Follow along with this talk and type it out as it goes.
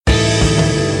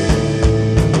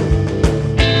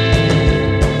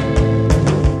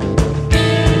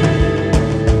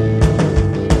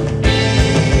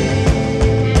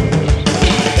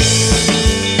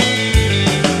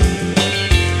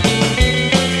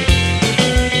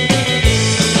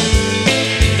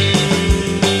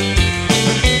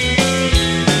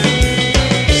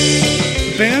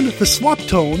The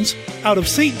Swaptones, out of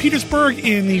St. Petersburg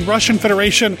in the Russian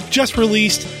Federation, just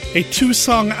released a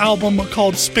 2-song album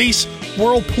called Space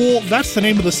Whirlpool. That's the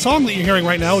name of the song that you're hearing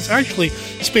right now. It's actually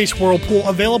Space Whirlpool,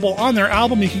 available on their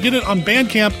album. You can get it on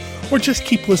Bandcamp, or just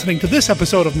keep listening to this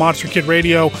episode of Monster Kid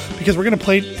Radio, because we're going to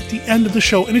play it at the end of the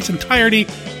show in its entirety.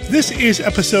 This is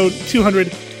episode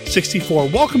 264.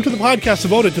 Welcome to the podcast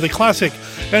devoted to the classic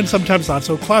and sometimes not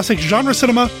so classic genre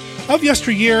cinema of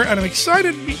yesteryear, and I'm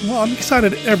excited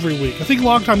every week. I think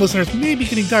longtime listeners may be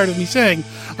getting tired of me saying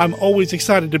I'm always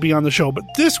excited to be on the show, but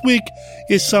this week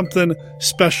is something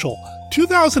special.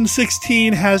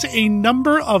 2016 has a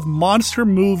number of monster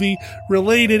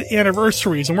movie-related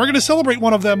anniversaries, and we're going to celebrate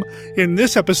one of them in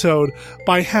this episode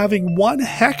by having one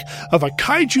heck of a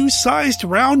kaiju-sized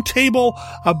round table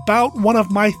about one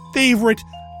of my favorite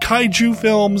kaiju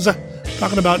films,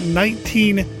 talking about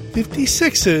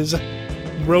 1956's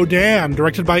Rodan,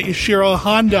 directed by Ishiro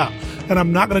Honda. And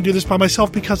I'm not going to do this by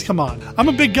myself because, come on, I'm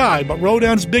a big guy, but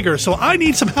Rodan's bigger, so I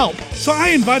need some help. So I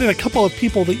invited a couple of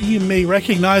people that you may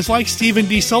recognize, like Stephen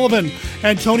D. Sullivan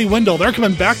and Tony Wendell. They're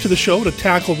coming back to the show to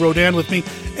tackle Rodan with me,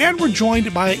 and we're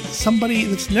joined by somebody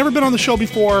that's never been on the show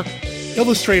before,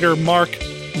 illustrator Mark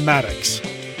Maddox.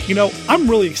 You know, I'm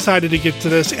really excited to get to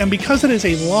this, and because it is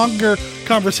a longer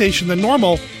conversation than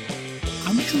normal,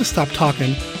 I'm just going to stop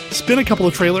talking, spin a couple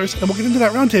of trailers, and we'll get into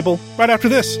that roundtable right after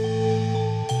this.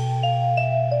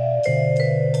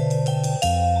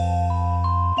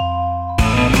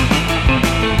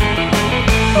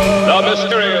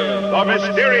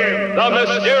 The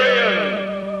Mysterian!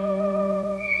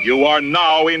 You are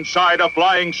now inside a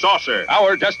flying saucer.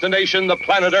 Our destination, the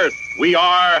planet Earth. We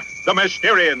are the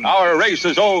Mysterians. Our race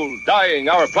is old, dying,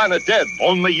 our planet dead.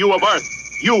 Only you of Earth,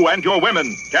 you and your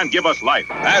women, can give us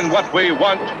life. And what we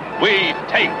want, we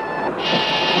take.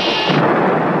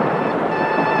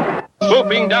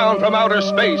 Swooping down from outer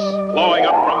space, flowing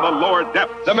up from the lower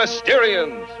depths, the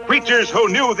Mysterians. Creatures who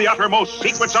knew the uttermost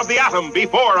secrets of the atom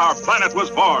before our planet was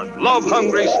born.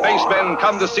 Love-hungry spacemen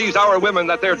come to seize our women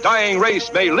that their dying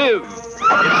race may live. It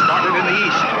started in the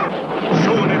east.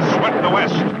 Soon it swept the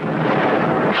west.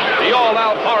 The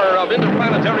all-out horror of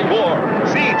interplanetary war.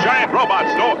 See giant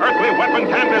robots no earthly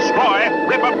weapon can destroy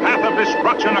rip a path of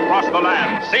destruction across the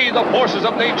land. See the forces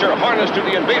of nature harnessed to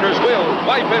the invader's will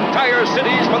wipe entire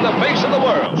cities from the face of the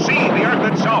world. See the earth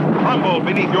itself crumble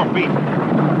beneath your feet.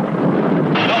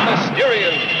 The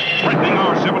Mysterians, threatening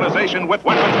our civilization with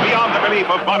weapons beyond the belief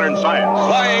of modern science.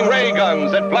 Flying ray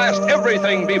guns that blast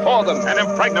everything before them. An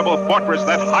impregnable fortress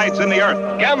that hides in the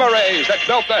earth. Gamma rays that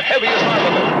melt the heaviest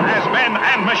armament. As men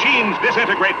and machines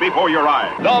disintegrate before your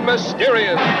eyes. The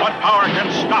Mysterians. What power can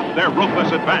stop their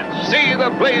ruthless advance? See the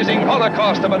blazing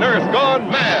holocaust of an earth gone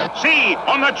mad. See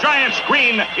on the giant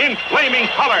screen in flaming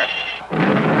color.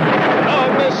 The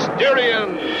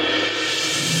Mysterians.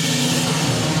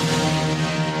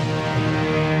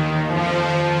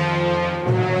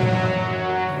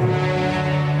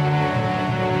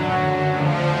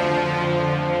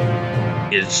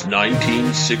 It's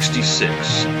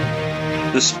 1966.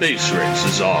 The space race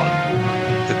is on.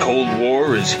 The Cold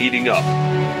War is heating up,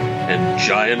 and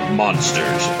giant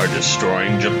monsters are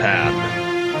destroying Japan.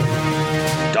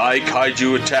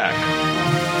 Daikaiju Attack,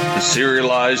 the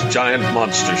serialized giant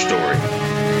monster story.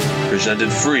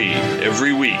 Presented free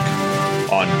every week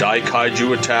on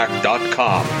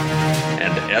daikaijuattack.com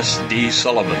and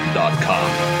sdsullivan.com.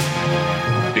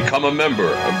 Become a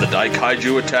member of the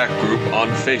Daikaiju Attack group on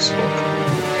Facebook.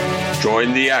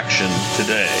 Join the action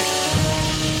today.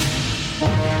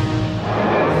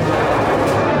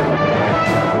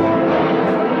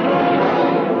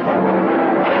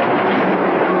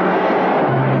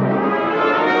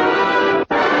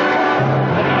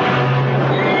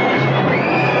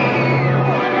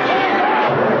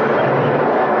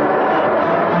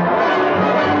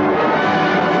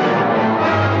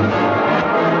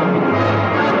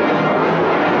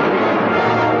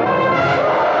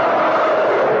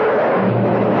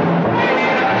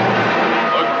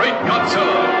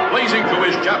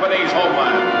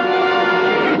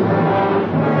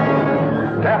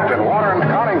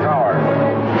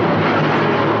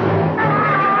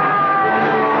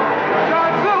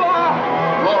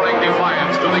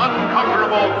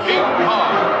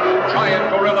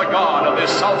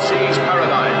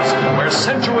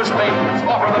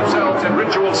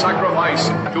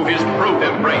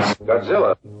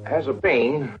 Godzilla has a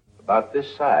brain about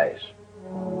this size.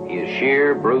 He is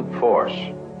sheer brute force.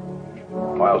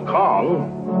 While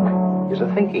Kong is a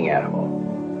thinking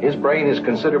animal. His brain is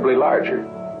considerably larger.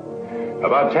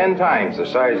 About 10 times the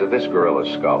size of this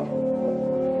gorilla's skull.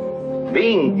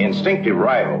 Being instinctive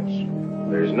rivals,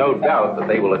 there's no doubt that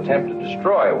they will attempt to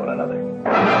destroy one another.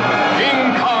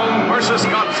 King Kong versus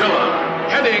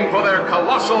Godzilla, heading for their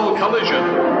colossal collision,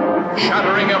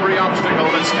 shattering every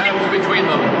obstacle that stands between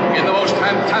them in the most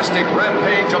fantastic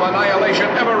rampage of annihilation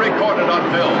ever recorded on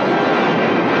film.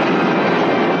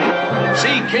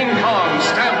 See King Kong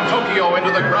stamp Tokyo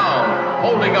into the ground,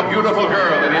 holding a beautiful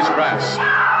girl in his grasp.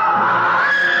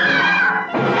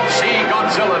 See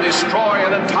Godzilla destroy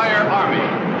an entire army.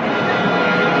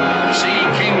 See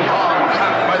King Kong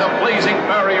trapped by the blazing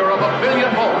barrier of 1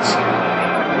 billion volts.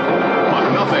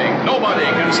 But nothing, nobody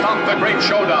can stop the great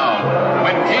showdown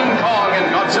when King Kong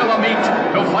and Godzilla meet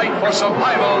to fight for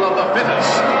survival of the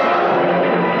fittest.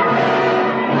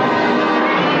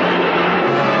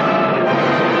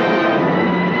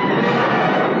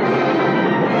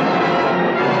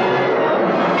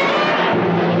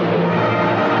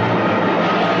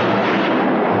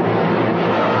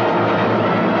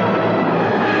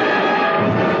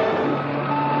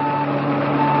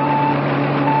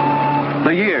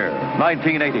 The year,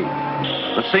 1980.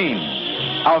 The scene,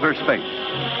 outer space.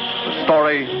 The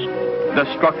story,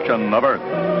 destruction of Earth.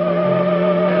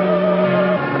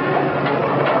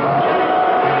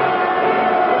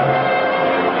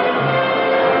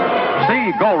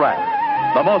 See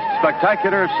Gorath, the most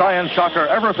spectacular science shocker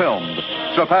ever filmed,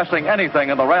 surpassing anything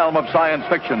in the realm of science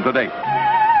fiction to date.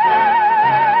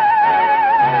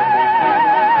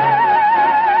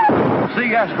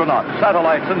 See astronauts,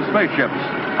 satellites, and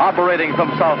spaceships operating from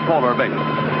South Polar Base.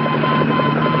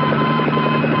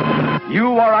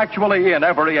 You are actually in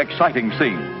every exciting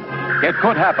scene. It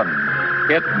could happen.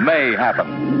 It may happen.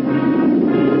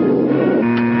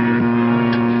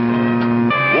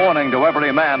 Warning to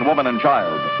every man, woman, and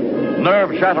child.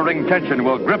 Nerve-shattering tension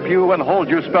will grip you and hold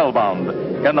you spellbound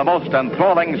in the most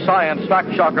enthralling science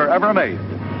fact shocker ever made,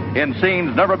 in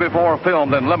scenes never before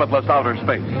filmed in limitless outer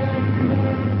space.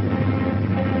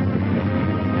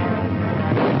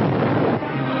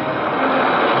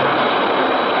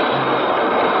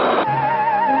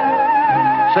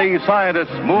 See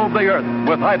scientists move the Earth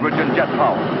with hydrogen jet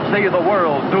power. See the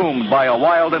world doomed by a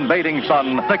wild invading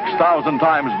sun 6,000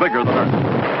 times bigger than Earth.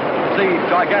 See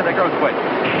gigantic earthquakes,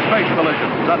 space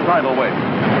collisions, and tidal waves.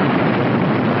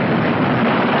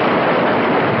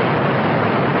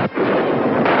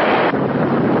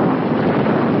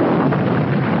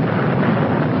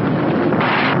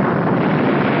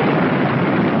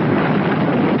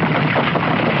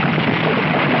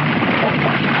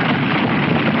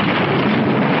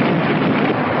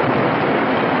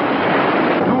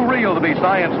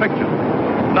 Science fiction.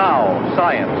 Now,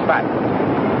 science fact.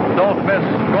 Don't miss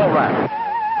Gorath.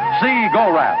 See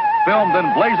Gorath, filmed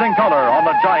in blazing color on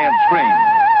the giant screen.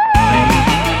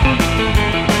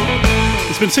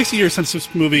 It's been 60 years since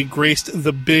this movie graced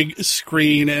the big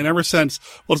screen, and ever since,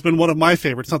 well, it's been one of my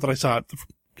favorites. Not that I saw it,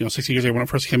 60 years ago when it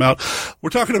first came out. We're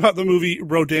talking about the movie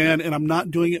Rodan, and I'm not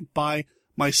doing it by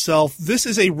myself. This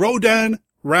is a Rodan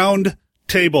round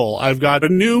table. I've got a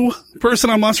new person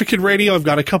on Monster Kid Radio. I've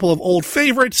got a couple of old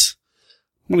favorites.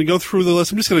 I'm going to go through the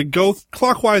list. I'm just going to go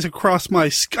clockwise across my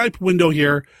Skype window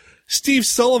here. Steve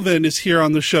Sullivan is here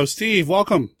on the show. Steve,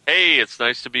 welcome. Hey, it's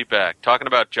nice to be back. Talking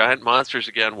about giant monsters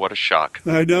again. What a shock.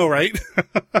 I know, right?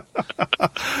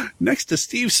 Next to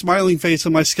Steve's smiling face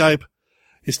on my Skype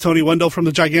is Tony Wendell from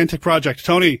the Gigantic Project.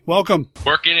 Tony, welcome.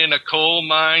 Working in a coal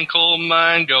mine, going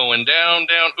down.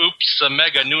 Oops, a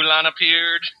mega newline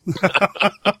appeared.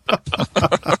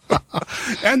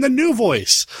 And the new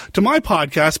voice to my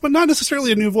podcast, but not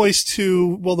necessarily a new voice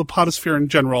to, well, the podosphere in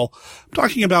general. I'm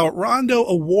talking about Rondo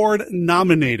Award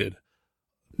nominated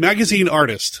magazine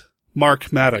artist,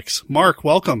 Mark Maddox. Mark,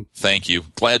 welcome. Thank you.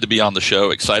 Glad to be on the show.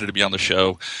 Excited to be on the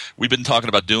show. We've been talking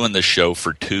about doing this show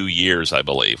for 2 years, I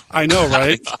believe. I know,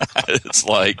 right? It's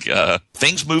like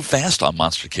things move fast on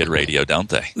Monster Kid Radio, don't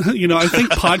they? I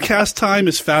think podcast time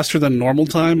is faster than normal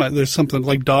time. There's something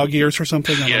like dog years or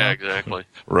something. Yeah, exactly.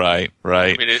 Right.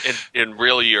 I mean, in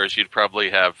real years, you'd probably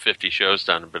have 50 shows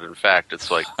done, but in fact, it's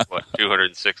like,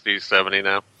 260, 70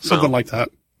 now? Something like that.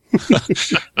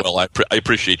 Well, I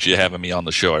appreciate you having me on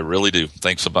the show. I really do.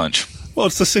 Thanks a bunch. Well,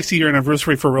 it's the 60-year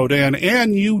anniversary for Rodan,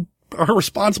 and you are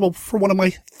responsible for one of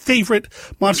my favorite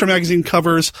Monster Magazine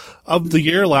covers of the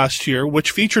year last year,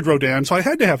 which featured Rodan, so I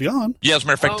had to have you on. Yeah, as a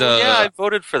matter of fact... I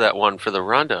voted for that one for the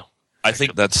Rondo. I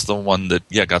think that's the one that,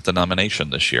 got the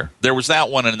nomination this year. There was that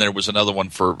one, and there was another one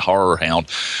for Horror Hound,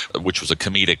 which was a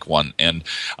comedic one. And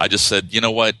I just said, you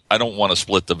know what? I don't want to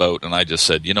split the vote. And I just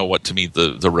said, you know what? To me,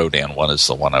 the Rodan one is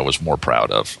the one I was more proud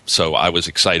of. So I was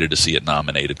excited to see it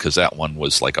nominated because that one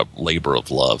was like a labor of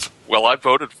love. Well, I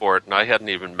voted for it, and I hadn't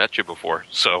even met you before,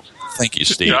 so... Thank you,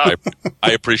 Steve.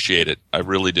 I appreciate it. I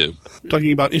really do.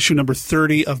 Talking about issue number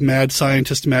 30 of Mad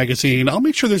Scientist magazine. I'll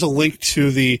make sure there's a link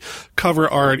to the cover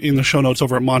art in the show notes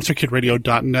over at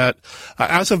monsterkidradio.net.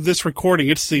 As of this recording,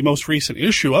 it's the most recent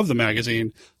issue of the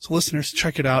magazine, so listeners,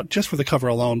 check it out just for the cover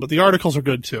alone. But the articles are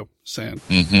good, too, Sam.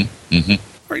 All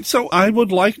right, so I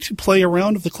would like to play a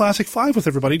round of the Classic Five with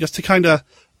everybody just to kind of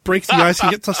break the ice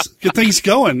and get things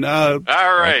going. All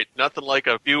right. Nothing like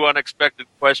a few unexpected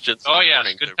questions. Oh, yeah.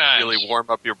 Good to times. really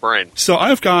warm up your brain. So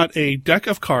I've got a deck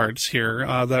of cards here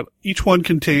that each one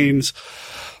contains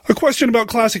a question about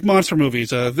classic monster movies.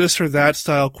 This or that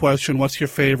style question. What's your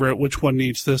favorite? Which one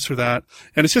needs this or that?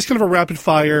 And it's just kind of a rapid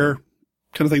fire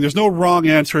kind of thing. There's no wrong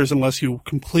answers unless you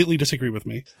completely disagree with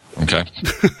me. Okay.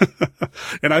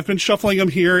 And I've been shuffling them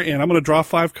here, and I'm going to draw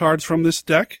 5 cards from this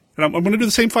deck. And I'm going to do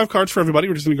the same 5 cards for everybody.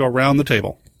 We're just going to go around the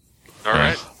table. All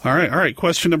right. All right.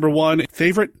 Question number 1.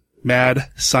 Favorite mad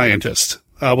scientist?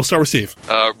 We'll start with Steve.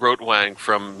 Rotwang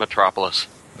from Metropolis.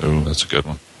 Oh, that's a good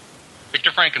one.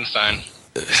 Victor Frankenstein.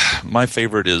 My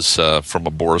favorite is from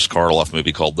a Boris Karloff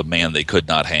movie called The Man They Could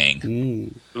Not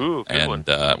Hang. Ooh, good one.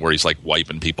 Where he's like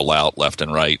wiping people out left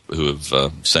and right who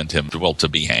have sent him to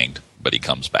be hanged, but he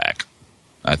comes back.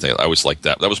 I always liked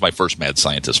that. That was my first mad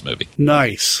scientist movie.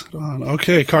 Nice.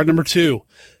 Okay, card number 2.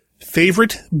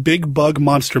 Favorite big bug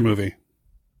monster movie?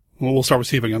 Well, we'll start with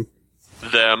Steve again.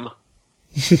 Them.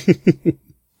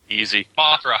 Easy.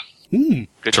 Mothra.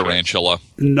 Good Tarantula. choice.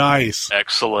 Nice.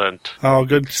 Excellent. Oh,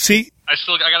 good. See? I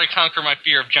got to conquer my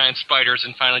fear of giant spiders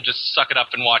and finally just suck it up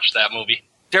and watch that movie.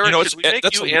 Derek, should we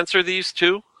make you answer these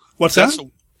too? What's that?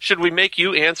 Should we make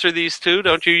you answer these too?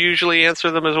 Don't you usually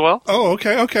answer them as well? Oh,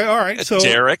 okay, all right. So,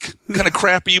 Derek, what kind of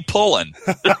crap are you pulling?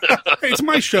 Hey, it's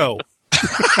my show.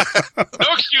 No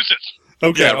excuses.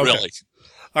 Okay, yeah, okay. really.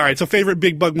 All right, so favorite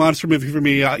big bug monster movie for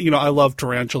me, I love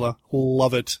Tarantula.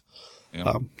 Love it.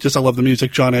 Yeah. I love the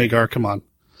music. John Agar, come on.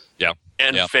 Yeah.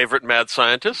 And favorite mad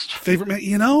scientist? Favorite,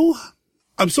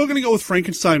 I'm still going to go with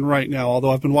Frankenstein right now,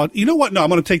 although I've been watching. You know what? No, I'm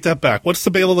going to take that back. What's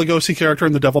the Bela Lugosi character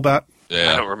in The Devil Bat?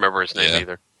 Yeah. I don't remember his name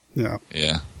either. Yeah.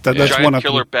 Yeah. That's Giant one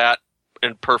killer bat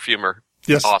and perfumer.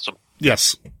 Yes. Awesome.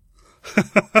 Yes.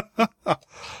 All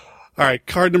right,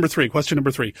 card number 3, question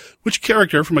number 3. Which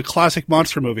character from a classic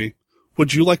monster movie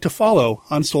would you like to follow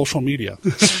on social media?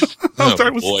 I'll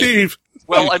start with Steve.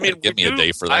 Well, I mean, give me a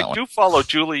day for that I one. do follow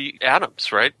Julie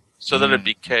Adams, right? So then it'd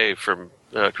be Kay from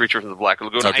Creature from the Black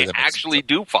Lagoon. Okay, I actually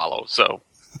do follow, so.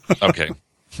 Okay.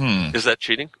 Is that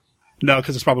cheating? No,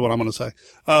 because it's probably what I'm going to say.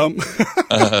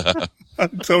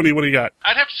 Tony, what do you got?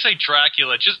 I'd have to say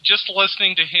Dracula. Just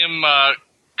listening to him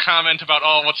comment about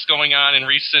what's going on in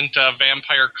recent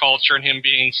vampire culture and him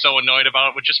being so annoyed about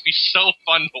it would just be so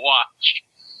fun to watch.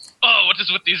 Oh, what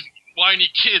is with these whiny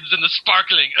kids and the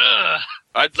sparkling? Ugh.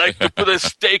 I'd like to put a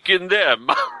stake in them.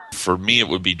 For me, it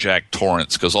would be Jack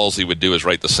Torrance, because all he would do is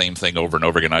write the same thing over and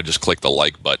over again. I'd just click the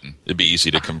like button. It'd be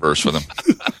easy to converse with him.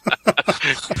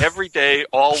 Every day,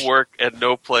 all work and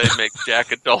no play make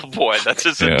Jack a dull boy. That's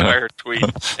his entire tweet.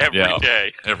 Every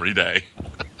day. Every day.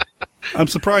 I'm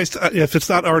surprised if it's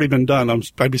not already been done.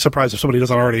 I'd be surprised if somebody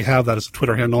doesn't already have that as a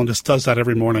Twitter handle and just does that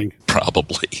every morning.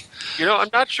 Probably. I'm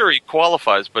not sure he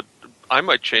qualifies, but I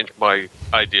might change my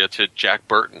idea to Jack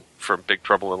Burton from Big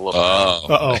Trouble in Little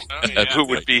Uh-oh. Who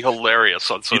would be hilarious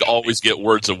on social You'd always get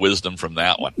words of wisdom from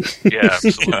that one. Yeah,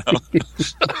 absolutely.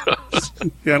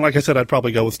 Yeah, and like I said, I'd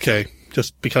probably go with Kay,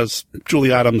 just because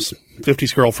Julie Adams,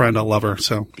 50s girlfriend, I love her.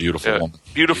 So Beautiful woman.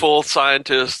 Beautiful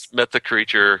scientist, met the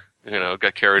creature,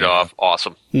 got carried off.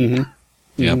 Awesome. Mm-hmm.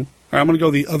 Yeah. All right, I'm going to go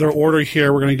the other order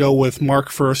here. We're going to go with Mark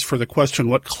first for the question.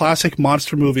 What classic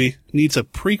monster movie needs a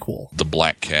prequel? The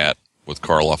Black Cat with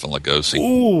Karloff and Lugosi.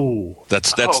 Ooh. That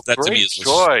to me is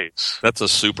choice. That's a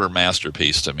super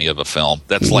masterpiece to me of a film.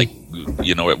 That's like,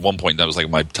 at one point that was like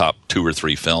my top 2 or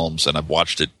 3 films, and I've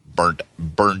watched it,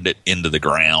 burned it into the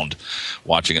ground,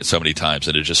 watching it so many times,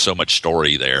 and there's just so much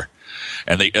story there.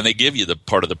 And they give you the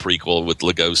part of the prequel with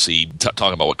Lugosi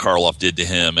talking about what Karloff did to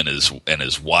him and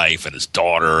his wife and his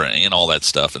daughter and all that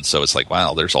stuff. And so it's like,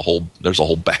 wow, there's a whole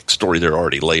backstory there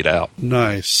already laid out.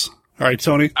 Nice. All right,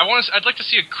 Tony. I'd like to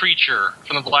see a creature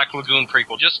from the Black Lagoon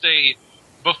prequel. Just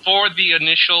before the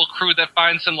initial crew that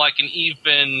finds him, like an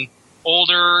even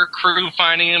older crew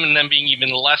finding him and then being even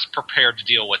less prepared to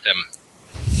deal with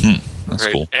him. That's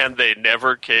cool. And they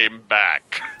never came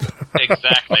back.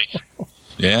 Exactly.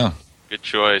 Yeah. Good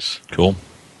choice. Cool.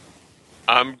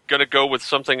 I'm going to go with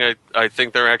something I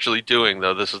think they're actually doing,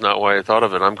 though. This is not why I thought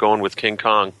of it. I'm going with King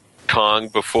Kong. Kong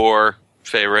before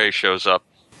Fay Ray shows up.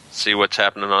 see what's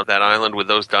happening on that island with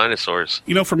those dinosaurs.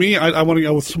 You know, for me, I want to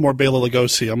go with some more Bela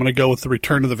Lugosi. I'm going to go with The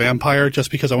Return of the Vampire just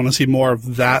because I want to see more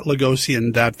of that Lugosi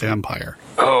and that vampire.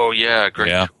 Oh, yeah, great.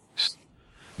 Yeah.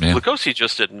 Lugosi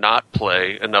just did not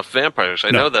play enough vampires.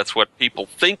 I know that's what people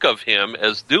think of him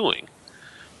as doing,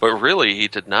 but really he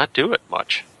did not do it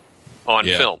much on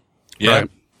film. Yeah, right.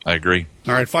 I agree.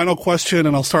 All right, final question,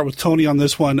 and I'll start with Tony on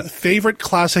this one. Favorite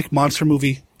classic monster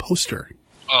movie poster?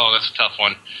 Oh, that's a tough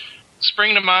one.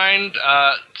 Spring to mind,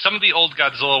 some of the old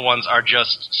Godzilla ones are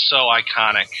just so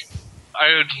iconic.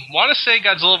 I would want to say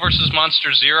Godzilla vs.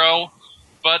 Monster Zero,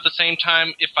 but at the same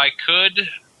time, if I could,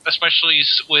 especially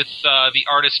with the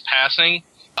artist passing,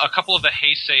 a couple of the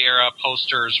Heisei era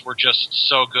posters were just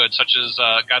so good, such as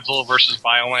Godzilla vs.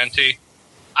 Biollante.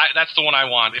 That's the one I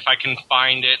want. If I can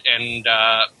find it and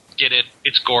get it,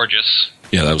 it's gorgeous.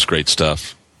 Yeah, that was great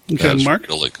stuff. Okay, Mark?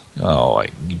 Really,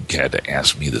 you had to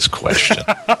ask me this question.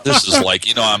 This is like,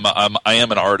 you know, I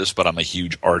am an artist, but I'm a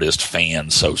huge artist fan.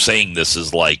 So saying this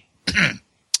is like,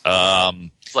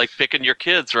 it's like picking your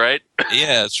kids, right?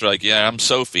 Yeah, it's like, I'm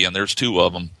Sophie, and there's two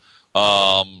of them.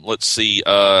 Let's see.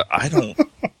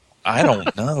 I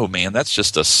don't know, man. That's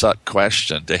just a suck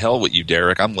question. To hell with you,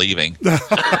 Derek. I'm leaving.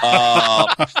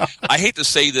 I hate to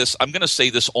say this. I'm going to say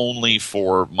this only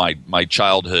for my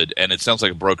childhood, and it sounds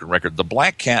like a broken record. The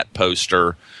Black Cat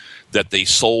poster that they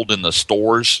sold in the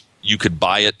stores, you could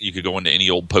buy it. You could go into any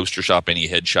old poster shop, any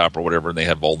head shop or whatever, and they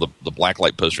have all the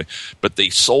blacklight postering. But they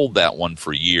sold that one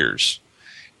for years.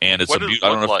 And it's what does it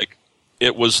look like?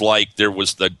 It was like there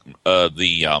was the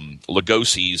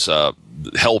Lugosi's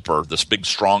helper, this big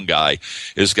strong guy,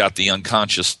 has got the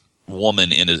unconscious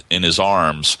woman in his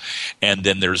arms, and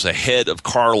then there's a head of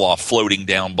Karloff floating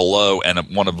down below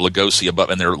and one of Lugosi above,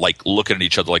 and they're like looking at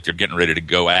each other like they're getting ready to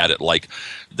go at it. Like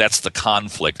that's the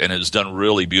conflict, and it's done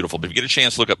really beautiful. But if you get a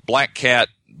chance, look at Black Cat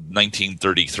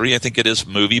 1933, I think it is,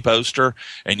 movie poster,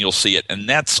 and you'll see it. And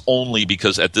that's only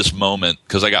because at this moment,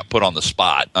 because I got put on the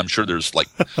spot. I'm sure there's like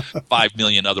 5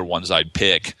 million other ones I'd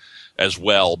pick as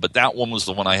well, but that one was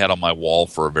the one I had on my wall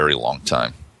for a very long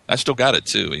time. I still got it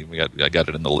too. I got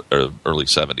it in the early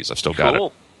 70s. I still got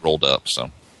it rolled up. So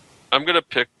I'm going to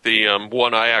pick the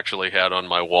one I actually had on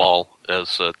my wall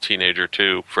as a teenager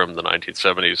too, from the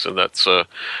 1970s, and that's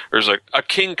there's a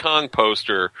King Kong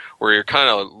poster where you're kind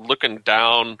of looking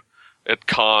down at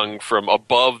Kong from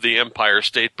above the Empire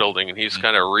State Building, and he's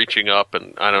kind of reaching up,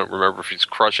 and I don't remember if he's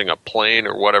crushing a plane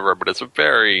or whatever, but it's a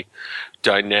very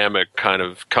dynamic kind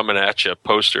of coming at you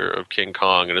poster of King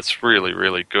Kong, and it's really,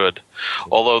 really good.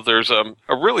 Although there's a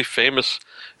really famous,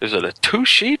 is it a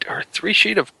 2-sheet or a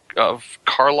 3-sheet of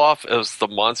Karloff as the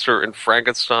monster in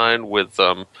Frankenstein with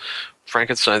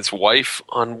Frankenstein's wife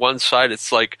on one side?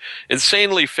 It's like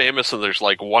insanely famous, and there's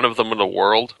like one of them in the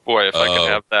world. Boy, if I could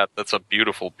have that, that's a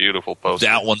beautiful, beautiful poster.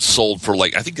 That one sold for I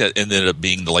think that ended up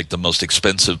being the most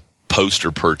expensive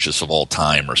poster purchase of all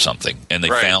time or something. And they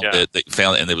found it. They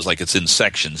found it, and it was like it's in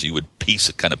sections. You would piece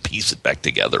it back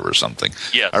together or something.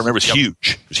 Yes. I remember it was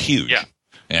huge. It was huge. Yeah.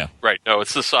 Yeah. Right. No,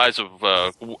 it's the size of.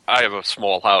 I have a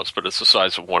small house, but it's the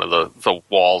size of one of the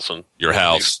walls and your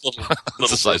house.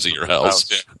 It's the size of your house.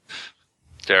 Yeah.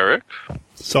 Derek?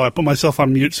 So I put myself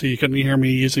on mute so you couldn't hear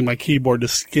me using my keyboard to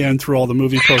scan through all the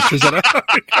movie posters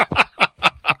that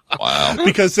Wow.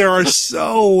 Because there are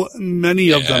so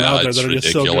many of them out there that are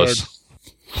just ridiculous.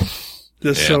 so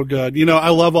good. So good. You know, I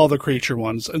love all the Creature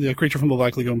ones, the Creature from the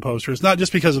Black Lagoon posters, not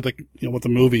just because of what the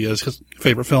movie is, because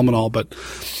favorite film and all, but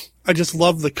I just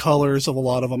love the colors of a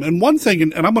lot of them. And one thing,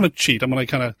 and I'm going to cheat. I'm going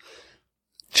to kind of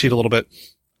cheat a little bit.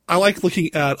 I like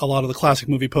looking at a lot of the classic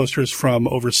movie posters from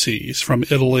overseas, from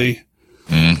Italy,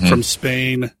 from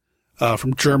Spain,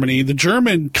 from Germany. The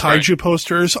German kaiju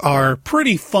posters are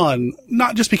pretty fun,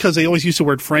 not just because they always use the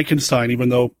word Frankenstein, even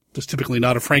though there's typically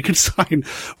not a Frankenstein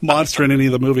monster in any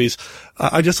of the movies.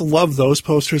 I just love those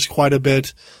posters quite a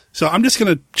bit. So I'm just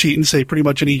going to cheat and say pretty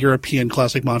much any European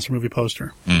classic monster movie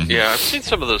poster. Yeah, I've seen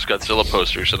some of those Godzilla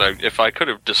posters, and if I could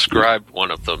have described one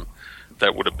of them,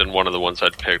 that would have been one of the ones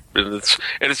I'd picked. And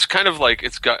it's kind of like,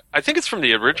 I think it's from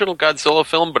the original Godzilla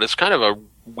film, but it's kind of a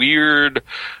weird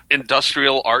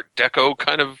industrial Art Deco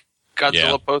kind of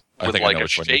Godzilla poster with like a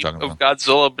shape of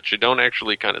Godzilla, but you don't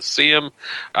actually kind of see him.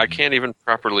 I can't even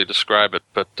properly describe it,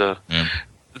 but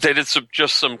they did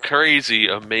just some crazy,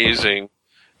 amazing.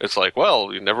 It's like,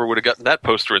 well, you never would have gotten that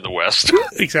poster in the West.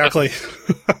 Exactly.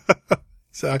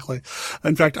 Exactly.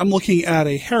 In fact, I'm looking at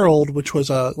a Herald, which was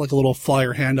like a little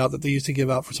flyer handout that they used to give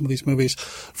out for some of these movies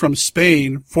from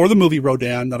Spain for the movie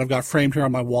Rodan that I've got framed here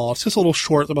on my wall. It's just a little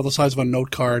short, about the size of a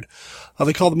note card.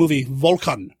 They call the movie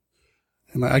Volcan.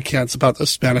 And I can't, it's about as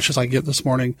Spanish as I get this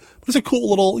morning. But it's a cool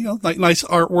little, nice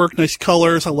artwork, nice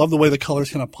colors. I love the way the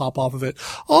colors kind of pop off of it.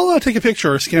 I'll take a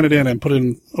picture or scan it in and put it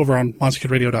in over on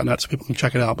monsterkidradio.net so people can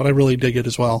check it out. But I really dig it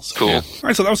as well. So. Cool. All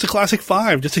right, so that was the Classic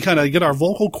 5, just to kind of get our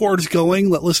vocal cords going,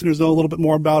 let listeners know a little bit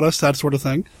more about us, that sort of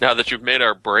thing. Now that you've made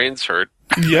our brains hurt.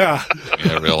 Yeah.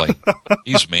 Yeah, really.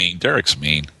 He's mean. Derek's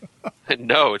mean.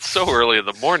 No, it's so early in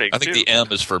the morning. I think too. the M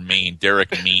is for mean.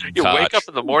 Derek Mean. You Koch. wake up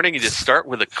in the morning and you start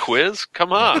with a quiz?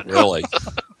 Come on. Really?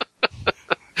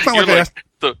 It's not You're like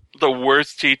the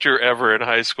worst teacher ever in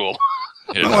high school.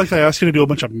 not like I asked you to do a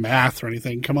bunch of math or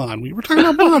anything. Come on. We were talking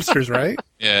about monsters, right?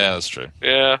 Yeah, that's true.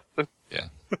 Yeah. Yeah.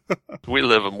 We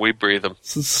live them. We breathe them.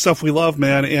 This is stuff we love,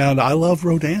 man, and I love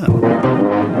Rodan.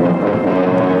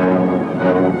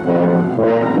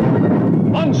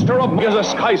 Monster of is a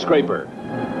skyscraper.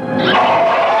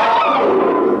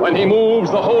 When he moves,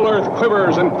 the whole earth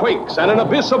quivers and quakes, and an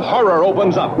abyss of horror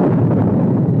opens up.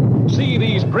 See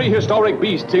these prehistoric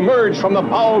beasts emerge from the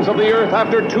bowels of the earth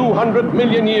after 200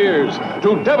 million years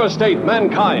to devastate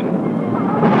mankind.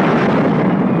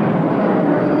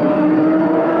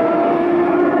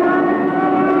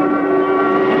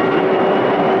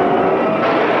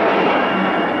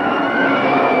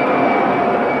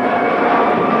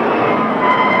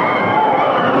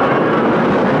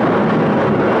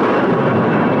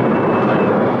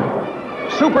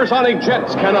 Supersonic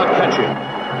jets cannot catch him.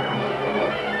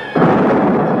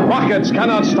 Rockets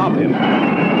cannot stop him.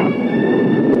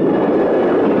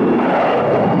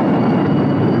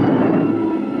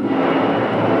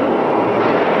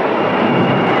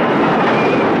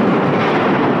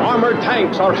 Armored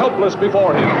tanks are helpless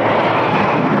before him.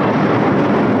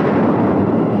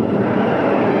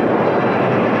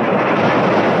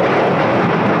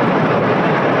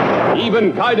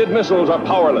 Even guided missiles are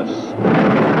powerless.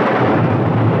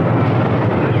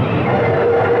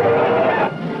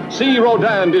 See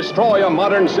Rodan destroy a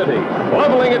modern city,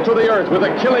 leveling it to the earth with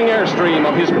a killing airstream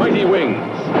of his mighty wings.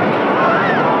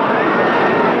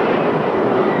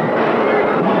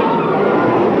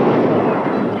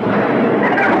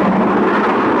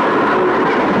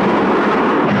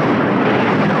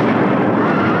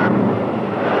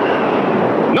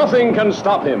 Nothing can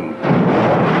stop him.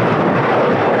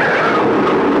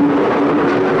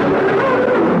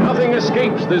 Nothing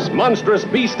escapes this monstrous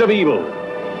beast of evil.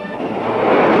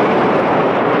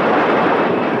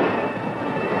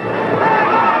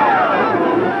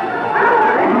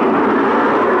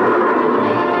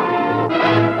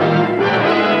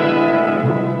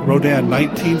 Rodan,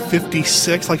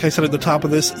 1956, like I said at the top of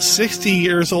this, 60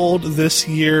 years old this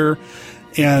year.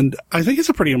 And I think it's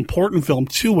a pretty important film,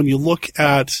 too, when you look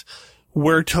at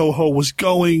where Toho was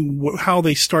going, how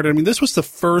they started. I mean, this was the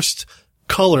first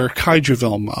color kaiju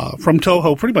film from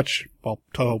Toho.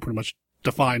 Toho pretty much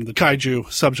defined the kaiju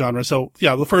subgenre. So,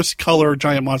 yeah, the first color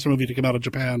giant monster movie to come out of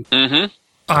Japan. Mm-hmm.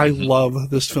 I love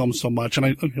this film so much.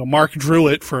 And Mark drew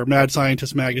it for Mad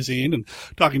Scientist magazine, and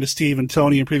talking to Steve and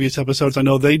Tony in previous episodes, I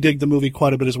know they dig the movie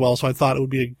quite a bit as well. So I thought it would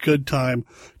be a good time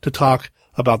to talk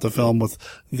about the film with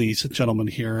these gentlemen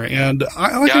here. And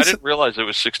I didn't realize it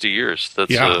was 60 years.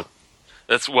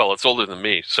 It's older than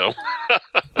me. So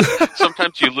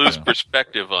sometimes you lose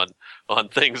perspective on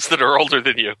things that are older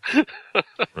than you.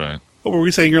 Right. What were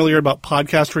we saying earlier about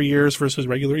podcaster years versus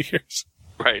regular years?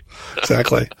 Right.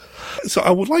 Exactly. So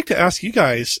I would like to ask you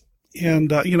guys,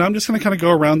 and, I'm just going to kind of go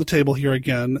around the table here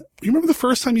again. You remember the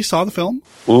first time you saw the film?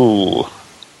 Ooh.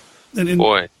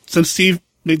 Boy. Since Steve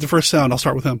made the first sound, I'll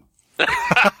start with him.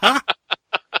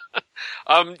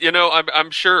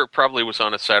 I'm sure it probably was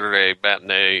on a Saturday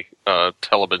matinee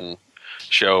television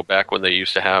show back when they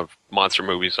used to have monster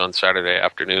movies on Saturday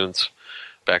afternoons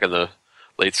back in the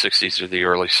late 60s or the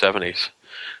early 70s.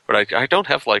 But I don't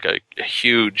have like a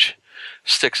huge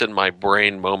sticks in my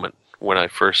brain moment when I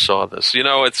first saw this.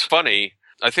 It's funny.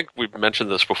 I think we've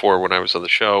mentioned this before when I was on the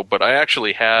show, but I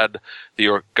actually had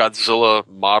the Godzilla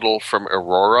model from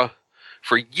Aurora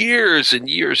for years and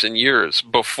years and years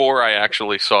before I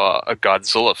actually saw a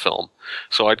Godzilla film.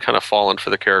 So I'd kind of fallen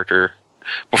for the character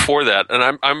before that.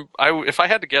 And if I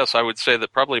had to guess, I would say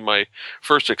that probably my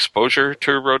first exposure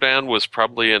to Rodan was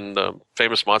probably in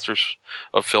Famous Monsters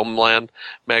of Filmland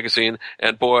magazine.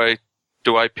 And boy,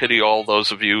 do I pity all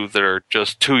those of you that are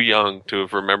just too young to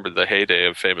have remembered the heyday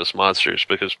of Famous Monsters,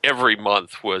 because every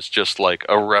month was just like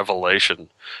a revelation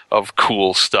of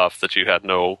cool stuff that you had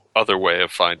no other way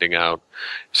of finding out.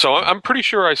 So I'm pretty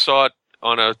sure I saw it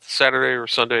on a Saturday or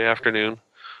Sunday afternoon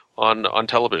on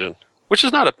television, which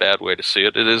is not a bad way to see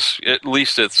it. It is, at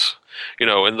least it's,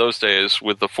 in those days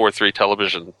with the 4:3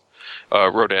 television,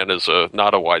 Rodan is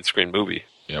not a widescreen movie.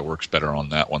 Yeah, it works better on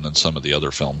that one than some of the other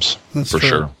films, That's for true.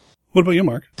 sure. What about you,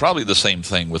 Mark? Probably the same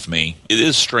thing with me. It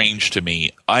is strange to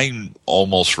me. I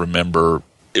almost remember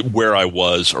where I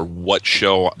was or what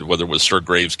show, whether it was Sir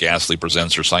Graves' Ghastly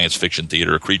Presents or Science Fiction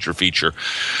Theater or Creature Feature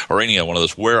or any one of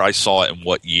those, where I saw it and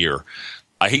what year.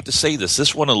 I hate to say this.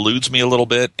 This one eludes me a little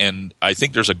bit, and I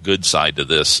think there's a good side to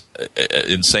this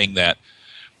in saying that,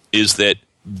 is that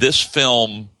this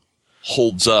film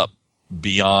holds up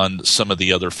beyond some of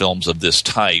the other films of this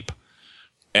type.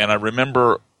 And I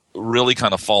remember really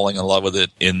kind of falling in love with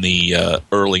it in the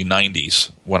early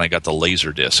 90s when I got the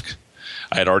Laserdisc.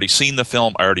 I had already seen the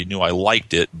film. I already knew I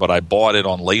liked it, but I bought it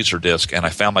on Laserdisc, and I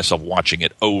found myself watching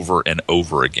it over and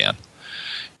over again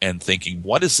and thinking,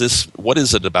 what is this? What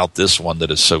is it about this one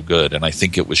that is so good? And I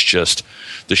think it was just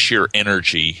the sheer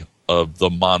energy of the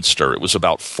monster. It was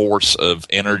about force of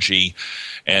energy,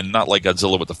 and not like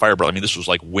Godzilla with the fire breath. I mean, this was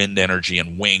like wind energy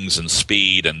and wings and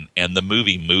speed, and the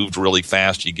movie moved really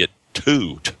fast. You get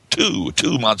two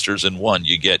monsters in one.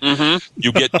 You get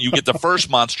you get the first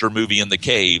monster movie in the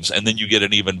caves, and then you get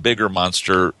an even bigger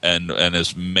monster and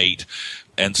his mate.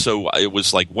 And so it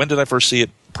was like, when did I first see it?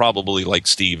 Probably like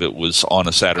Steve, it was on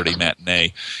a Saturday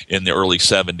matinee in the early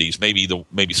 70s,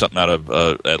 maybe something out of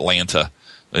Atlanta,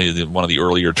 one of the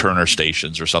earlier Turner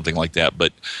stations or something like that.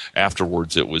 But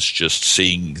afterwards, it was just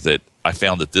seeing that I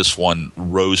found that this one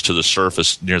rose to the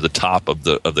surface near the top of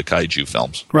the kaiju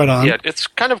films. Right on. Yeah, it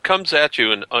kind of comes at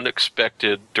you in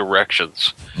unexpected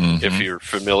directions. If you're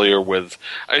familiar with,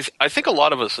 I think a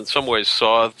lot of us in some ways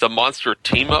saw the monster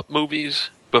team-up movies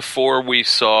before we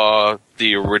saw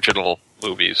the original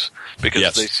movies,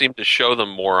 because they seem to show them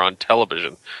more on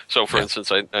television. So, for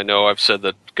instance, I know I've said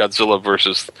that Godzilla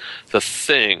versus The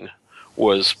Thing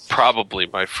was probably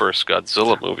my first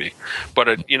Godzilla movie. But,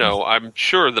 I'm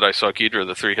sure that I saw Ghidorah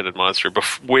the Three-Headed Monster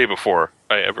way before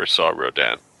I ever saw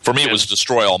Rodan. For me, it was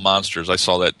Destroy All Monsters. I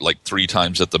saw that like 3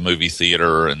 times at the movie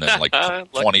theater and then like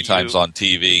 20 times on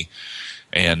TV.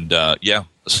 And,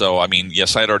 so, I mean,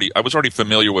 yes, I was already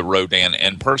familiar with Rodan,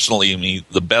 and personally,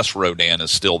 the best Rodan is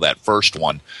still that first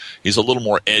one. He's a little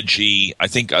more edgy. I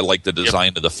think I like the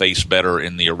design of the face better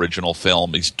in the original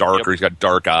film. He's darker. He's got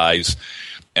dark eyes.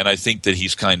 And I think that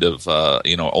he's kind of,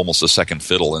 almost a second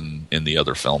fiddle in the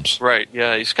other films. Right,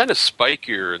 yeah. He's kind of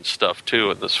spikier and stuff,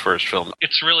 too, in this first film. It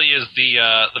really is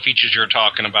the features you're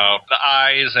talking about. The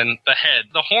eyes and the head.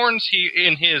 The horns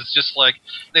in his, just like,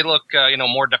 they look,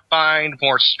 more defined,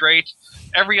 more straight.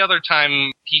 Every other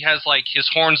time, he has, like, his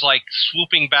horns, like,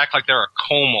 swooping back like they're a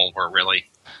comb over, really.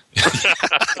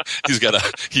 He's got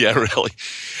really.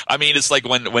 I mean, it's like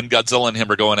when Godzilla and him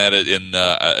are going at it in,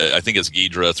 I think it's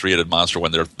Ghidorah, Three-Headed Monster,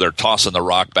 when they're tossing the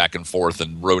rock back and forth,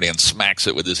 and Rodan smacks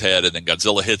it with his head, and then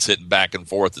Godzilla hits it and back and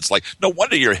forth. It's like, no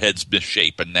wonder your head's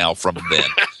misshapen now from then.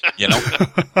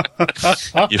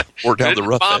 Or down the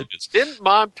rough edges. Didn't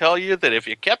Mom tell you that if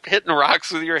you kept hitting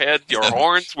rocks with your head, your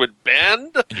horns would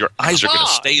bend? And your eyes are going to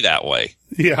stay that way.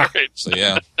 Yeah. Right. So,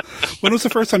 yeah. When was the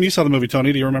first time you saw the movie,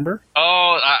 Tony? Do you remember?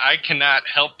 Oh, I cannot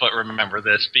help but remember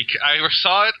this, because I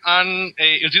saw it on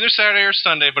it was either Saturday or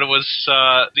Sunday, but it was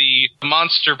the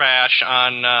Monster Bash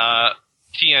on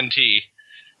TNT.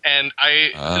 And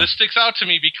this sticks out to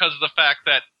me because of the fact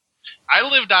that I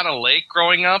lived on a lake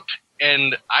growing up,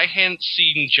 and I hadn't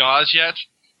seen Jaws yet.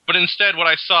 But instead, what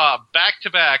I saw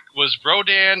back-to-back was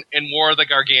Rodan and War of the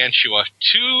Gargantua,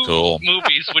 two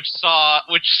movies which saw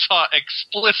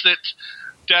explicit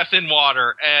death in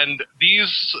water, and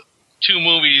these two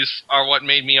movies are what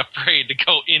made me afraid to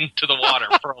go into the water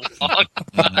for a long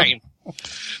time.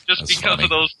 Just because of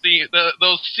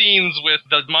those scenes with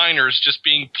the miners just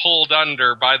being pulled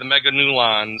under by the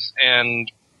Meganulons,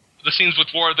 and the scenes with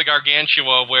War of the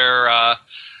Gargantua where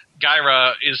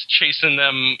Gyra is chasing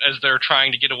them as they're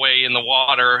trying to get away in the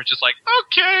water. Just like,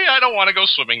 okay, I don't want to go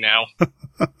swimming now.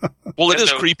 Well, it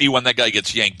is creepy when that guy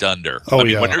gets yanked under. Oh, I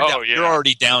mean, yeah. When you're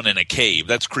already down in a cave.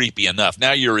 That's creepy enough.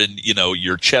 Now you're in,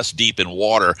 you're chest deep in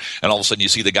water, and all of a sudden you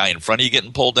see the guy in front of you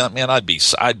getting pulled down. Man, I'd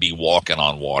be walking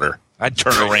on water. I'd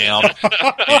turn around,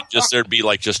 and there'd be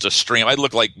like just a stream. I'd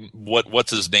look like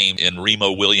what's his name in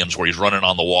Remo Williams, where he's running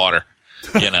on the water.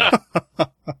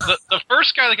 The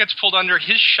first guy that gets pulled under,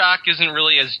 his shock isn't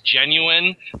really as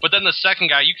genuine, but then the second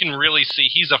guy, you can really see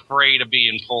he's afraid of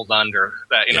being pulled under.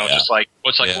 That just like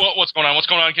what's going on? What's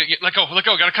going on? Let go!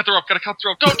 Gotta cut the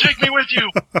rope! Don't take me with you!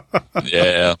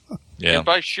 Yeah. And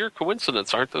by sheer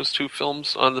coincidence, aren't those two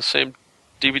films on the same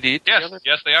DVD together?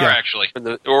 Yes, they are actually.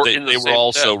 They were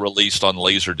also released on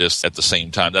Laserdisc at the same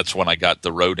time. That's when I got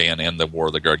the Rodan and the War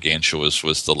of the Gargantuas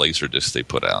was the Laserdisc they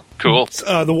put out. Cool.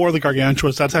 The War of the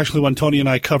Gargantuas, that's actually one Tony and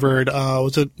I covered,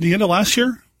 was it the end of last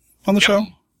year on the show?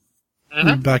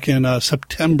 back in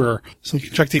September. So you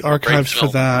can check the archives for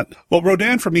that. Well,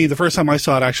 Rodan for me, the first time I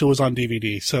saw it actually was on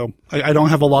DVD. So I don't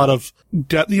have a lot of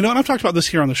depth. You know, and I've talked about this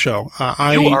here on the show.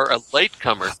 You are a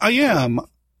latecomer. I am.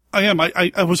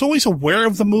 I was always aware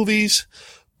of the movies,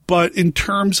 but in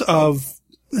terms of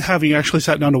having actually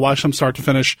sat down to watch them start to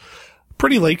finish,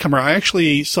 pretty latecomer. I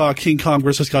actually saw King Kong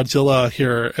vs. Godzilla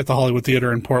here at the Hollywood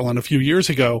Theater in Portland a few years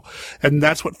ago, and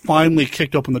that's what finally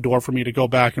kicked open the door for me to go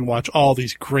back and watch all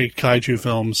these great kaiju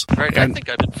films. Right, and I think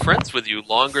I've been friends with you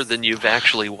longer than you've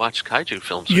actually watched kaiju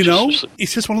films. You know,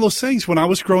 it's just one of those things. When I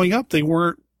was growing up, they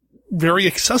weren't very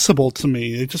accessible to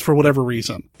me, just for whatever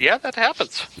reason. Yeah, that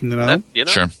happens. You know?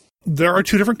 Sure. There are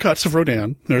two different cuts of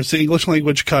Rodan. There's the English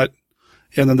language cut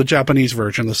and then the Japanese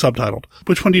version, the subtitled.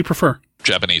 Which one do you prefer?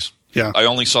 Japanese. Yeah. I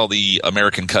only saw the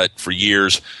American cut for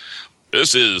years.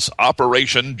 This is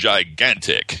Operation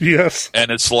Gigantic. Yes.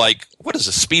 And it's like, what is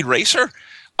a Speed Racer?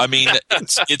 I mean,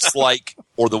 it's like,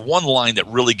 or the one line that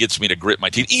really gets me to grit my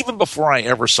teeth, even before I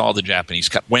ever saw the Japanese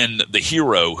cut, when the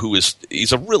hero,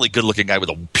 he's a really good-looking guy with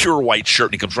a pure white shirt,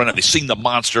 and he comes running, they see the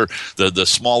monster, the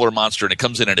smaller monster, and it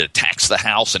comes in and it attacks the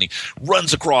house, and he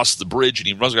runs across the bridge, and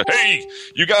he runs, hey,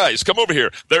 you guys, come over here.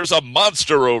 There's a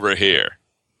monster over here.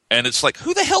 And it's like,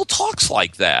 who the hell talks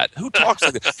like that? Who talks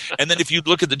like that? And then if you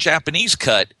look at the Japanese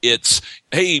cut, it's,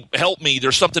 hey, help me.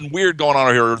 There's something weird going on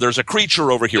over here. There's a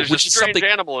creature over here. There's which a strange is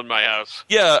something, animal in my house.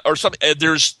 Yeah, or something.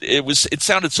 It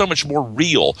sounded so much more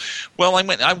real. Well,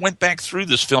 I went back through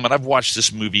this film, and I've watched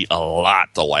this movie a lot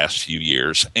the last few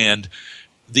years. And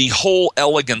the whole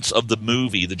elegance of the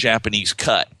movie, the Japanese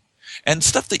cut, and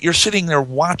stuff that you're sitting there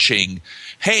watching,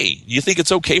 hey, you think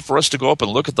it's okay for us to go up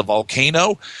and look at the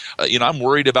volcano? I'm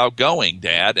worried about going,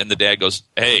 Dad. And the dad goes,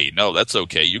 hey, no, that's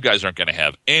okay. You guys aren't going to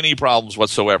have any problems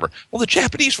whatsoever. Well, the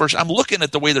Japanese version, I'm looking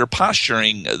at the way they're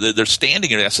posturing. They're standing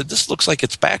there. I said, this looks like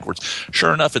it's backwards.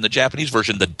 Sure enough, in the Japanese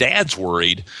version, the dad's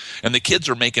worried, and the kids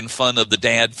are making fun of the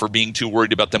dad for being too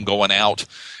worried about them going out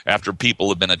after people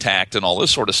have been attacked and all this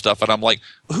sort of stuff. And I'm like,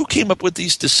 who came up with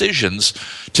these decisions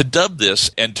to dub this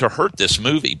and to hurt this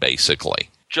movie, basically?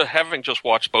 Having just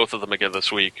watched both of them again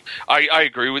this week, I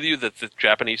agree with you that the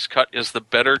Japanese cut is the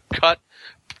better cut,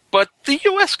 but the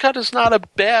U.S. cut is not a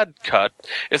bad cut.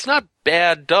 It's not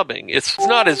bad dubbing. It's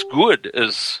not as good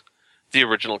as the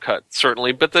original cut,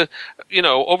 certainly, but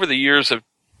over the years I've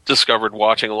discovered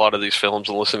watching a lot of these films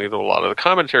and listening to a lot of the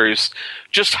commentaries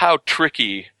just how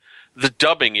tricky the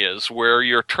dubbing is, where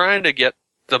you're trying to get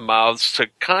the mouths to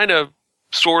kind of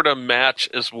sort of match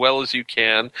as well as you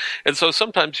can. And so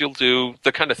sometimes you'll do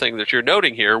the kind of thing that you're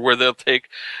noting here, where they'll take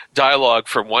dialogue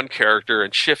from one character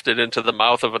and shift it into the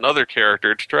mouth of another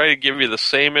character to try to give you the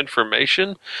same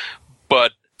information,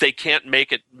 but they can't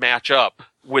make it match up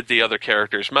with the other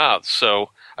character's mouths.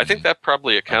 So I think that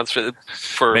probably accounts for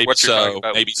maybe what you're talking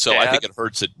about. Maybe so. I think it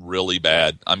hurts it really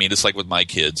bad. I mean, it's like with my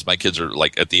kids. My kids are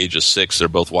like at the age of 6. They're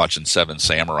both watching Seven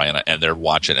Samurai, and they're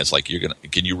watching. It's like,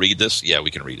 can you read this? Yeah, we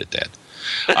can read it, Dad.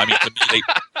 I mean,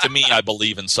 to me, I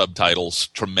believe in subtitles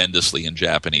tremendously in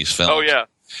Japanese films. Oh yeah.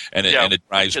 And it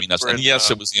drives me nuts. And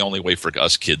yes, it was the only way for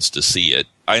us kids to see it.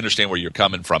 I understand where you're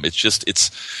coming from.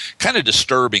 It's kind of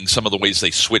disturbing some of the ways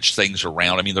they switch things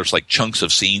around. I mean, there's like chunks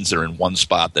of scenes that are in one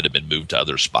spot that have been moved to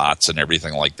other spots and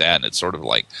everything like that. And it's sort of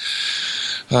like,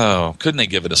 oh, couldn't they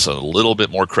give us a little bit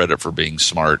more credit for being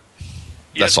smart?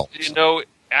 That's all.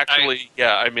 Actually,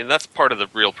 I mean, that's part of the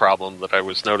real problem that I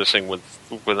was noticing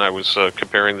when I was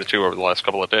comparing the two over the last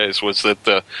couple of days, was that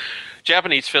the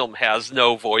Japanese film has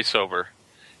no voiceover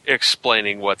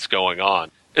explaining what's going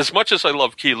on. As much as I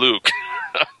love Key Luke,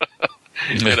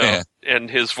 and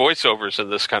his voiceovers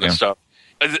and this kind of stuff,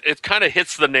 it kind of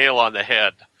hits the nail on the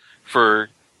head for,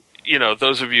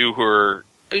 those of you who are,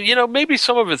 maybe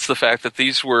some of it's the fact that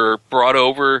these were brought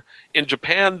over. In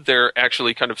Japan, they're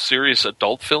actually kind of serious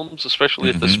adult films, especially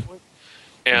at this point.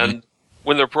 And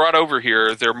when they're brought over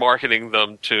here, they're marketing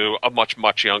them to a much,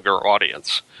 much younger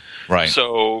audience. Right.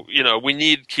 So, we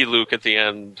need Key Luke at the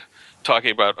end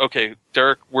talking about, okay,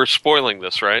 Derek, we're spoiling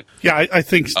this, right? Yeah, I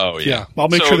think so. Oh, yeah. I'll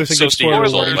make sure there's a good spoiler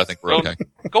alert. I think we're okay.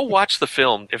 Go watch the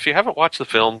film. If you haven't watched the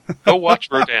film, go watch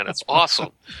Rodan. It's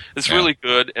awesome. It's really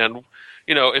good. And,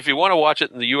 if you want to watch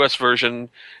it in the U.S. version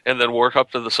and then work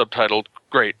up to the subtitled,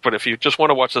 great. But if you just want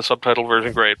to watch the subtitled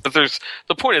version, great. But there's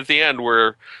the point at the end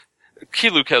where Key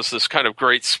Luke has this kind of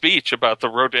great speech about the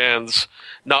Rodans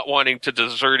not wanting to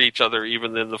desert each other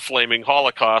even in the flaming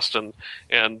Holocaust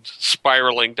and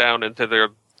spiraling down into their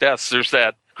deaths. There's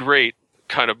that great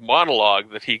kind of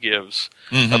monologue that he gives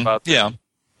about and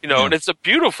it's a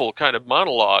beautiful kind of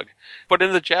monologue. But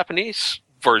in the Japanese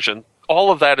version,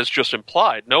 all of that is just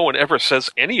implied. No one ever says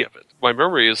any of it. My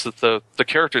memory is that the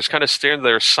characters kind of stand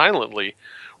there silently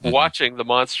watching the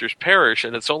monsters perish,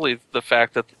 and it's only the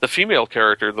fact that the female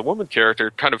character, the woman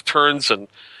character, kind of turns and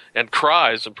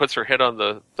cries and puts her head on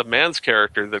the man's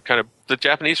character that kind of the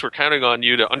Japanese were counting on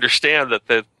you to understand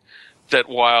that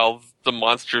while the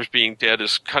monsters being dead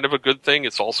is kind of a good thing,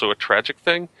 it's also a tragic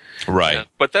thing. Right.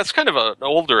 But that's kind of an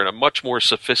older and a much more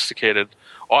sophisticated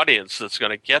audience that's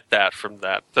going to get that from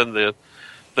that than the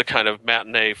kind of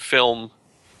matinee film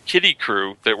kiddie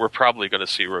crew that we're probably going to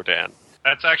see Rodan.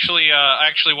 That's actually, I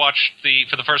actually watched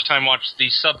for the first time,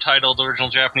 the subtitled original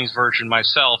Japanese version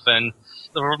myself, and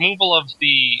the removal of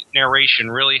the narration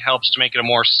really helps to make it a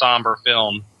more somber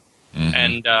film. Mm-hmm.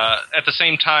 And at the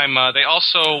same time, they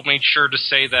also made sure to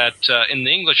say that in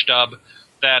the English dub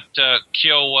that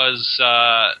Kyo was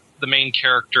the main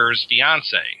character's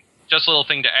fiance. Just a little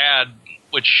thing to add,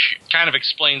 which kind of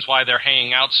explains why they're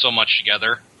hanging out so much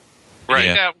together. Right. I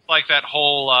think that was like that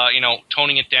whole,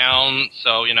 toning it down.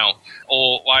 So,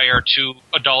 why are two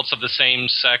adults of the same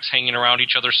sex hanging around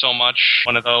each other so much?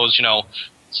 One of those,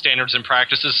 standards and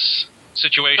practices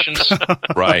situations.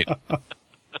 Right.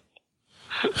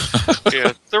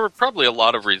 Yeah, there were probably a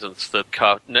lot of reasons that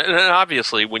and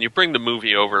obviously when you bring the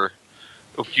movie over,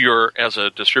 as a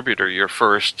distributor, your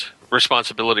first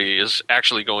responsibility is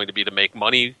actually going to be to make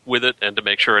money with it and to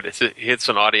make sure it hits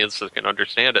an audience that can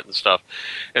understand it and stuff.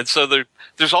 And so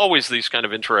there's always these kind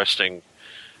of interesting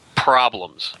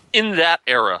problems in that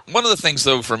era. One of the things,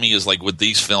 though, for me is like with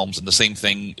these films, and the same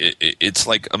thing, it's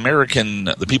like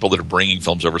the people that are bringing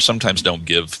films over sometimes don't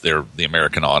give the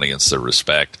American audience their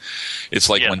respect. It's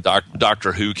like when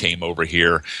Doctor Who came over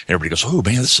here, everybody goes, "Oh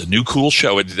man, this is a new cool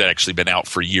show." It had actually been out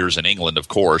for years in England, of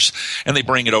course, and they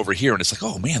bring it over here, and it's like,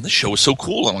 "Oh man, this show is so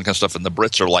cool," and all that kind of stuff. And the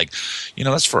Brits are like,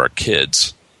 that's for our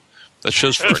kids. That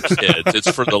show's for our kids. It's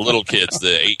for the little kids, the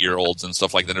 8-year-olds and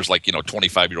stuff like that. There's like,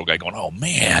 25-year-old guy going, "Oh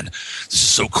man, this is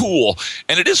so cool."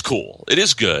 And it is cool. It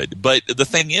is good. But the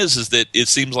thing is that it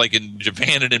seems like in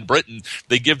Japan and in Britain,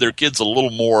 they give their kids a little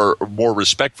more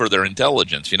respect for their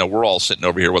intelligence. We're all sitting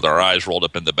over here with our eyes rolled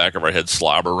up in the back of our head,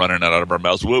 slobber running out of our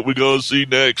mouths. What we gonna see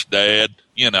next, Dad?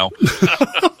 Put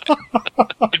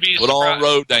on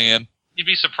Rodan. You'd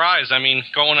be surprised. I mean,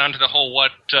 going on to the whole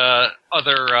what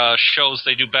other shows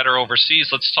they do better overseas,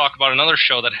 let's talk about another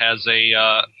show that has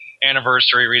a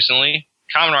anniversary recently.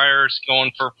 Kamen Rider's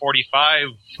going for 45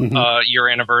 year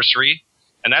anniversary,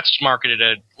 and that's marketed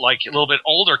at like a little bit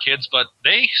older kids, but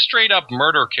they straight up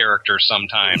murder characters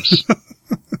sometimes.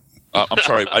 I'm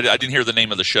sorry, I didn't hear the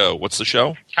name of the show. What's the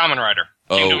show? Kamen Rider.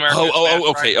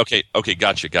 Okay,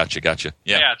 gotcha.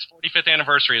 Yeah, its 45th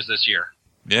anniversary is this year.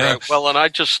 Yeah. Right. Well, and I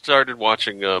just started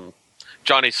watching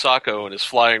Johnny Sacco and his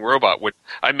flying robot, which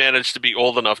I managed to be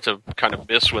old enough to kind of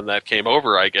miss when that came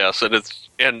over, I guess.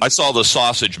 And I saw the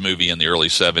Sausage movie in the early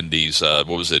 70s.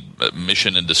 What was it?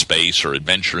 Mission into Space or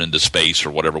Adventure into Space or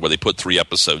whatever, where they put 3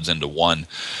 episodes into one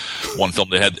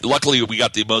film. They had. Luckily, we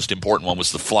got the most important one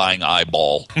was the flying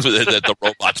eyeball that the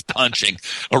robot's punching.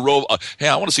 Hey,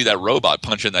 I want to see that robot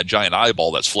punching that giant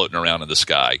eyeball that's floating around in the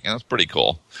sky. That's pretty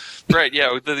cool. Right,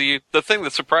 yeah. The thing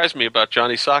that surprised me about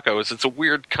Johnny Sacco is it's a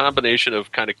weird combination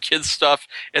of kind of kids stuff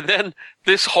and then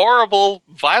this horrible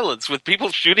violence with people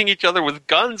shooting each other with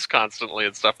guns constantly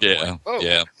and stuff. Yeah,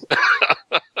 yeah.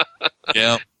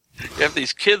 Yeah. You have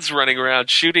these kids running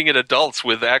around shooting at adults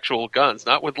with actual guns,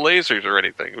 not with lasers or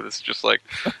anything. But it's just like,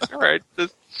 all right,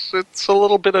 it's a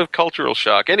little bit of cultural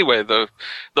shock. Anyway, the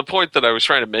point that I was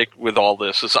trying to make with all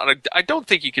this is I don't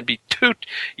think you can be too.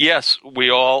 Yes,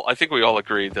 I think we all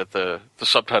agree that the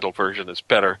subtitle version is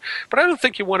better, but I don't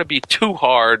think you want to be too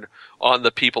hard on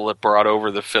the people that brought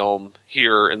over the film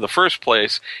here in the first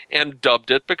place and dubbed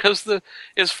it, because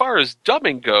as far as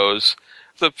dubbing goes,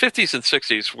 the 50s and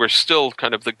 60s were still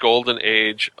kind of the golden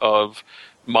age of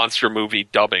monster movie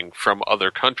dubbing from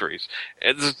other countries.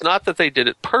 And it's not that they did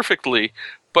it perfectly,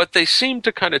 but they seemed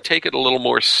to kind of take it a little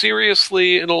more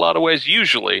seriously in a lot of ways.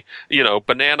 Usually,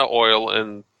 Banana Oil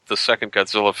and the second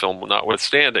Godzilla film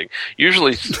notwithstanding,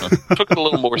 usually took it a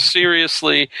little more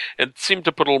seriously and seemed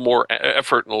to put a little more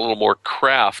effort and a little more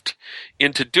craft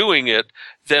into doing it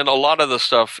than a lot of the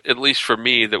stuff, at least for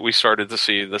me, that we started to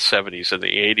see in the 70s and the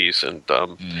 80s. And,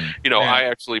 I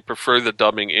actually prefer the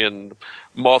dubbing in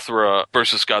Mothra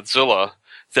versus Godzilla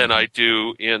than I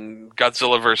do in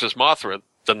Godzilla versus Mothra,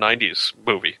 the 90s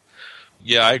movie.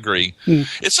 Yeah, I agree.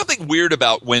 It's something weird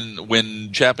about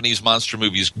when Japanese monster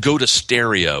movies go to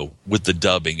stereo with the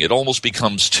dubbing. It almost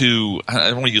becomes too, I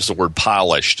don't want to use the word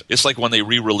polished. It's like when they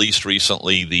re-released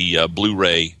recently the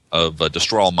Blu-ray of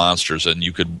Destroy All Monsters, and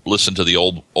you could listen to the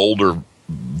older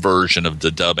version of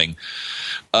the dubbing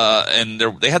And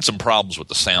they had some problems with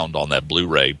the sound on that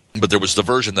Blu-ray, but there was the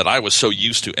version that I was so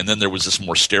used to, and then there was this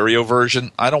more stereo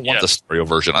version. I don't want the stereo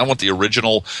version. I want the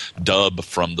original dub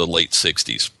from the late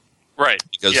 60s. Right.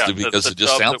 Because it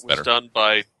just sounds better. That was done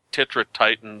by Titra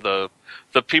Titan, the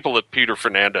people at Peter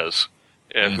Fernandez,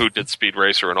 and who did Speed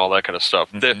Racer and all that kind of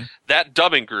stuff. Mm-hmm. That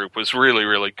dubbing group was really,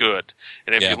 really good.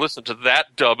 And if you listen to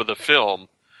that dub of the film,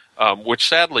 which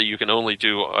sadly you can only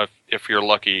do if you're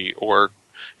lucky or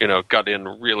got in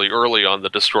really early on the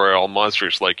Destroy All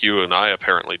Monsters like you and I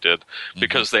apparently did,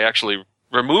 because they actually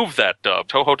removed that dub.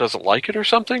 Toho doesn't like it or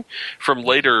something from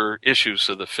later issues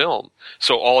of the film.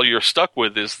 So all you're stuck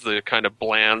with is the kind of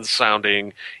bland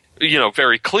sounding,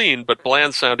 very clean, but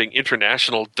bland sounding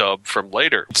international dub from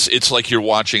later. It's like you're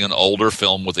watching an older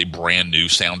film with a brand new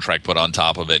soundtrack put on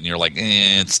top of it, and you're like,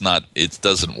 it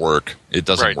doesn't work. It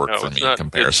doesn't work for me in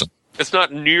comparison. It's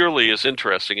not nearly as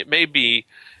interesting. It may be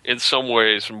in some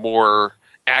ways more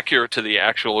accurate to the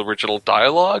actual original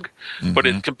dialogue, but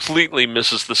it completely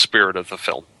misses the spirit of the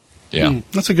film. Yeah.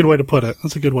 That's a good way to put it. We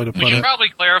should probably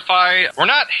clarify, we're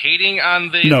not hating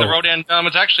on the Rodan dub.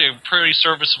 It's actually a pretty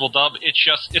serviceable dub. It's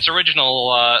just its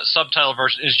original subtitle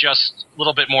version is just a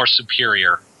little bit more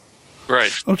superior.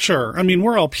 Right. Oh, sure. I mean,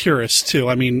 we're all purists, too.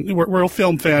 I mean, we're all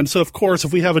film fans, so of course,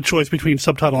 if we have a choice between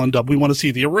subtitle and dub, we want to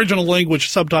see the original language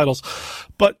subtitles.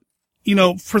 But,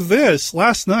 for this,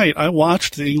 last night, I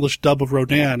watched the English dub of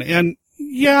Rodan, and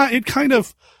it kind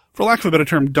of, for lack of a better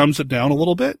term, dumbs it down a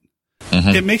little bit. Mm-hmm.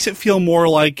 It makes it feel more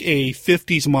like a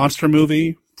 50s monster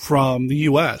movie from the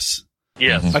U.S.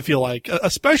 Yes. I feel like,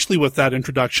 especially with that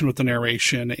introduction with the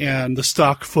narration and the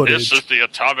stock footage. This is the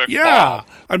atomic bomb.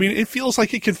 I mean, it feels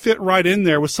like it could fit right in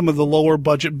there with some of the lower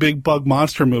budget big bug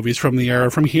monster movies from the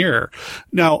era from here.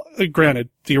 Now, granted,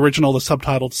 the original, the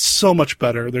subtitled, so much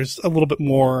better. There's a little bit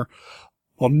more,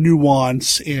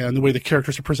 nuance, and the way the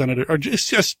characters are presented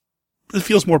it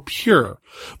feels more pure.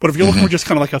 But if you're looking for just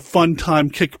kind of like a fun time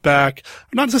kickback,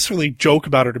 not necessarily joke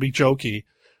about it to be jokey,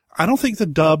 I don't think the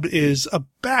dub is a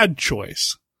bad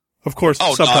choice. Of course,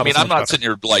 I'm not sitting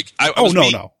here like...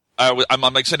 I'm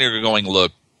like sitting here going,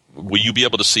 look, will you be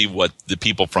able to see what the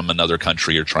people from another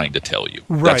country are trying to tell you?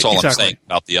 Right, that's all exactly. I'm saying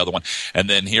about the other one. And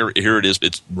then here it is.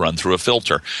 It's run through a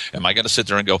filter. Am I going to sit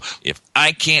there and go, if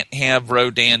I can't have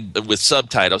Rodan with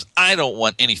subtitles, I don't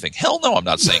want anything? Hell no, I'm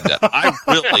not saying that.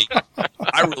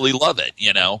 I really love it,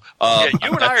 you and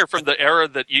I are from the era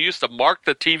that you used to mark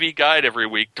the TV guide every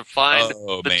week to find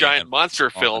giant monster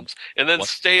films and then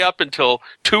stay up until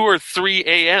 2 or 3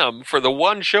 a.m. for the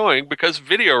one showing because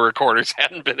video recorders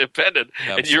hadn't been invented.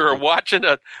 Absolutely. And you were watching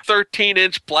a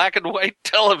 13-inch black and white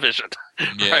television.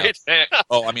 Yeah. Right?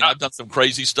 I've done some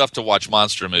crazy stuff to watch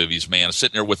monster movies, man. I'm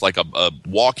sitting there with like a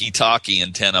walkie-talkie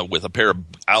antenna with a pair of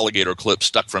alligator clips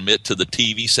stuck from it to the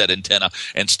TV set antenna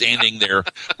and standing there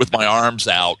with my arms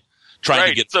out trying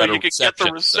to get better reception. So you could get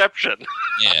the reception.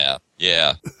 Yeah.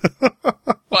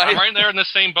 I'm right there in the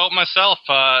same boat myself.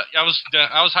 I was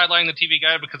highlighting the TV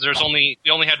guide because we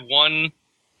only had one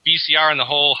VCR in the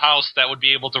whole house that would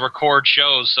be able to record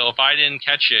shows. So if I didn't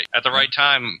catch it at the right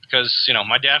time, because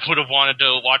my dad would have wanted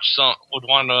to would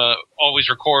want to always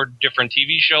record different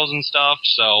TV shows and stuff.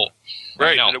 So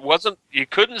right, and it wasn't. You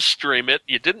couldn't stream it.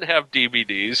 You didn't have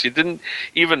DVDs. You didn't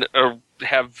even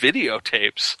have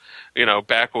videotapes.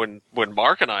 Back when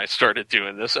Mark and I started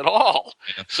doing this at all.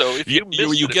 So if you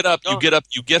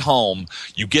get home,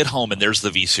 and there's the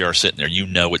VCR sitting there.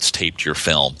 It's taped to your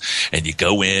film, and you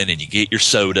go in and you get your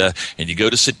soda, and you go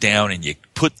to sit down, and you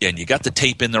got the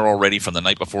tape in there already from the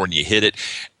night before, and you hit it,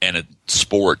 and it's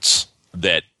sports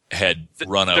that had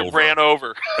ran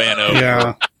over.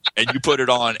 Yeah. And you put it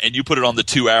on the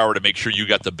 2 hour to make sure you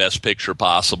got the best picture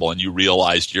possible, and you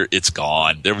realized it's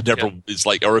gone. It's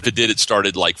like, or if it did, it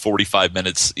started like 45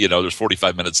 minutes. There's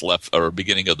 45 minutes left or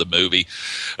beginning of the movie.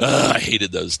 I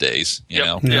hated those days.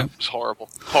 Yeah, it was horrible,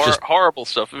 horrible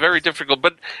stuff. Very difficult.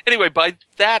 But anyway, by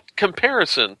that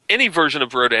comparison, any version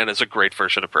of Rodan is a great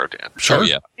version of Rodan. Sure. Oh,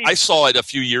 yeah. I saw it a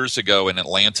few years ago in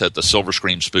Atlanta at the Silver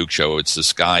Scream Spook Show. It's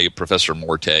this guy, Professor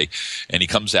Morte, and he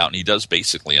comes out and he does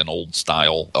basically an old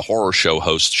style, a horror show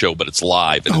host show, but it's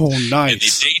live. And nice. In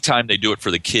the daytime, they do it for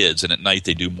the kids, and at night,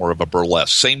 they do more of a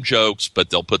burlesque. Same jokes, but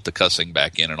they'll put the cussing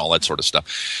back in and all that sort of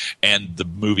stuff. And the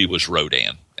movie was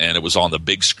Rodan, and it was on the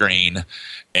big screen,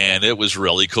 and it was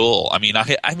really cool. I've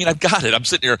got it. I'm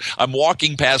sitting here. I'm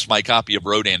walking past my copy of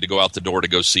Rodan to go out the door to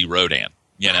go see Rodan.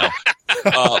 you know.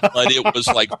 But it was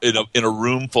like in a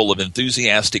room full of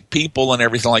enthusiastic people and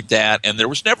everything like that. And there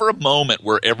was never a moment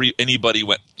where anybody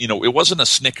went, you know, it wasn't a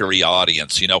snickery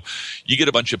audience. You know, you get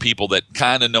a bunch of people that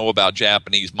kind of know about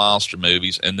Japanese monster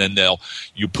movies, and then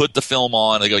you put the film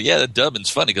on, and they go, yeah, the dubbing's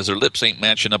funny because their lips ain't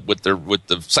matching up with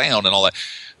the sound and all that.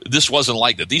 This wasn't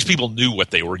like that. These people knew what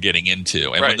they were getting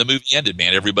into. And when the movie ended,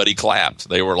 man, everybody clapped.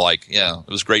 They were like, yeah, it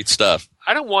was great stuff.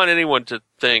 I don't want anyone to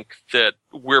think that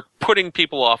we're putting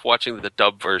people off watching the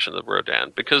dub version of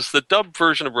Rodan, because the dub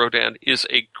version of Rodan is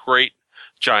a great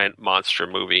giant monster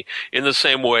movie, in the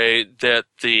same way that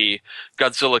the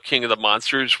Godzilla King of the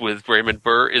Monsters with Raymond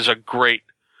Burr is a great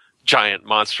giant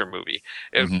monster movie.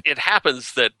 It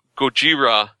happens that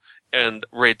Gojira and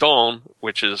Raidon,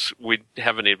 which is, we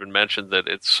haven't even mentioned that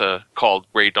it's called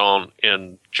Raidon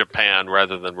in Japan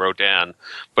rather than Rodan,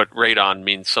 but Raidon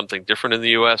means something different in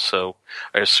the U.S., so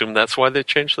I assume that's why they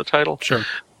changed the title. Sure.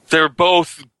 They're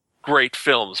both great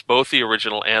films, both the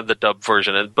original and the dub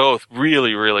version, and both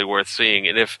really, really worth seeing.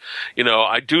 And if, you know,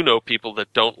 I do know people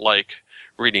that don't like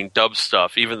reading dub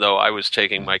stuff, even though I was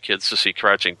taking my kids to see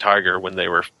Crouching Tiger when they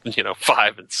were,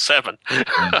 5 and 7.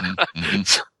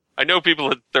 So, I know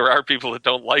there are people that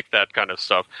don't like that kind of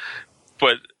stuff,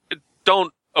 but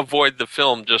don't avoid the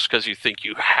film just because you think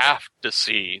you have to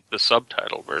see the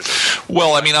subtitle version.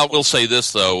 Well, I mean, I will say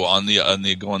this though, on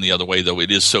the going the other way though, it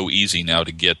is so easy now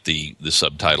to get the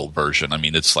subtitle version. I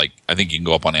mean, it's like, I think you can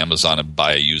go up on Amazon and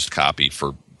buy a used copy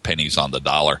for pennies on the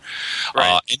dollar,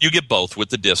 and you get both with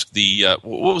the disc.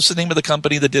 What was the name of the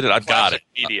company that did it? I've got it.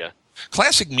 Media.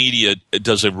 Classic Media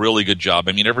does a really good job.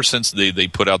 I mean, ever since they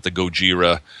put out the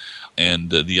Gojira and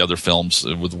the other films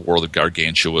with War of the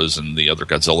Gargantuas and the other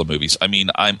Godzilla movies, I mean,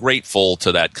 I'm grateful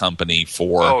to that company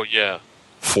for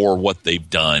what they've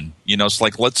done. You know, it's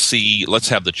like, let's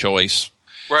have the choice.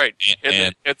 Right.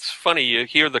 And it's funny, you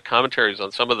hear the commentaries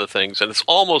on some of the things, and it's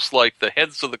almost like the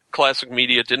heads of the Classic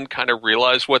Media didn't kind of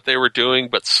realize what they were doing,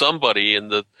 but somebody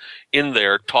in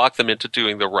there talked them into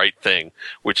doing the right thing,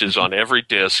 which is on every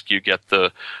disc you get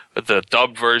the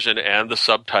dub version and the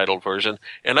subtitled version.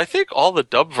 And I think all the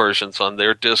dub versions on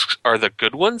their discs are the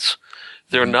good ones.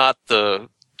 They're not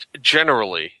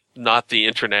generally not the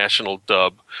international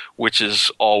dub, which is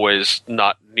always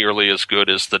not nearly as good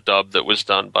as the dub that was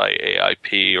done by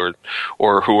AIP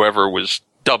or whoever was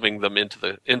dubbing them into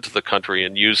the country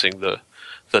and using the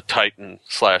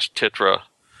Titan/Titra,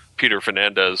 Peter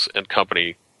Fernandez and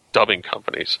company dubbing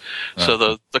companies. So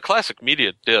the Classic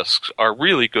Media discs are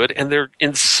really good, and they're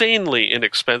insanely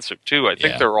inexpensive too. I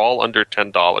think they're all under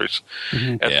 $10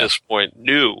 at this point,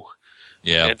 new.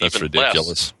 Yeah, and that's even ridiculous.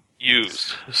 Less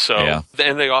used. So,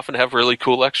 and they often have really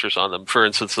cool extras on them. For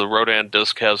instance, the Rodan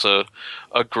disc has a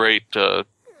great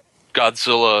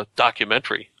Godzilla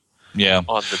documentary. Yeah,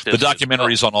 on the disc. The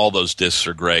documentaries on all those discs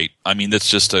are great. I mean,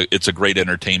 it's a great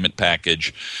entertainment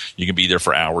package. You can be there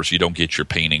for hours. You don't get your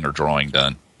painting or drawing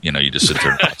done. You know, you just sit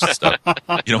there and watch the stuff.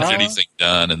 You don't get anything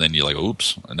done, and then you're like,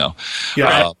 oops, no.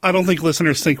 Yeah, I don't think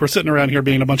listeners think we're sitting around here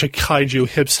being a bunch of kaiju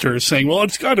hipsters saying, well,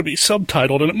 it's got to be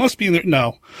subtitled, and it must be in there.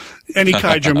 No. Any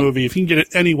kaiju movie, if you can get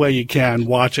it any way you can,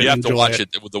 watch it. You have to watch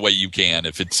it the way you can.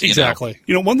 If it's exactly.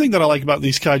 You know, one thing that I like about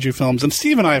these kaiju films, and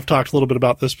Steve and I have talked a little bit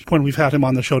about this when we've had him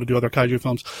on the show to do other kaiju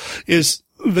films, is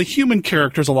the human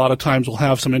characters a lot of times will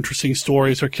have some interesting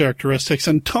stories or characteristics.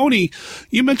 And Tony,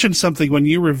 you mentioned something when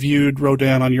you reviewed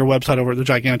Rodan on your website over at the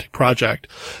Gigantic Project,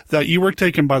 that you were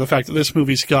taken by the fact that this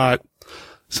movie's got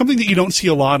something that you don't see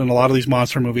a lot in a lot of these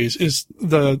monster movies, is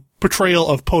the portrayal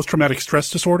of post-traumatic stress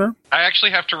disorder. I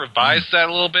actually have to revise that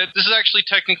a little bit. This is actually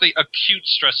technically acute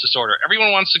stress disorder.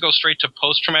 Everyone wants to go straight to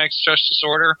post-traumatic stress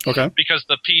disorder because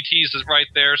the PTs is right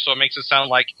there, so it makes it sound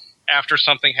like after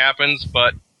something happens,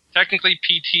 but technically,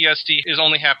 PTSD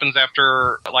only happens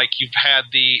after, like, you've had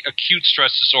the acute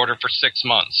stress disorder for 6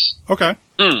 months. Okay.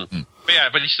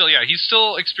 But he's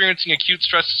still experiencing acute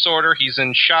stress disorder. He's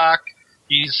in shock.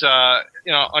 He's,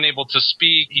 unable to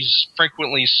speak. He's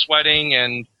frequently sweating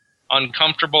and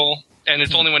uncomfortable. And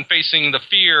it's only when facing the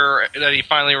fear that he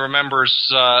finally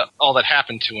remembers all that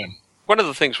happened to him. One of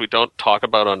the things we don't talk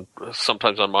about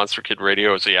sometimes on Monster Kid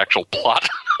Radio is the actual plot.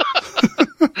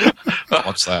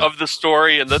 What's that? Of the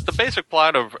story. And the basic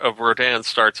plot of Rodan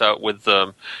starts out with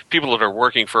people that are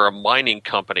working for a mining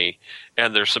company,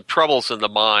 and there's some troubles in the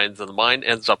mines, and the mine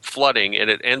ends up flooding, and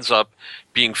it ends up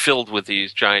being filled with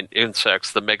these giant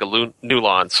insects, the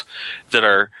megalunulons, that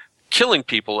are killing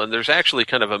people. And there's actually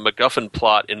kind of a MacGuffin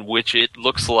plot in which it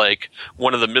looks like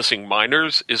one of the missing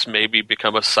miners is maybe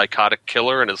become a psychotic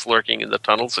killer and is lurking in the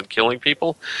tunnels and killing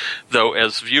people. Though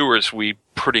as viewers, we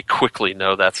pretty quickly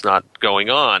know that's not going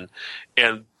on.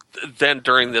 And then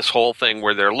during this whole thing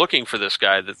where they're looking for this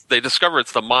guy, they discover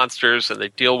it's the monsters and they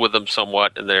deal with them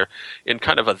somewhat, and they're in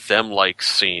kind of a them-like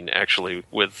scene, actually,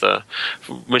 with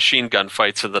machine gun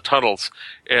fights in the tunnels.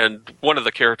 And one of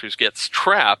the characters gets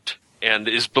trapped and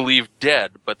is believed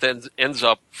dead, but then ends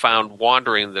up found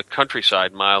wandering the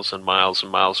countryside miles and miles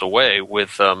and miles away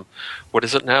with, what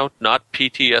is it now? Not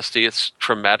PTSD, it's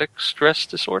traumatic stress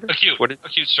disorder?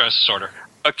 Acute stress disorder.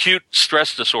 Acute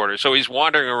stress disorder. So he's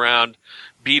wandering around,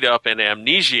 beat up and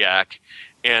amnesiac,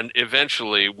 and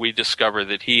eventually we discover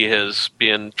that he has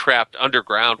been trapped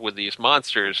underground with these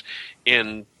monsters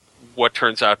in what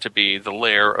turns out to be the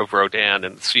lair of Rodan,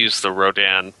 and sees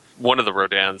one of the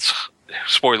Rodans,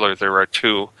 spoiler, there are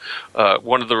two,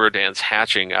 one of the Rodans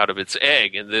hatching out of its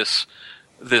egg, and this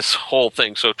whole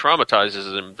thing so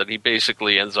traumatizes him that he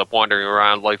basically ends up wandering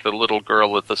around like the little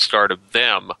girl at the start of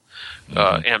Them,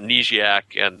 amnesiac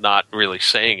and not really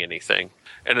saying anything.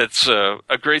 And it's a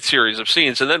great series of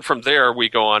scenes. And then from there, we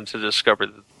go on to discover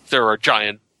that there are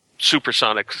giant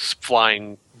supersonic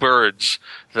flying birds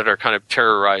that are kind of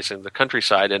terrorizing the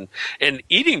countryside and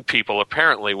eating people,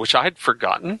 apparently, which I'd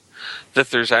forgotten,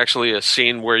 that there's actually a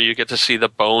scene where you get to see the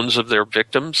bones of their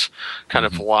victims kind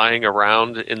of lying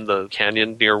around in the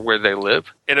canyon near where they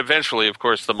live. And eventually, of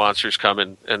course, the monsters come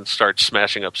and start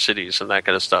smashing up cities and that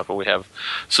kind of stuff. And we have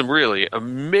some really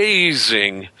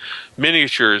amazing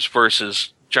miniatures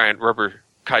versus giant rubber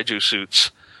kaiju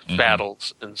suits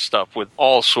battles and stuff with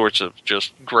all sorts of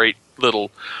just great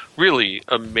little, really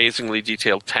amazingly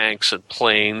detailed tanks and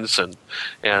planes and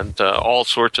all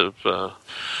sorts of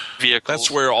vehicles. That's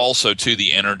where also, too,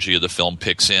 the energy of the film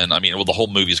picks in. I mean, well, the whole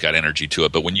movie's got energy to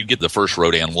it, but when you get the first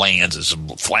Rodan lands, it's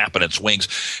flapping its wings,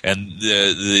 and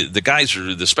the guys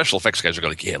are, the special effects guys are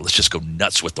going, yeah, let's just go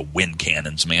nuts with the wind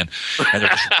cannons, man. And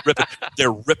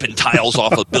they're ripping tiles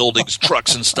off of buildings,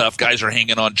 trucks and stuff. Guys are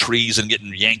hanging on trees and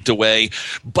getting yanked away.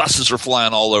 Buses are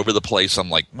flying all over the place.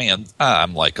 I'm like, man,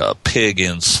 I'm like a pig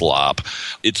in slop.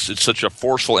 It's such a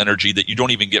forceful energy that you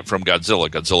don't even get from Godzilla.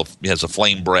 Godzilla has a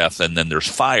flame breath, and then there's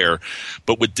fire.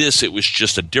 But with this, it was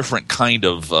just a different kind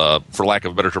of, for lack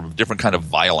of a better term, a different kind of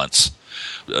violence.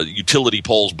 Utility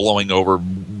poles blowing over,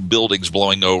 buildings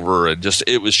blowing over, and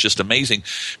it was just amazing.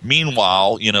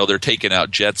 Meanwhile, they're taking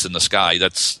out jets in the sky.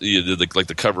 That's like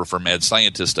the cover for Mad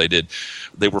Scientist I did.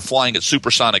 They were flying at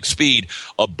supersonic speed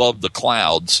above the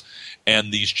clouds,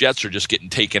 and these jets are just getting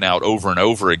taken out over and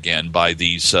over again by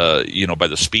these, by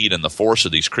the speed and the force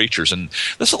of these creatures. And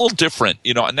that's a little different,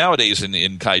 nowadays in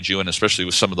kaiju, and especially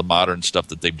with some of the modern stuff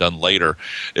that they've done later,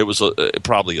 it was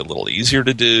probably a little easier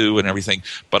to do and everything.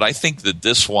 But I think that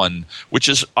this one, which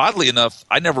is oddly enough,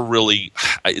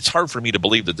 it's hard for me to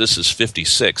believe that this is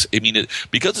 56. I mean,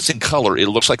 because it's in color, it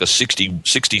looks like a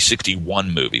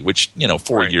 61 movie, which,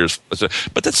 4 years,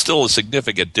 but that's still a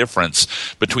significant difference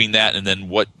between that and then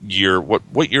what year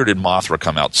did Mothra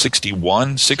come out?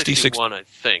 61? 61, I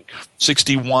think.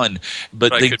 61.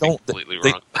 But they don't be completely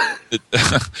wrong.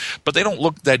 But they don't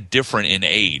look that different in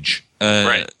age.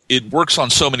 Right. It works on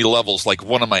so many levels. Like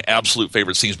one of my absolute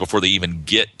favorite scenes before they even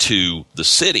get to the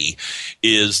city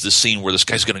is the scene where this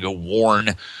guy's going to go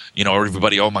warn,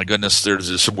 everybody, oh my goodness,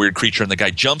 there's some weird creature, and the guy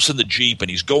jumps in the Jeep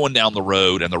and he's going down the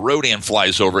road, and the Rodan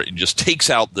flies over it and just takes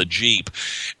out the Jeep,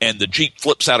 and the Jeep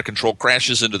flips out of control,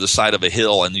 crashes into the side of a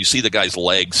hill, and you see the guy's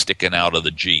leg sticking out of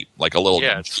the Jeep like a little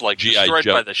it's like G.I. destroyed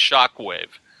Joe. by the shockwave.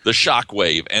 The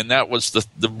shockwave, and that was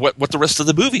what the rest of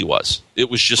the movie was. It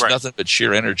was just nothing but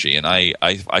sheer energy, and I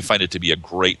find it to be a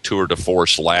great tour de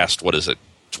force. Last,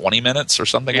 20 minutes or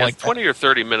something like that? 20 or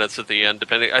 30 minutes at the end,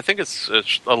 depending. I think it's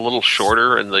a little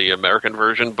shorter in the American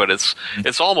version, but it's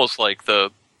almost like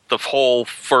the whole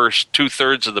first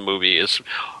 2/3 of the movie is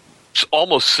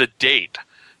almost sedate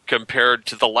compared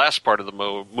to the last part of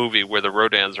the movie where the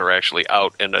Rodans are actually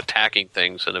out and attacking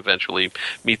things and eventually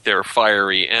meet their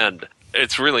fiery end.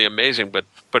 It's really amazing,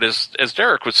 but as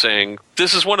Derek was saying,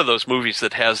 this is one of those movies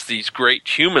that has these great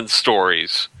human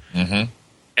stories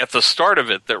at the start of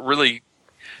it that really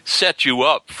set you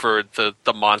up for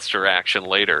the monster action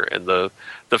later, and the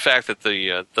fact that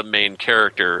the main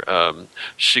character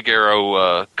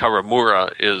Shigeru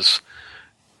Kawamura is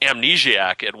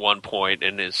amnesiac at one point,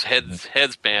 and his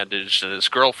head's bandaged, and his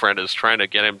girlfriend is trying to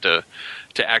get him to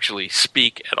actually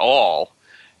speak at all.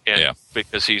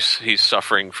 Because he's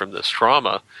suffering from this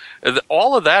trauma.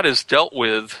 All of that is dealt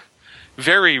with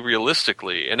very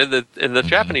realistically. And in the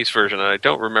Japanese version, and I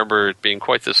don't remember it being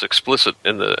quite this explicit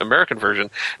in the American version,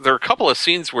 there are a couple of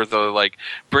scenes where they're like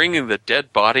bringing the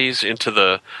dead bodies into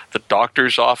the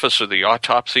doctor's office or the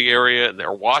autopsy area, and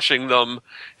they're washing them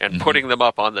and putting them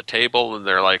up on the table, and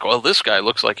they're like, well, this guy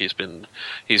looks like he's been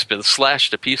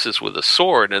slashed to pieces with a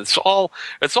sword. And it's all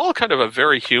kind of a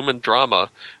very human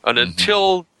drama, and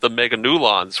until the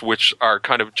Meganulons, which are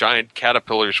kind of giant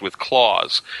caterpillars with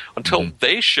claws, until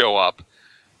they show up,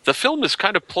 the film is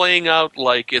kind of playing out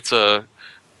like it's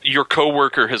your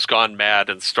coworker has gone mad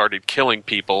and started killing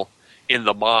people in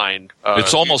the mine.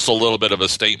 It's almost a little bit of a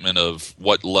statement of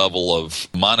what level of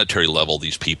monetary level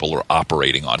these people are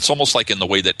operating on. It's almost like in the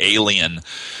way that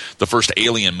the first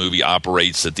Alien movie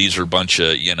operates, that these are a bunch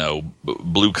of,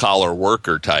 blue collar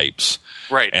worker types.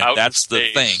 Right. And that's the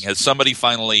thing. Has somebody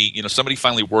finally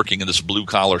working in this blue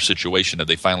collar situation, that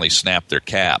they finally snapped their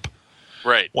cap?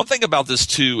 Right. One thing about this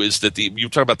too is that you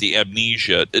talk about the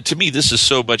amnesia. To me, this is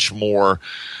so much more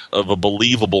of a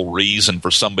believable reason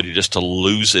for somebody just to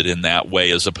lose it in that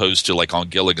way, as opposed to like on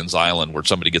Gilligan's Island, where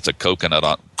somebody gets a coconut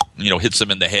on, hits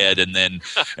them in the head, and then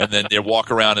they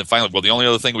walk around and finally, well, the only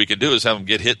other thing we can do is have them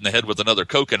get hit in the head with another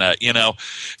coconut.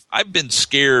 I've been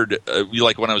scared,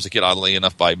 like when I was a kid, oddly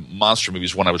enough, by monster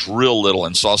movies when I was real little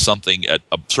and saw something at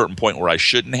a certain point where I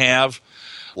shouldn't have.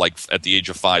 Like at the age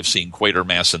of 5, seeing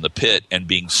Quatermass in the pit and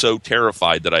being so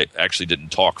terrified that I actually didn't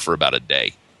talk for about a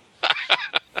day.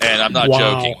 And I'm not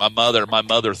joking. My mother,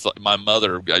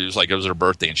 it was like it was her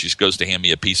birthday, and she goes to hand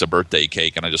me a piece of birthday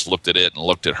cake, and I just looked at it and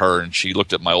looked at her, and she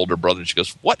looked at my older brother, and she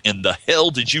goes, "What in the hell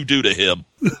did you do to him?"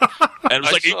 And it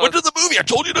was like, he went to the movie. I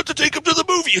told you not to take him to the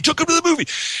movie. You took him to the movie.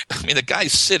 I mean, the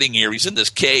guy's sitting here. He's in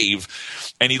this cave,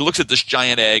 and he looks at this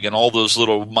giant egg, and all those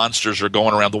little monsters are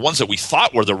going around. The ones that we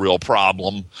thought were the real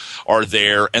problem are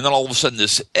there. And then all of a sudden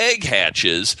this egg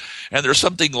hatches, and there's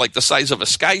something like the size of a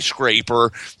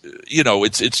skyscraper.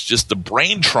 It's just the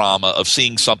brain trauma of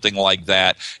seeing something like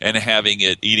that and having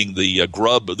it eating the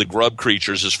grub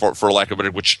creatures, is for lack of a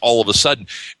better, which all of a sudden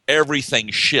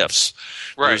everything shifts.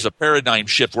 Right. There's a paradigm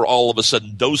shift where all of a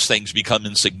sudden those things become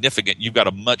insignificant. You've got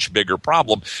a much bigger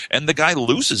problem, and the guy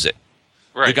loses it.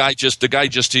 Right. The guy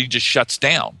just shuts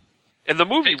down. And the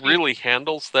movie really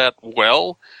handles that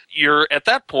well. You're at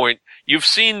that point, you've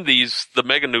seen the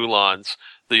Meganulons,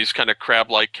 these kind of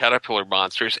crab-like caterpillar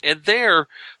monsters, and they're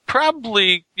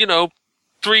probably,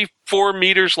 3-4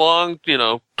 meters long,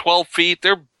 12 feet.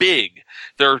 They're big.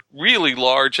 They're really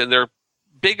large, and they're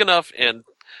big enough and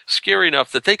scary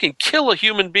enough that they can kill a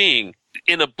human being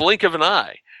in a blink of an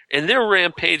eye. And they're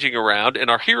rampaging around, and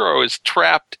our hero is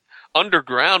trapped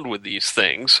underground with these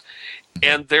things,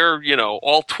 and they're,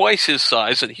 all twice his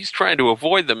size, and he's trying to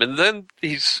avoid them. And then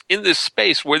he's in this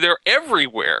space where they're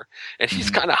everywhere, and he's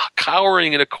kind of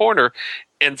cowering in a corner,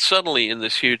 and suddenly in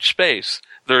this huge space,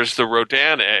 there's the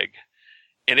Rodan egg,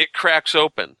 and it cracks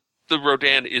open. The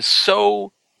Rodan is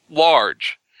so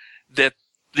large that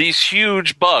these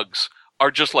huge bugs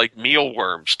are just like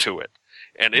mealworms to it.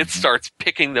 And it starts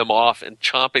picking them off and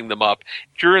chomping them up.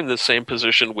 You're in the same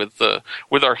position with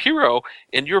our hero,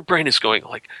 and your brain is going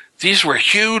like, these were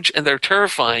huge and they're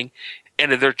terrifying,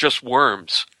 and they're just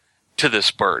worms to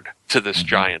this bird, to this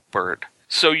giant bird.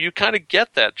 So you kind of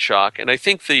get that shock, and I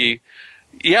think the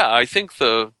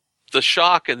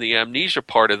shock and the amnesia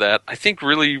part of that, I think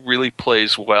really, really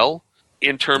plays well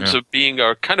in terms of being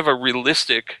a kind of a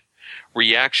realistic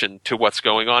reaction to what's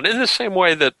going on, in the same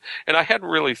way that, and I hadn't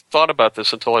really thought about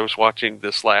this until I was watching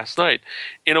this last night,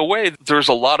 in a way there's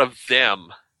a lot of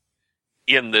them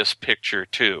in this picture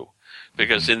too,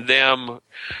 because in them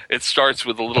it starts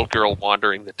with a little girl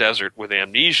wandering the desert with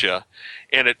amnesia,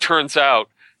 and it turns out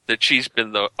that she's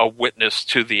been a witness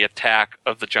to the attack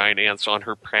of the giant ants on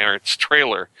her parents'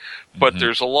 trailer. But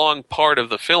there's a long part of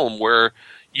the film where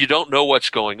you don't know what's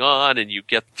going on, and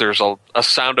there's a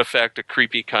sound effect, a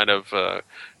creepy kind of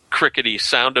crickety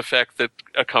sound effect that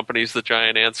accompanies the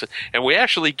giant ants. And we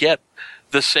actually get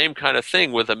the same kind of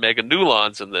thing with the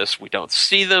Meganulons in this. We don't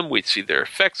see them. We see their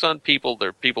effects on people.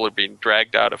 Their people are being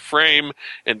dragged out of frame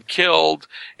and killed,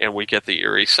 and we get the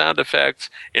eerie sound effects.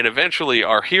 And eventually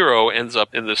our hero ends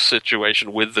up in this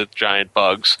situation with the giant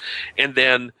bugs. And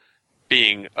then,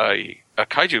 being a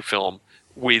kaiju film,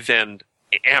 we then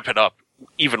amp it up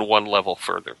even one level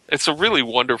further. It's a really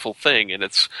wonderful thing, and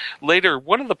it's later,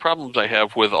 one of the problems I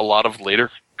have with a lot of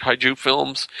later kaiju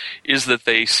films is that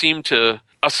they seem to,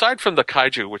 aside from the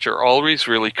kaiju, which are always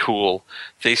really cool,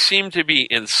 they seem to be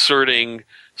inserting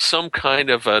some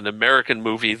kind of an American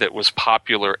movie that was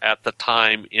popular at the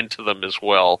time into them as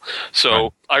well.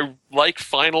 So I like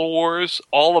Final Wars,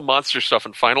 all the monster stuff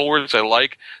in Final Wars. I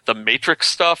like the Matrix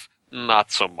stuff,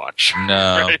 not so much.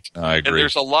 No, right? no, I agree. And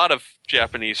there's a lot of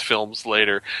Japanese films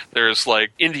later. There's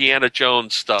like Indiana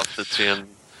Jones stuff that's in.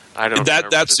 I don't.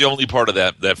 That's the only part of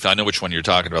that I know which one you're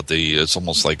talking about. It's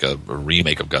almost like a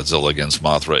remake of Godzilla against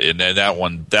Mothra, and that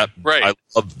one right. I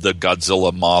love the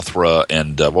Godzilla, Mothra,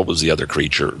 and what was the other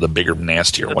creature, the bigger,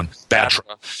 nastier one, Batra.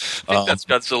 I think that's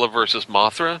Godzilla versus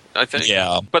Mothra. I think.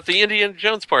 Yeah. But the Indiana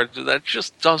Jones part that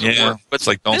just doesn't work. But it's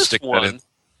like don't stick that in.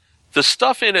 The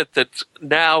stuff in it that's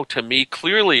now to me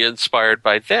clearly inspired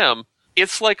by them,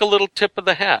 it's like a little tip of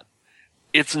the hat.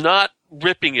 It's not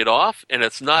ripping it off, and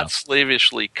it's not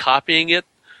slavishly copying it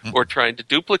or trying to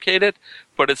duplicate it,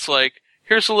 but it's like,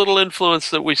 here's a little influence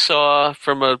that we saw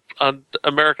from an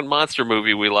American monster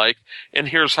movie we liked, and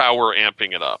here's how we're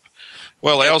amping it up.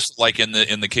 Well, I also like in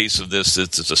the case of this,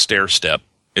 it's a stair step.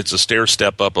 It's a stair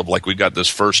step up of like we got this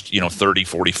first 30,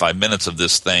 45 minutes of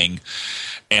this thing,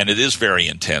 and it is very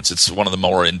intense. It's one of the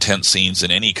more intense scenes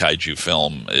in any kaiju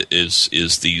film is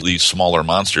these smaller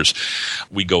monsters.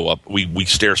 We go up, we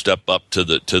stair step up to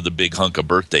the big hunk of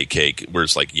birthday cake where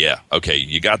it's like, yeah, okay,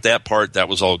 you got that part, that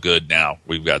was all good. Now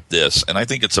we've got this, and I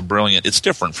think it's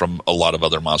different from a lot of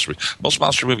other monster movies. Most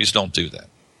monster movies don't do that.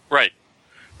 Right.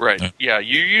 Yeah,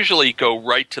 you usually go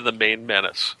right to the main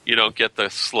menace. You don't get the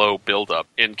slow build-up.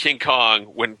 In King Kong,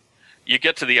 when you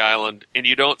get to the island and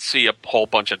you don't see a whole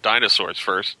bunch of dinosaurs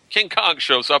first, King Kong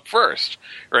shows up first,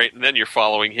 right? And then you're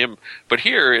following him. But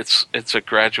here, it's a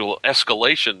gradual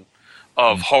escalation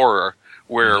of horror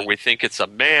where we think it's a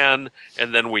man,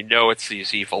 and then we know it's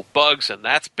these evil bugs, and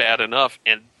that's bad enough.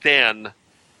 And then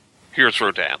here's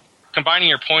Rodan. Combining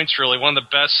your points, really, one of the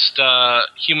best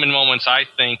human moments, I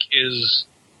think, is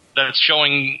that's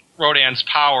showing Rodan's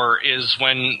power is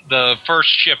when the first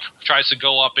ship tries to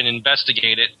go up and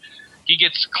investigate it. He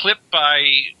gets clipped by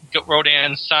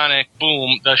Rodan's sonic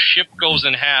boom. The ship goes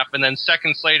in half, and then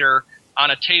seconds later,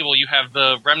 on a table, you have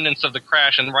the remnants of the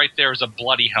crash, and right there is a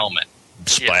bloody helmet.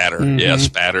 Splattered. Yeah,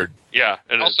 spattered. Yeah,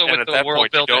 and also at the that world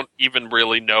point, building, you don't even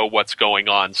really know what's going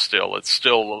on still. It's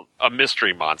still a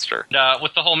mystery monster.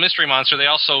 With the whole mystery monster, they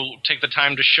also take the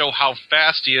time to show how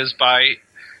fast he is by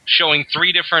showing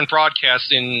 3 different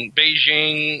broadcasts in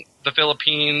Beijing, the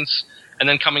Philippines, and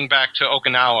then coming back to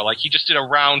Okinawa. Like, he just did a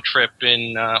round trip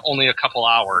in only a couple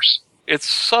hours. It's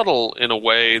subtle in a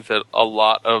way that a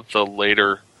lot of the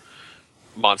later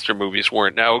monster movies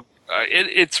weren't. Now,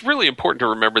 it's really important to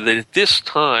remember that at this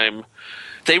time,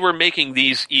 they were making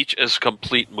these each as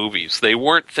complete movies. They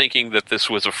weren't thinking that this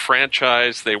was a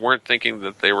franchise. They weren't thinking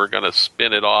that they were going to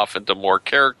spin it off into more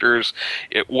characters.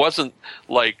 It wasn't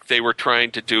like they were trying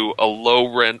to do a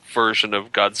low-rent version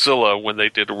of Godzilla when they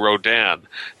did Rodan.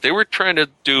 They were trying to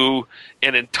do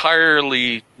an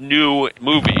entirely new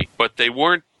movie, but they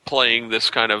weren't playing this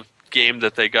kind of game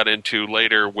that they got into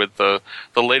later with the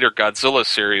later Godzilla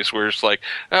series, where it's like,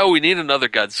 oh, we need another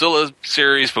Godzilla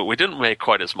series, but we didn't make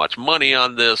quite as much money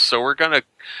on this, so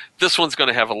this one's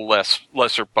gonna have a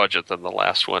lesser budget than the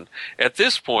last one. At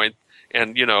this point,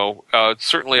 and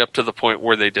certainly up to the point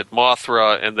where they did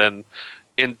Mothra, and then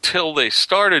until they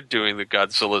started doing the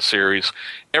Godzilla series,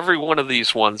 every one of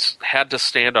these ones had to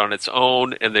stand on its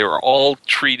own, and they were all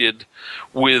treated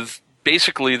with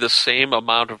basically the same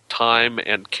amount of time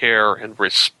and care and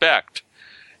respect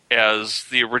as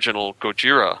the original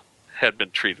Gojira had been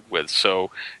treated with.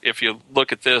 So if you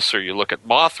look at this or you look at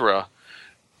Mothra,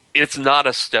 it's not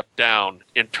a step down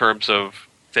in terms of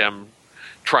them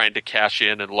trying to cash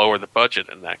in and lower the budget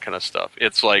and that kind of stuff.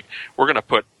 It's like, we're going to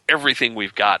put everything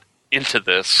we've got into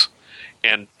this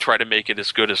and try to make it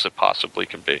as good as it possibly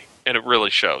can be. And it really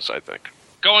shows, I think.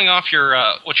 Going off your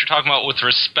what you're talking about with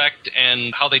respect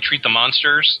and how they treat the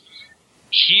monsters,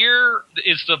 here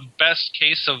is the best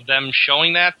case of them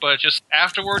showing that, but just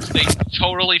afterwards they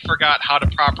totally forgot how to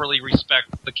properly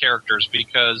respect the characters,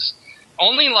 because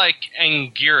only like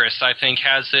Anguirus, I think,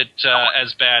 has it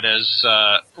as bad as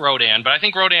Rodan, but I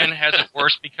think Rodan has it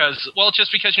worse because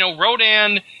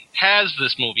Rodan has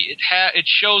this movie. It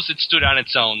shows it stood on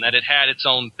its own, that it had its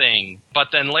own thing. But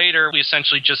then later, we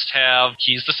essentially just have,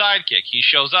 he's the sidekick. He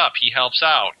shows up. He helps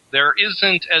out. There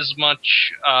isn't as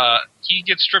much, he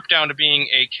gets stripped down to being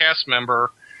a cast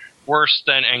member worse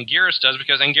than Anguirus does,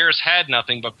 because Anguirus had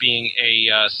nothing but being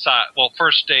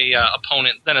first a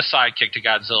opponent, then a sidekick to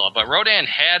Godzilla. But Rodan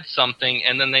had something,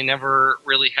 and then they never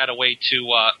really had a way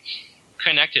to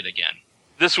connect it again.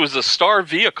 This was a star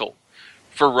vehicle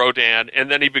for Rodan, and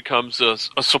then he becomes a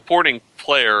supporting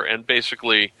player and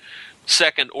basically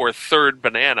second or third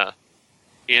banana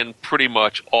in pretty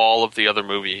much all of the other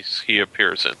movies he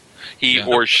appears in.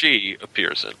 Or she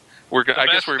appears in. I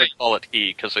guess we're going to call it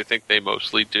he, because I think they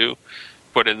mostly do.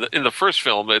 But in the first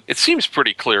film, it seems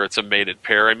pretty clear it's a mated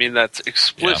pair. I mean, that's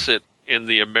explicit in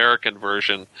the American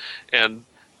version, and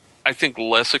I think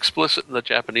less explicit in the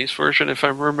Japanese version, if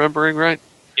I'm remembering right.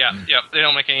 Yeah, they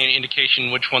don't make any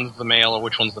indication which one's the male or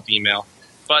which one's the female.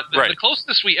 But the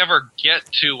closest we ever get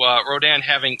to Rodan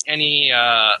having any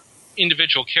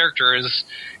individual character is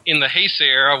in the Heisei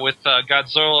era with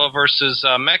Godzilla versus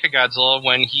Mechagodzilla,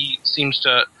 when he seems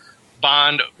to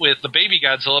bond with the baby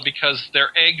Godzilla because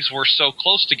their eggs were so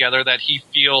close together that he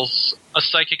feels a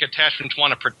psychic attachment to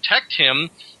want to protect him,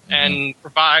 and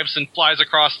revives and flies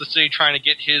across the city trying to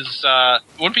get his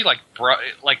would be like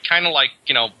kind of like,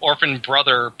 you know, orphan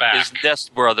brother back, his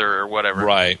nest brother or whatever.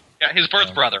 Right. Yeah, his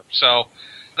birth brother. So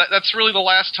that's really the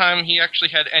last time he actually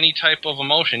had any type of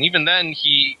emotion. Even then,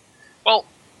 he had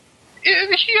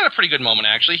a pretty good moment,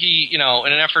 actually. He, you know,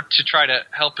 in an effort to try to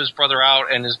help his brother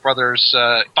out and his brother's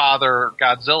father,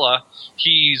 Godzilla,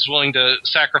 he's willing to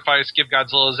sacrifice, give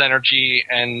Godzilla his energy,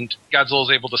 and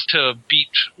Godzilla's able to beat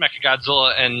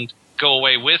Mechagodzilla and go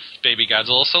away with baby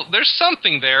Godzilla. So there's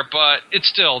something there, but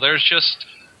there's just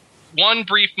one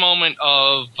brief moment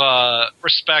of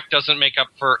respect doesn't make up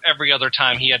for every other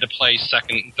time he had to play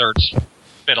second and third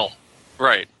fiddle.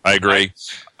 Right. I agree.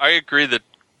 I agree that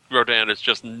Rodan has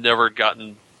just never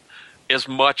gotten as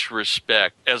much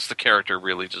respect as the character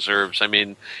really deserves. I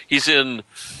mean, he's in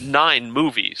 9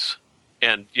 movies,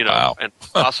 and and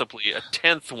possibly a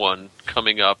 10th one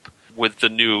coming up with the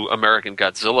new American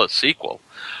Godzilla sequel.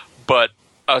 But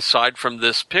aside from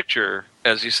this picture,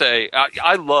 as you say,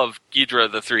 I love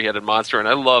Ghidorah the Three-Headed Monster, and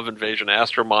I love Invasion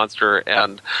Astro Monster,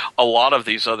 and a lot of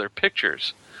these other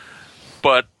pictures.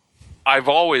 But I've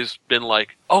always been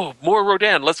like, oh, more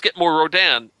Rodan, let's get more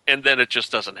Rodan, and then it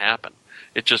just doesn't happen.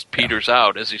 It just peters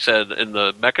out. As you said, in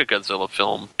the Mechagodzilla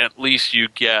film, at least you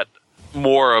get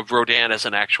more of Rodan as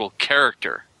an actual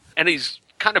character. And he's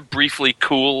kind of briefly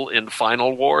cool in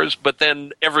Final Wars, but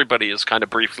then everybody is kind of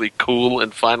briefly cool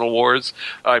in Final Wars.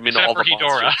 I mean, except all for the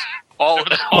Hedorah.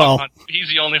 monsters. He's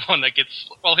the only one that gets,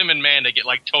 him and Manda get,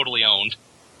 like, totally owned.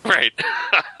 Right.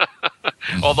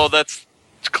 Although that's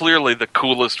clearly the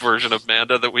coolest version of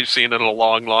Manda that we've seen in a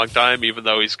long, long time, even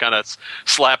though he's kind of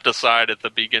slapped aside at the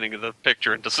beginning of the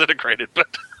picture and disintegrated.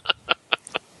 But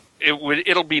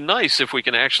it'll be nice if we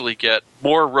can actually get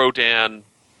more Rodan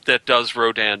that does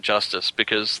Rodan justice,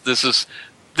 because this is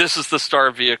the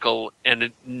star vehicle, and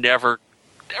it never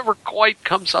quite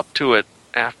comes up to it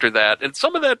after that. And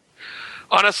some of that,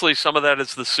 honestly, is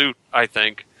the suit. I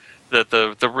think that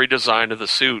the redesign of the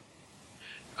suit,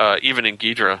 even in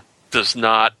Ghidorah, does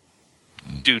not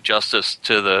do justice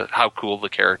to how cool the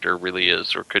character really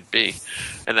is or could be.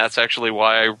 And that's actually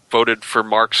why I voted for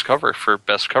Mark's cover for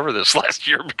best cover this last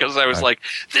year, because I was like,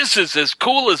 this is as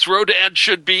cool as Rodan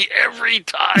should be every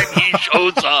time he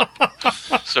shows up.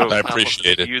 So I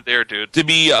appreciate it. You there, dude. To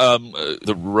me,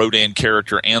 the Rodan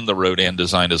character and the Rodan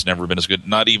design has never been as good.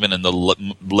 Not even in the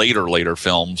later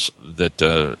films that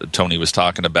Tony was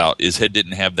talking about. His head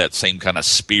didn't have that same kind of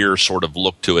spear sort of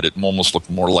look to it. It almost looked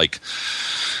more like,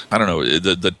 I don't know,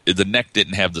 the neck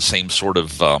didn't have the same sort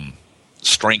of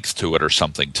strength to it or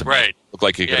something to me. Right. Looked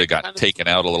like it could have got taken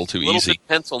out a little too easy. Bit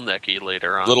pencil necky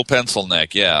later on. Little pencil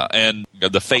neck, yeah. And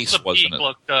the face wasn't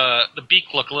it. The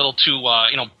beak looked a little too,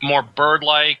 more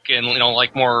bird-like and,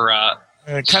 like more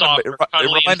soft. It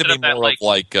reminded me more of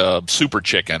like Super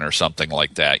Chicken or something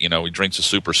like that. He drinks a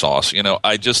super sauce.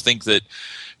 I just think that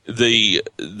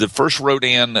the first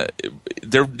Rodan,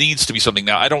 there needs to be something.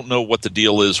 Now, I don't know what the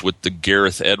deal is with the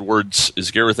Gareth Edwards.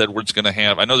 Is Gareth Edwards going to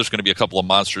have... I know there's going to be a couple of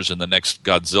monsters in the next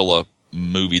Godzilla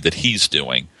movie that he's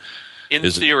doing. In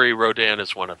theory, Rodan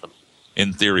is one of them.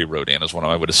 In theory, Rodan is one of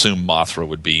them. I would assume Mothra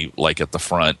would be like at the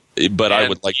front. But I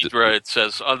would like Ghidorah, it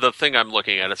says, on the thing I'm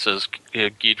looking at, it says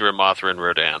Ghidorah, Mothra, and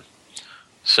Rodan.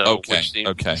 So, which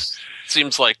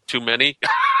seems like too many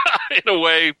in a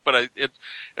way, but it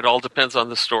all depends on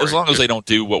the story. As long as they don't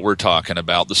do what we're talking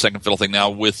about, the second fiddle thing. Now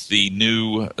with the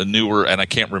newer, and I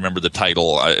can't remember the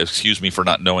title, excuse me for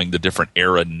not knowing the different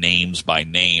era names by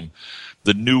name,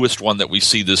 the newest one that we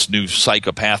see, this new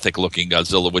psychopathic-looking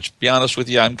Godzilla, which, to be honest with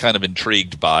you, I'm kind of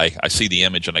intrigued by. I see the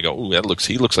image and I go, ooh,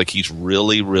 he looks like he's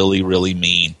really, really, really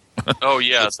mean. Oh,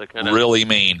 yeah. Really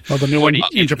mean. Oh, the new one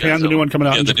in Japan? The new one coming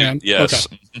out in Japan? Yes.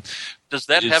 Okay. Does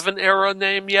that have an era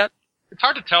name yet? It's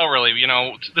hard to tell, really.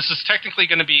 This is technically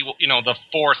going to be, the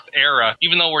 4th era,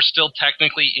 even though we're still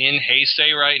technically in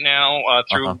Heisei right now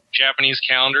through Japanese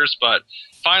calendars. But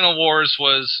Final Wars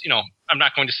was, I'm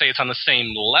not going to say it's on the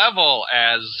same level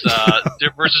as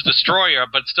versus Destroyer,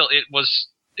 but still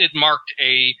it marked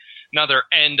another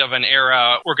end of an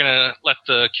era. We're going to let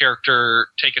the character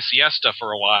take a siesta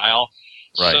for a while.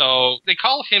 Right. So they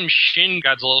call him Shin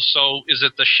Godzilla. So is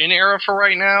it the Shin era for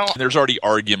right now? There's already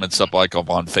arguments up on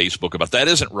Facebook about that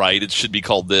isn't right. It should be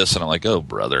called this. And I'm like, oh,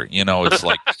 brother. It's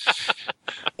like,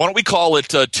 why don't we call it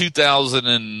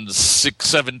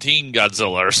 2017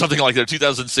 Godzilla or something like that,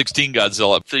 2016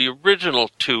 Godzilla. The original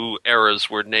two eras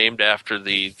were named after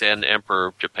the then Emperor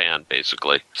of Japan,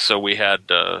 basically. So we had,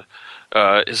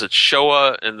 is it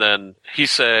Showa, and then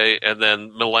Heisei, and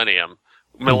then Millennium.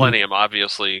 Millennium,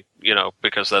 obviously,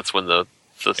 because that's when the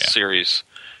series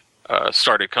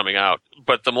started coming out.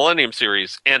 But the Millennium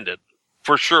series ended,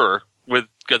 for sure, with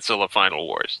Godzilla Final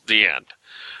Wars, the end.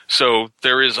 So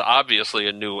there is obviously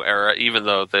a new era, even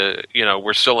though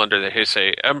we're still under the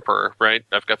Heisei Emperor, right?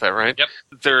 I've got that right? Yep.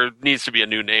 There needs to be a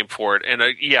new name for it. And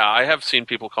I have seen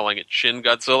people calling it Shin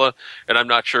Godzilla, and I'm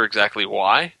not sure exactly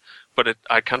why. But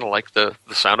I kind of like the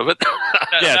sound of it.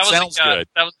 It sounds good.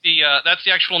 That's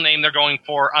the actual name they're going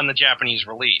for on the Japanese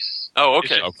release. Oh,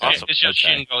 okay. Awesome. It's just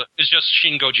Okay.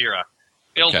 Shin Gojira.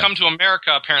 It'll come to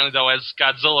America apparently though as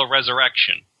Godzilla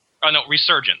Resurrection. Oh no,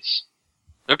 Resurgence.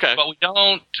 Okay. But we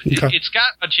don't. Okay. It's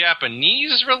got a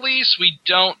Japanese release. We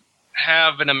don't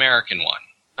have an American one.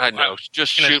 I know.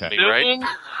 Just shoot me, right?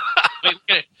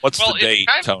 What's Well, the it's date,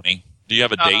 kind of- Tony? Do you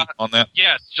have a date on that?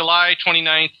 Yes, July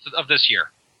 29th of this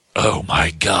year. Oh,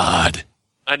 my God.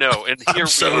 I know. And here I'm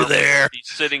so we are there.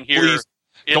 sitting here Please,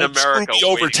 in don't America. screw me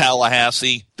over, waiting.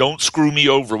 Tallahassee. Don't screw me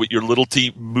over with your little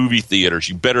movie theaters.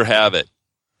 You better have it.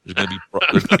 There's going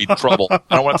to be trouble. I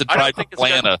don't want to I drive don't to think it's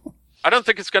got- Atlanta. I don't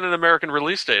think it's got an American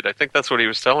release date. I think that's what he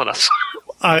was telling us.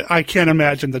 I can't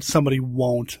imagine that somebody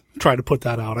won't try to put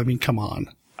that out. I mean, come on.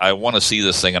 I want to see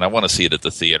this thing, and I want to see it at the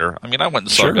theater. I mean, I went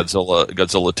and saw Sure.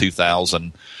 Godzilla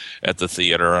 2000 at the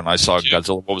theater, and I saw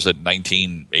Godzilla, what was it,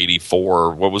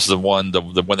 1984? What was the one, the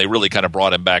when they really kind of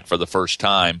brought him back for the first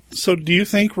time? So do you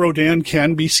think Rodan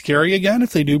can be scary again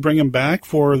if they do bring him back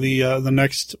for the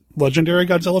next legendary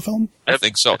Godzilla film? I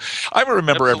think so. I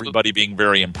remember Absolutely. everybody being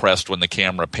very impressed when the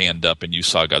camera panned up and you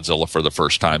saw Godzilla for the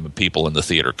first time, and people in the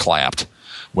theater clapped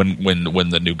when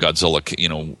the new Godzilla,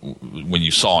 when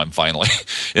you saw him finally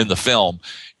in the film.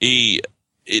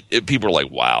 People were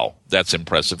like, "Wow, that's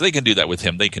impressive." They can do that with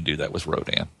him. They can do that with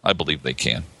Rodan. I believe they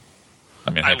can.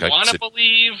 I mean, I want to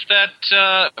believe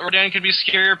that Rodan could be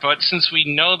scarier, but since we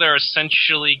know they're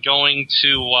essentially going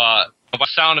to, by the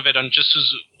sound of it, on just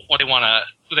as what they want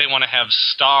to have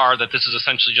star, that this is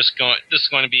essentially this is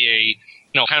going to be a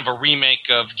kind of a remake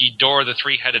of Ghidorah, the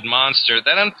three-headed monster.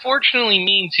 That unfortunately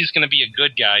means he's going to be a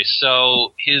good guy.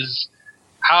 So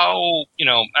actual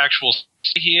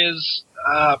he is,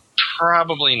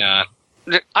 probably not.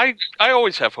 I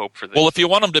always have hope for this. Well, if you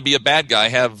want him to be a bad guy,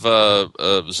 have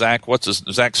Zack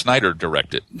Snyder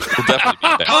direct it. He'll definitely be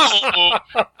a bad guy.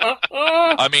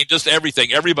 I mean, just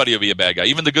everything. Everybody will be a bad guy.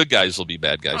 Even the good guys will be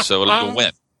bad guys. So it'll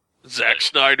win. Zack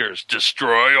Snyder's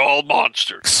Destroy All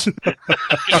Monsters.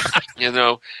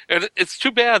 And it's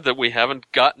too bad that we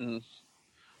haven't gotten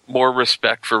more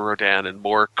respect for Rodan and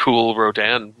more cool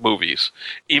Rodan movies.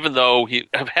 Even though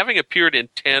having appeared in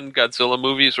 10 Godzilla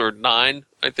movies, or 9,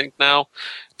 I think now,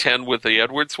 10 with the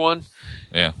Edwards one.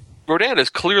 Yeah. Rodan is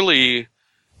clearly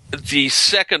the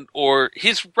second, or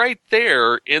he's right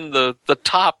there in the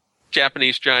top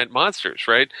Japanese giant monsters,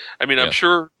 right? I mean, I'm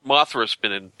sure Mothra's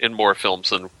been in more films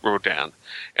than Rodan.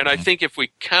 And I think if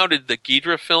we counted the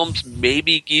Ghidorah films,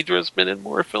 maybe Ghidorah's been in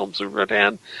more films than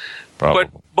Rodan. Probably.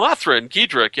 But Mothra and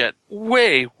Ghidorah get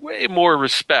way, way more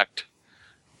respect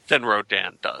than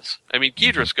Rodan does. I mean,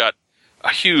 Ghidorah's got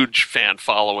a huge fan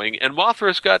following, and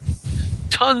Mothra's got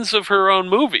tons of her own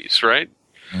movies, right?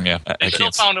 Yeah. They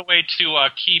still found a way to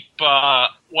keep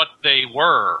what they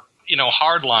were,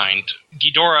 hardlined.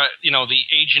 Ghidorah, the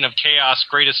agent of chaos,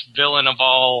 greatest villain of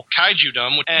all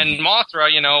kaijudom, and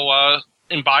Mothra,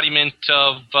 embodiment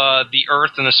of the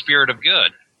earth and the spirit of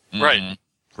good. Right.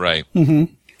 Right.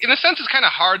 Mm-hmm. In a sense, it's kind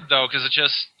of hard, though, because it's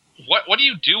just, what do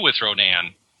you do with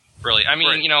Rodan, really? I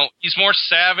mean, he's more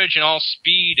savage and all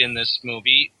speed in this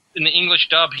movie. In the English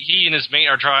dub, he and his mate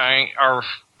are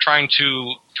trying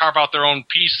to carve out their own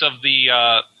piece of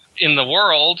the in the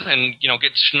world and,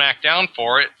 get smacked down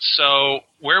for it. So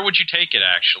where would you take it,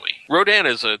 actually? Rodan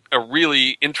is a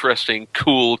really interesting,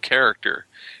 cool character.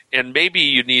 And maybe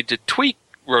you need to tweak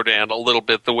Rodan a little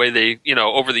bit, the way they,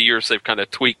 over the years they've kind of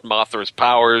tweaked Mothra's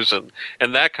powers and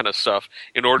that kind of stuff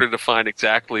in order to find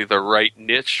exactly the right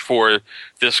niche for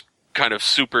this kind of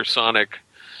supersonic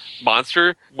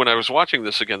monster. When I was watching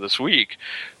this again this week,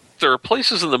 there are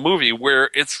places in the movie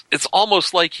where it's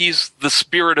almost like he's the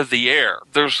spirit of the air.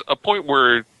 There's a point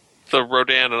where the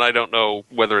Rodan, and I don't know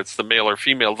whether it's the male or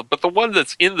female, but the one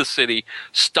that's in the city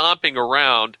stomping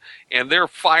around, and they're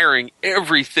firing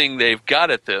everything they've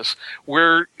got at this,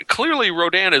 where clearly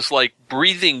Rodan is like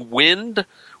breathing wind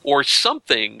or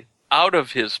something out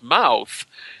of his mouth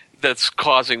that's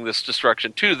causing this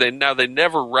destruction too. They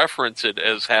never reference it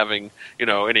as having,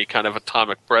 any kind of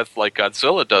atomic breath like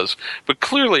Godzilla does, but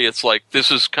clearly it's like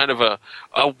this is kind of a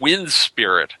wind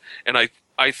spirit. And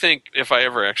I think if I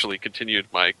ever actually continued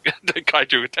my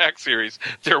Kaiju Attack series,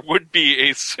 there would be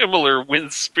a similar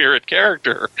wind spirit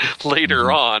character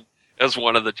later on as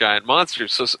one of the giant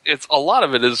monsters. So it's a lot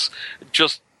of it is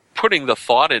just putting the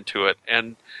thought into it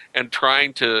and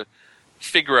trying to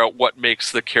figure out what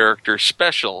makes the character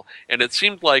special. And it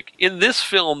seemed like in this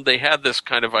film they had this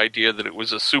kind of idea that it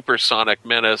was a supersonic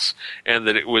menace and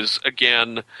that it was,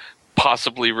 again,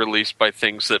 possibly released by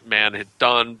things that man had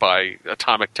done by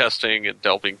atomic testing and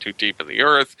delving too deep in the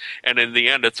earth, and in the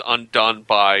end it's undone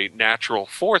by natural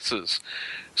forces.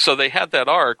 So they had that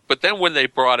arc, but then when they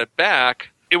brought it back,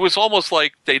 it was almost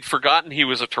like they'd forgotten he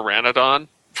was a pteranodon,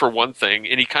 for one thing,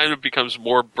 and he kind of becomes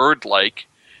more bird-like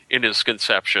in his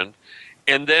conception.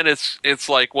 And then it's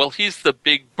like, well, he's the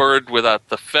big bird without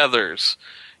the feathers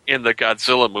in the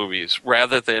Godzilla movies,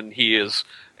 rather than he is,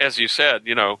 as you said,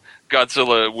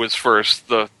 Godzilla was first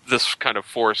this kind of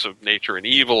force of nature and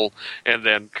evil, and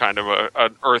then kind of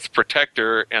an Earth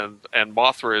protector, and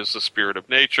Mothra is the spirit of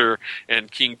nature,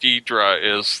 and King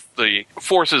Ghidorah is the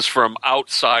forces from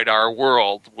outside our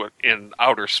world in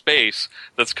outer space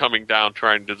that's coming down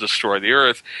trying to destroy the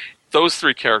Earth. Those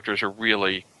three characters are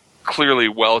really clearly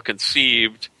well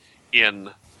conceived in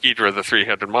Ghidorah the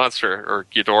Three-Headed Monster, or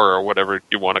Ghidorah, or whatever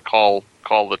you want to call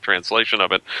the translation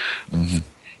of it. Mm-hmm.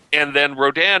 And then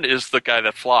Rodan is the guy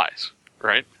that flies,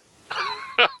 right?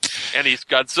 And he's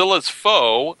Godzilla's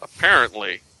foe,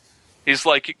 apparently. He's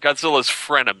like Godzilla's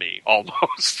frenemy,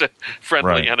 almost.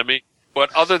 Friendly enemy.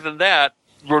 But other than that,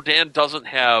 Rodan doesn't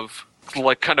have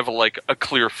kind of a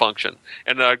clear function.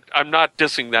 And I'm not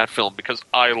dissing that film, because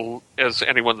as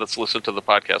anyone that's listened to the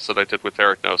podcast that I did with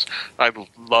Eric knows, I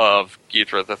love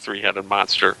Ghidorah the Three-Headed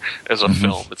Monster as a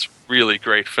film. It's a really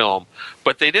great film.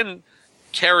 But they didn't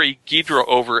carry Ghidorah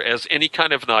over as any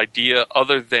kind of an idea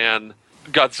other than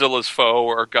Godzilla's foe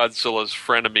or Godzilla's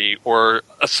frenemy or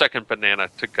a second banana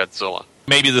to Godzilla.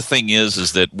 Maybe the thing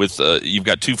is that with you've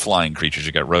got two flying creatures,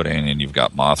 you've got Rodan and you've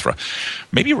got Mothra.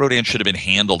 Maybe Rodan should have been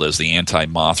handled as the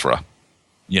anti-Mothra.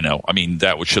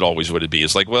 That should always what it be.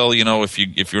 It's like, well, if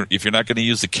you're not going to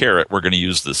use the carrot, we're going to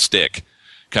use the stick,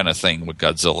 kind of thing with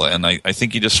Godzilla. And I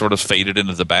think he just sort of faded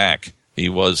into the back. He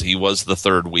was the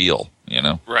third wheel,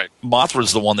 Right.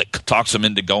 Mothra's the one that talks him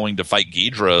into going to fight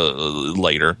Ghidorah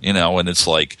later, and it's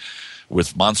like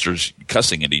with monsters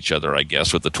cussing at each other, I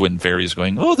guess, with the twin fairies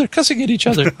going, oh, they're cussing at each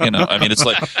other. It's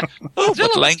like, oh,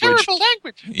 what language? Terrible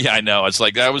language. Yeah, I know. It's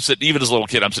like, even as a little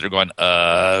kid, I'm sitting there going,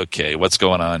 okay, what's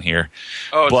going on here?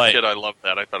 Oh, as a kid, I loved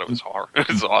that. I thought it was horror. It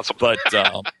was awesome. But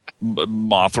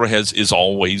Mothra is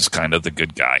always kind of the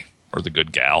good guy, or the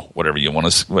good gal, whatever you want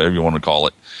to call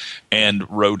it.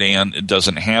 And Rodan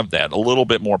doesn't have that. A little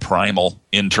bit more primal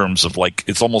in terms of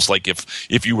it's almost like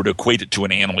if you were to equate it to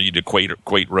an animal, you'd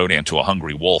equate Rodan to a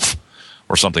hungry wolf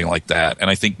or something like that. And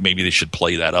I think maybe they should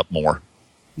play that up more.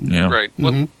 Right.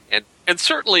 Well, and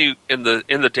certainly in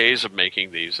the days of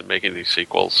making these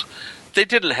sequels, they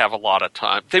didn't have a lot of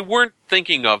time. They weren't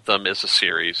thinking of them as a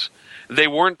series. They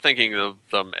weren't thinking of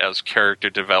them as character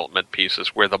development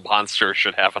pieces where the monster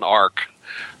should have an arc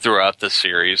throughout the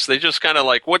series. They just kind of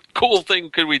what cool thing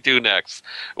could we do next?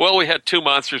 Well, we had 2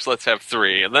 monsters, let's have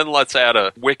 3. And then let's add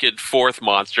a wicked 4th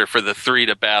monster for the 3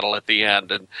 to battle at the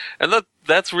end. And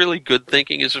that's really good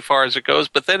thinking as far as it goes.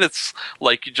 But then it's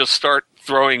like you just start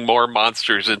throwing more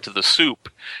monsters into the soup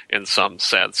in some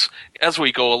sense. As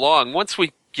we go along, once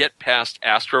we get past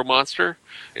Astro Monster,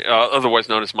 otherwise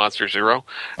known as Monster Zero,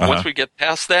 once we get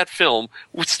past that film,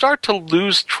 we start to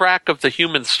lose track of the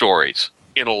human stories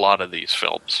in a lot of these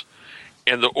films.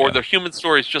 And the human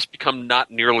stories just become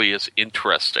not nearly as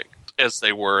interesting as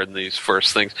they were in these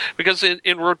first things. Because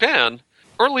in Rodan,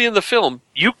 early in the film,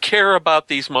 you care about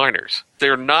these miners.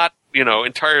 They're not,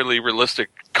 entirely realistic,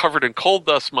 covered in coal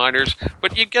dust miners,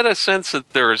 but you get a sense that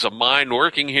there is a mine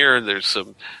working here, and there's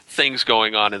some things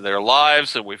going on in their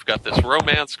lives, and we've got this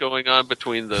romance going on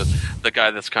between the guy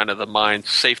that's kind of the mine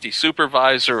safety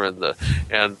supervisor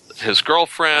and his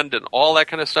girlfriend and all that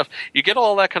kind of stuff. You get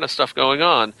all that kind of stuff going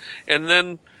on, and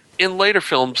then in later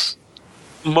films,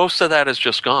 most of that is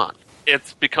just gone.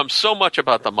 It's become so much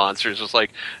about the monsters. It's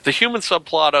like the human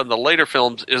subplot on the later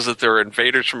films is that there are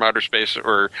invaders from outer space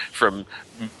or from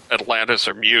Atlantis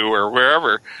or Mu or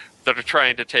wherever that are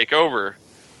trying to take over.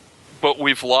 but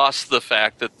we've lost the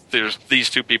fact that there's these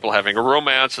two people having a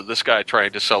romance and this guy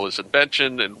trying to sell his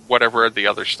invention and whatever the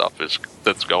other stuff is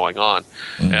that's going on.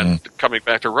 Mm-hmm. And coming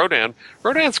back to Rodan,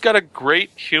 Rodan's got a great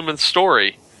human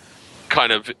story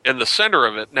kind of in the center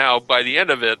of it. Now, by the end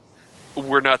of it,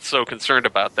 we're not so concerned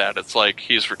about that. It's like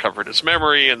he's recovered his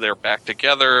memory and they're back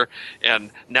together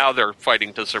and now they're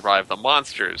fighting to survive the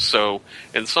monsters. So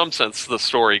in some sense, the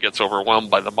story gets overwhelmed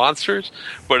by the monsters.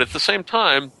 But at the same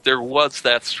time, there was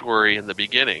that story in the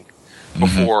beginning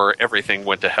before everything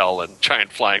went to hell and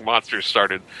giant flying monsters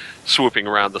started swooping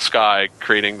around the sky,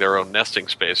 creating their own nesting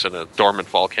space in a dormant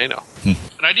volcano. An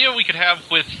idea we could have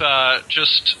with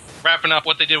just wrapping up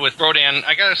what they did with Rodan,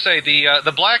 I gotta say,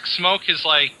 the black smoke is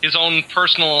like his own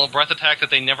personal breath attack that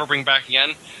they never bring back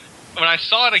again. When I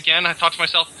saw it again, I thought to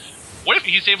myself, what if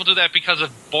he's able to do that because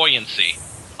of buoyancy?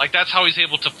 Like, that's how he's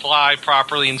able to fly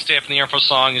properly and stay up in the air for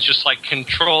so long. It's just like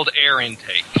controlled air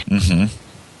intake. Mm-hmm.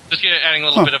 Just adding a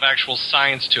little bit of actual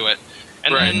science to it.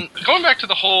 And then going back to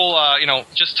the whole,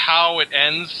 just how it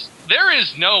ends, there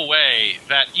is no way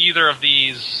that either of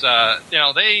these,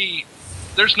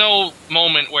 there's no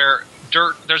moment where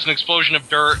there's an explosion of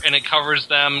dirt and it covers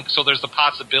them, so there's the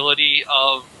possibility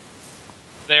of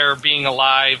their being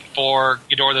alive for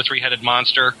Ghidorah the three-headed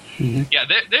monster. Mm-hmm. Yeah,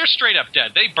 they're straight up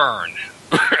dead. They burn.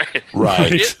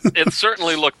 Right. It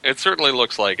certainly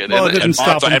looks like it. Well, it didn't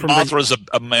stop them from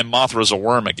Mothra's a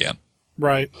worm again.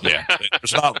 Right. Yeah.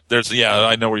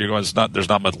 I know where you're going. There's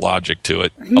not much logic to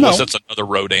it. Unless that's another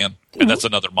Rodan. And that's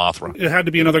another Mothra. It had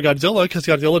to be another Godzilla because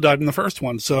Godzilla died in the first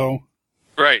one, so.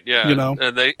 Right, yeah. You know.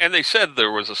 And they said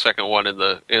there was a second one in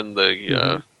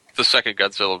the second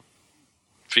Godzilla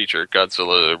feature,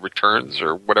 Godzilla Returns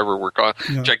or whatever we're calling.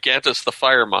 Yeah. Gigantus the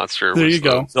Fire Monster. There you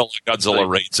go. Godzilla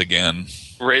Raids Again.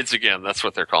 Raids Again, that's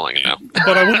what they're calling it now.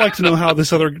 But I would like to know how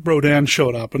this other Rodan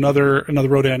showed up. Another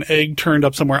Rodan egg turned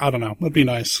up somewhere. I don't know. That'd be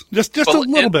nice. Just a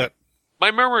little bit.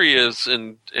 My memory is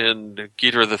in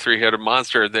Ghidorah the Three-Headed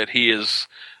Monster that he is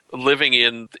living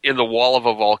in the wall of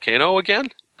a volcano again.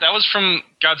 That was from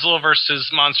Godzilla vs.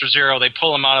 Monster Zero. They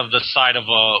pull him out of the side of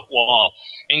a wall.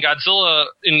 In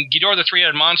Ghidorah the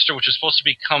Three-Headed Monster, which is supposed to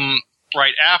become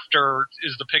right after,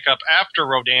 is the pickup after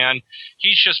Rodan,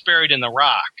 he's just buried in the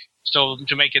rock. So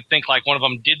to make it think like one of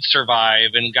them did survive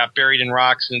and got buried in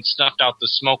rocks and snuffed out the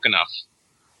smoke enough.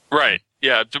 Right.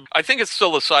 Yeah. I think it's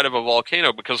still the side of a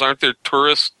volcano because aren't there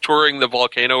tourists touring the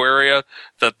volcano area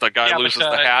that the guy loses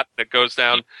the hat that goes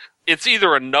down? It's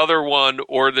either another one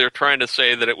or they're trying to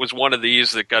say that it was one of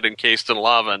these that got encased in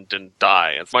lava and didn't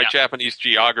die. My Japanese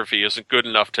geography isn't good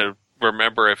enough to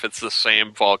remember if it's the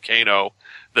same volcano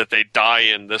that they die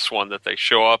in this one that they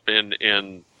show up in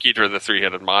Ghidorah the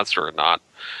Three-Headed Monster or not.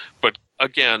 But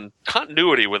again,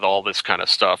 continuity with all this kind of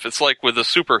stuff. It's like with the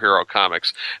superhero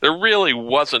comics. There really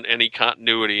wasn't any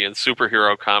continuity in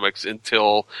superhero comics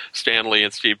until Stan Lee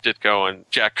and Steve Ditko and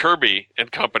Jack Kirby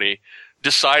and company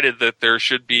decided that there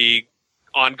should be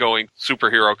ongoing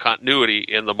superhero continuity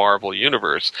in the Marvel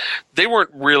Universe. They weren't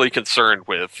really concerned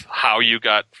with how you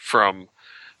got from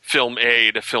film A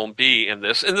to film B in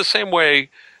this. In the same way,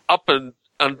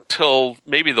 until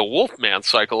maybe the Wolfman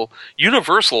cycle,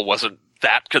 Universal wasn't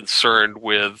that concerned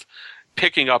with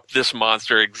picking up this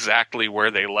monster exactly where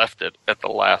they left it at the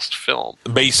last film.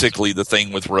 Basically, the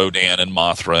thing with Rodan and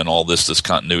Mothra and all this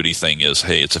continuity thing is,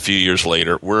 hey, it's a few years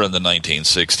later. We're in the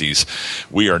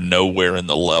 1960s. We are nowhere in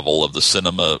the level of the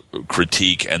cinema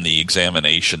critique and the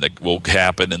examination that will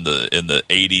happen in the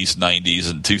 80s, 90s,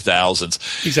 and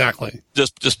 2000s. Exactly.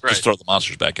 Just throw the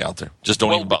monsters back out there. Just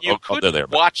don't even bother. You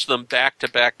could watch them back to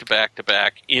back to back to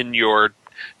back in your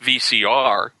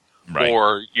VCR. Right.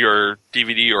 Or your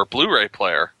DVD or Blu-ray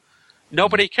player,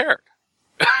 nobody cared.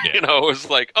 Yeah. It was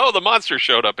like, oh, the monster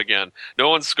showed up again. No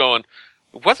one's going,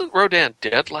 wasn't Rodan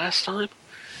dead last time?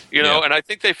 And I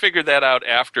think they figured that out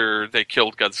after they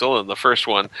killed Godzilla in the first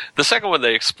one. The second one,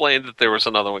 they explained that there was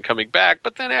another one coming back,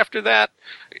 but then after that,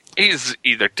 he's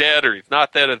either dead or he's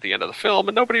not dead at the end of the film,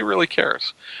 and nobody really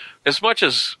cares. As much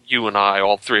as you and I,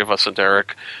 all three of us and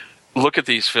Derek, look at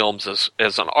these films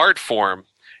as an art form,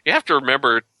 you have to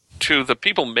remember, to the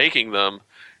people making them,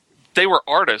 they were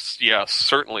artists, yes,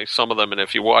 certainly some of them, and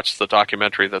if you watch the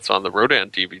documentary that's on the Rodan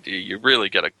DVD, you really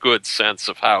get a good sense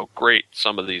of how great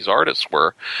some of these artists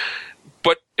were.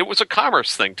 But it was a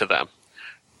commerce thing to them.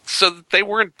 So they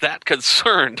weren't that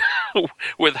concerned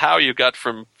with how you got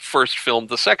from first film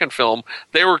to second film.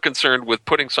 They were concerned with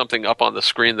putting something up on the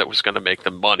screen that was going to make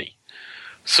them money.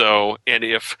 So, and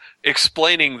if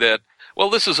explaining that, well,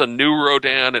 this is a new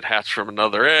Rodan, it hatched from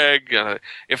another egg.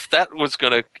 If that was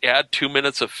going to add 2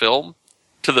 minutes of film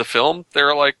to the film,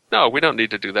 they're like, no, we don't need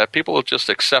to do that. People will just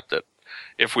accept it.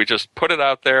 If we just put it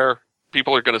out there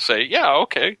people are going to say, yeah,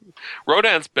 okay,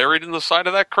 Rodan's buried in the side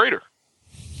of that crater.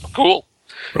 Cool.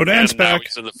 Rodan's and now back.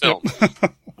 he's in the film.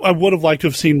 I would have liked to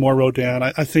have seen more Rodan.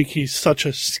 I think he's such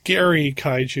a scary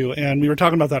kaiju, and we were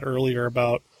talking about that earlier,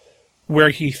 about where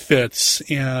he fits.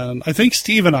 And I think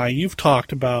Steve and I, you've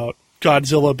talked about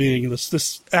Godzilla being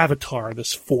this avatar,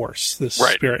 this force, this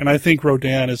spirit. And I think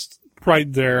Rodan is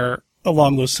right there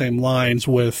along those same lines,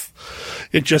 with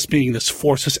it just being this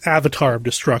force, this avatar of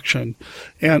destruction.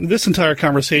 And this entire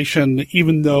conversation,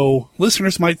 even though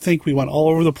listeners might think we went all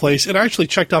over the place, it actually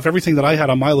checked off everything that I had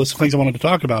on my list of things I wanted to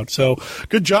talk about. So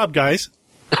good job, guys.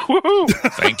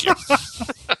 Thank you.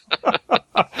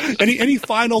 Any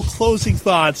final closing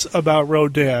thoughts about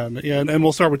Rodan? And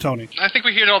we'll start with Tony. I think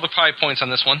we hit all the high points on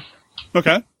this one.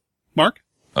 Okay. Mark?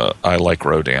 I like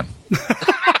Rodan.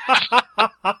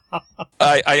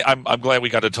 I'm glad we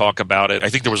got to talk about it. I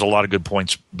think there was a lot of good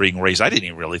points being raised. I didn't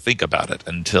even really think about it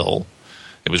until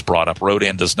it was brought up.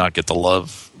 Rodan does not get the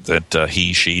love that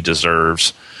she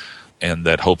deserves, and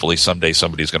that hopefully someday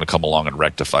somebody's going to come along and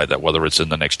rectify that, whether it's in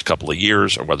the next couple of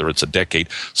years or whether it's a decade.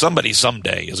 Somebody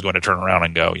someday is going to turn around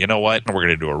and go, you know what, we're going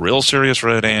to do a real serious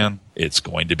Rodan. It's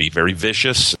going to be very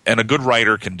vicious, and a good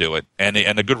writer can do it. And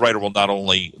a good writer will not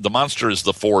only – the monster is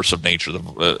the force of nature.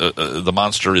 The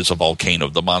monster is a volcano.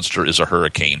 The monster is a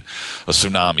hurricane, a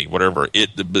tsunami, whatever.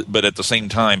 But at the same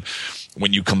time –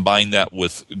 when you combine that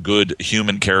with good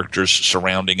human characters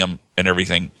surrounding them and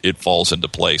everything, it falls into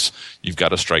place. You've got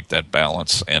to strike that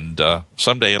balance, and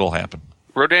someday it'll happen.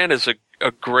 Rodan is a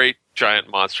great giant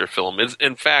monster film.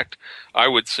 In fact, I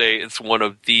would say it's one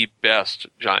of the best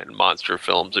giant monster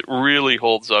films. It really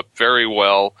holds up very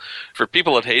well. For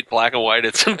people that hate black and white,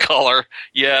 it's in color.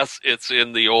 Yes, it's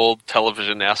in the old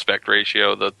television aspect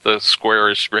ratio, the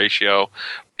squarish ratio.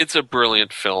 It's a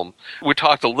brilliant film. We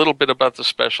talked a little bit about the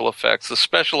special effects. The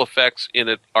special effects in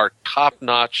it are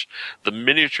top-notch. The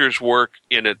miniatures work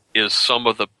in it is some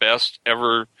of the best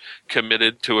ever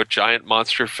committed to a giant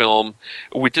monster film.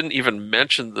 We didn't even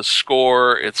mention the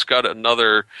score. It's got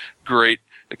another great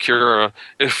Akira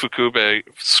Ifukube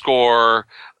score.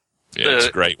 Yeah, it's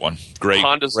a great one.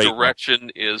 Honda's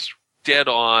direction is dead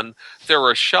on. There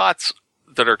are shots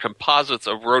that are composites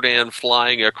of Rodan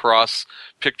flying across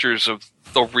pictures of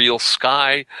the real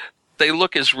sky. They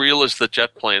look as real as the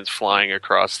jet planes flying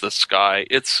across the sky.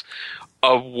 It's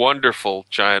a wonderful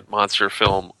giant monster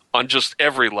film on just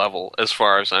every level, as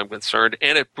far as I'm concerned,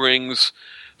 and it brings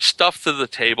stuff to the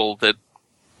table that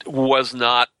was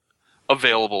not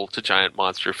available to giant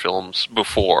monster films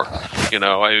before. You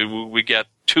know, we get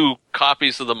 2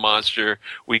 copies of the monster.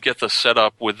 We get the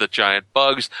setup with the giant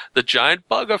bugs. The giant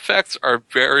bug effects are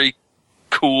very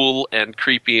cool and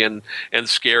creepy and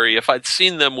scary. If I'd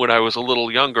seen them when I was a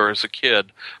little younger as a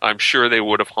kid, I'm sure they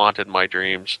would have haunted my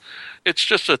dreams. It's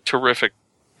just a terrific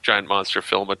giant monster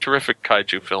film, a terrific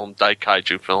kaiju film,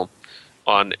 daikaiju film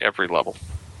on every level.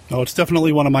 Oh, it's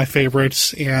definitely one of my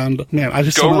favorites, and man, I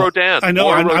just go Rodan. I know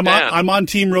I'm on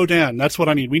Team Rodan. That's what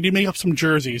I need. We need to make up some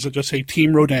jerseys that just say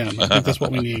Team Rodan. I think that's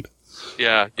what we need.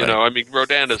 Yeah, you know, I mean,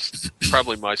 Rodan is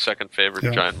probably my second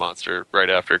favorite giant monster, right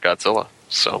after Godzilla.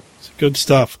 So good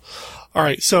stuff. All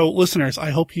right, so listeners, I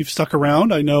hope you've stuck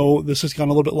around. I know this has gone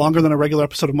a little bit longer than a regular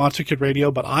episode of Monster Kid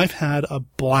Radio, but I've had a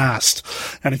blast.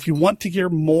 And if you want to hear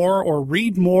more or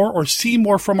read more or see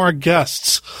more from our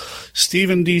guests,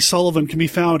 Stephen D. Sullivan can be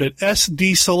found at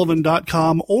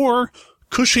sdsullivan.com or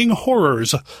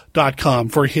CushingHorrors.com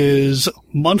for his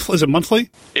monthly. Is it monthly?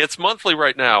 It's monthly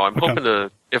right now. I'm hoping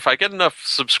to, if I get enough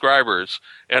subscribers,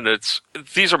 and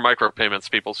these are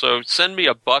micropayments, people, so send me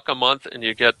 $1 a month and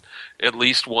you get at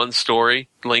least one story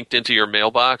linked into your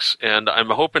mailbox, and I'm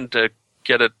hoping to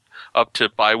get it up to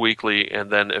bi-weekly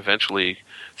and then eventually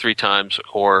 3 times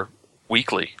or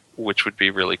weekly, which would be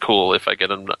really cool if I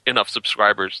get enough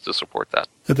subscribers to support that.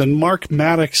 And then Mark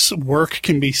Maddox's work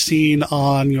can be seen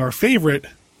on your favorite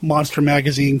Monster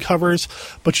Magazine covers,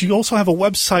 but you also have a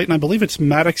website, and I believe it's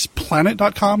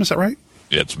MaddoxPlanet.com, is that right?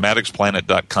 Yeah, it's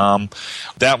MaddoxPlanet.com.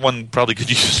 That one probably could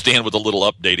use to stand with a little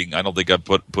updating. I don't think I've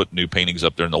put new paintings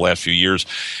up there in the last few years.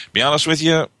 Be honest with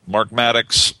you, Mark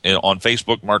Maddox on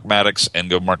Facebook, Mark Maddox, and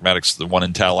go Mark Maddox, the one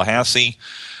in Tallahassee.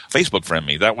 Facebook friend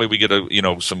me. That way we get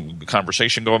some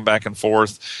conversation going back and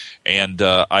forth. And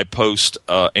I post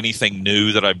anything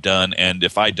new that I've done. And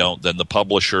if I don't, then the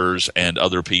publishers and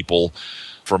other people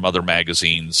from other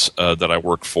magazines that I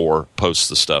work for post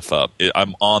the stuff up.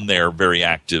 I'm on there very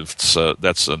active, so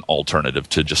that's an alternative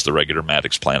to just the regular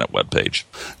Maddox Planet webpage.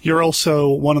 You're also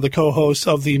one of the co-hosts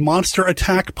of the Monster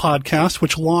Attack podcast,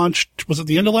 which launched, was it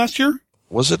the end of last year?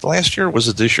 Was it last year or was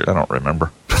it this year? I don't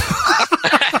remember.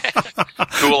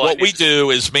 Cool. What we do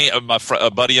is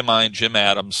a buddy of mine, Jim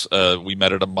Adams, we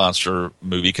met at a monster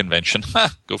movie convention.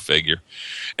 Go figure.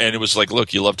 And it was like,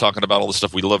 look, you love talking about all this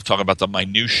stuff. We love talking about the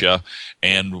minutia.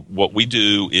 And what we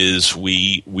do is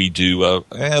we do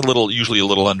usually a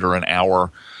little under an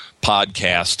hour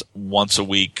podcast once a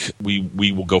week.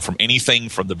 We will go from anything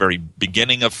from the very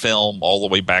beginning of film all the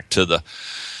way back to the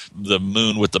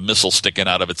moon with the missile sticking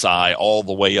out of its eye, all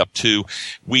the way up to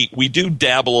we do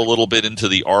dabble a little bit into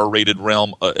the R-rated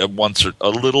realm once or a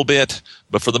little bit,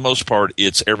 but for the most part,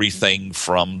 it's everything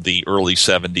from the early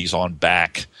 70s on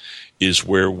back is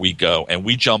where we go, and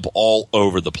we jump all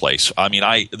over the place. I mean,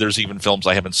 there's even films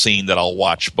I haven't seen that I'll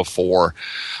watch before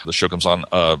the show comes on.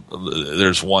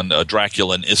 There's one,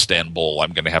 Dracula in Istanbul,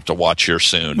 I'm going to have to watch here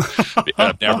soon.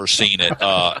 I've never seen it,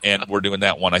 and we're doing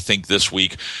that one, I think, this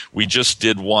week. We just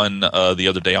did one the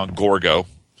other day on Gorgo,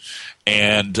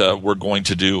 and we're going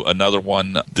to do another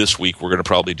one this week. We're going to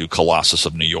probably do Colossus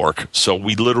of New York. So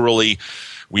we've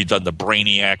done the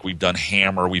Brainiac, we've done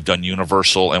Hammer, we've done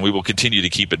Universal, and we will continue to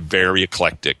keep it very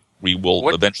eclectic. We will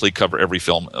eventually cover every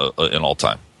film in all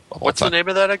time. What's the name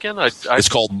of that again? It's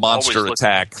called Monster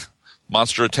Attack.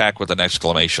 Monster Attack with an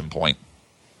exclamation point.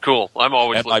 Cool. I'm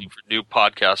always looking for new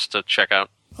podcasts to check out.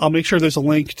 I'll make sure there's a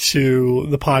link to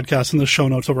the podcast in the show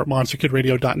notes over at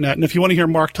monsterkidradio.net. And if you want to hear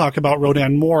Mark talk about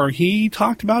Rodan more, he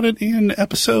talked about it in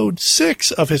episode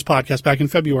 6 of his podcast back in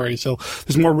February. So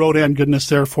there's more Rodan goodness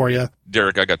there for you.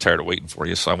 Derek, I got tired of waiting for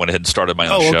you, so I went ahead and started my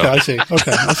own show. Okay, I see.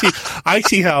 Okay, I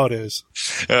see how it is.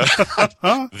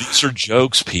 These are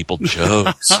jokes, people,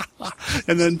 jokes.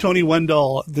 And then Tony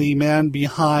Wendell, the man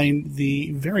behind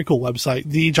the very cool website,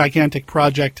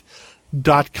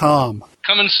 thegiganticproject.com.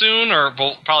 Coming soon, or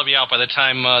will probably be out by the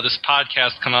time this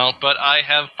podcast come out, but I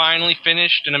have finally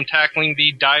finished and I'm tackling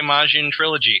the Daimajin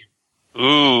trilogy.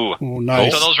 Ooh. Oh,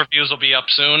 nice. So those reviews will be up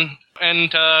soon.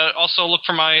 And also look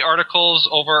for my articles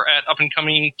over at Up and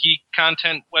Coming Geek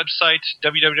Content website,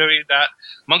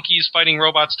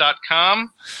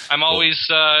 www.monkeysfightingrobots.com. I'm always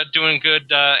doing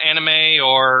good anime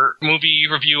or movie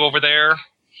review over there.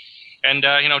 And,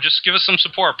 just give us some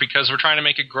support because we're trying to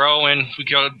make it grow and we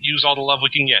can use all the love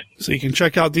we can get. So you can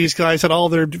check out these guys at all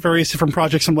their various different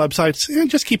projects and websites and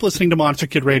just keep listening to Monster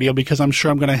Kid Radio because I'm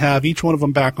sure I'm going to have each one of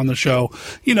them back on the show.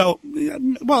 Well,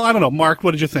 I don't know. Mark,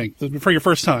 what did you think for your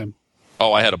first time?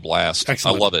 Oh, I had a blast.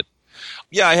 Excellent. I love it.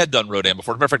 Yeah, I had done Rodan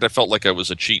before. As a matter of fact, I felt like I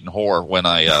was a cheating whore when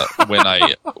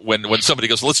when somebody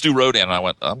goes, "Let's do Rodan," and I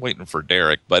went, "I'm waiting for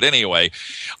Derek." But anyway,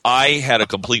 I had a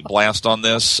complete blast on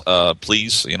this.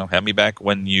 Please, have me back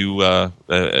when you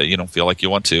feel like you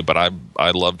want to. But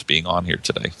I loved being on here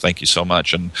today. Thank you so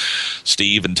much, and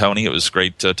Steve and Tony, it was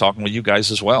great talking with you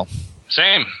guys as well.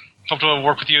 Same. Hope to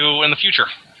work with you in the future.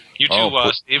 You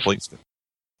too, Steve. Please.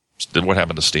 What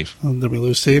happened to Steve? Did we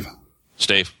lose Steve?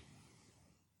 Steve.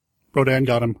 Rodan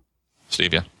got him.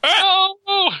 Steve, yeah. Oh!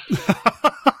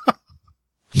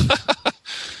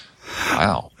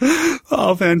 Wow.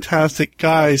 Oh, fantastic.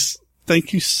 Guys,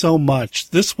 thank you so much.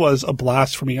 This was a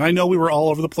blast for me. I know we were all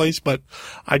over the place, but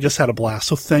I just had a blast.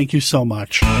 So thank you so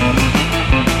much.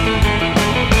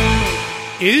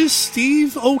 Is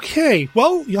Steve okay?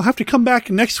 Well, you'll have to come back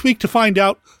next week to find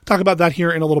out. Talk about that here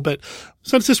in a little bit.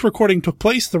 Since this recording took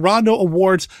place, the Rondo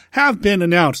Awards have been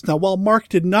announced. Now, while Mark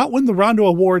did not win the Rondo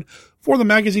Award for the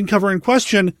magazine cover in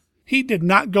question, he did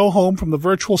not go home from the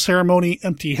virtual ceremony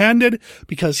empty-handed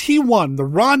because he won the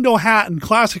Rondo Hatton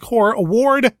Classic Horror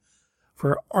Award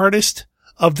for Artist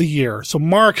of the Year. So,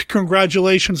 Mark,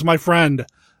 congratulations, my friend.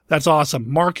 That's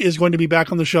awesome. Mark is going to be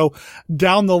back on the show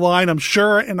down the line, I'm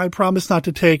sure, and I promise not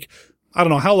to take, I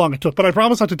don't know how long it took, but I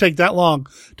promise not to take that long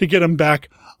to get him back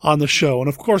on the show. And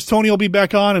of course, Tony will be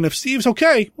back on, and if Steve's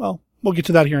okay, well, we'll get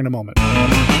to that here in a moment.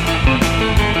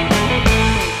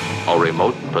 A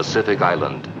remote Pacific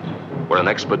island, where an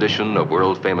expedition of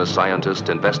world-famous scientists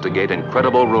investigate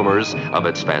incredible rumors of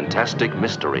its fantastic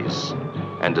mysteries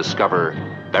and discover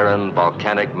barren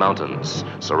volcanic mountains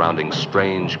surrounding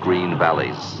strange green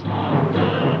valleys.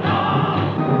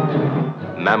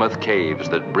 Mammoth caves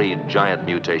that breed giant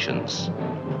mutations.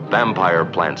 Vampire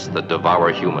plants that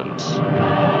devour humans.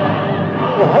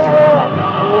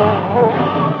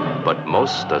 But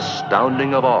most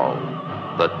astounding of all,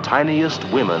 the tiniest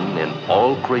women in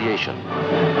all creation.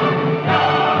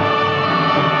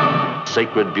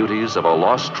 Sacred beauties of a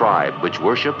lost tribe which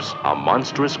worships a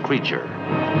monstrous creature.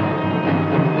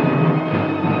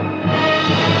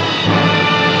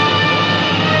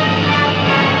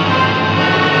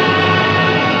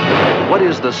 What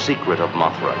is the secret of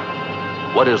Mothra?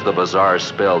 What is the bizarre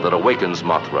spell that awakens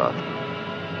Mothra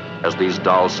as these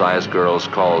doll-sized girls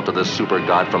call to the super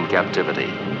god from captivity?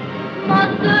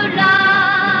 Mothra,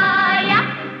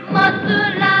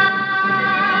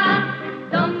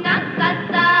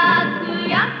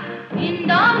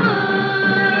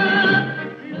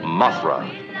 Mothra,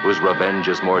 whose revenge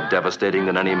is more devastating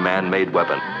than any man-made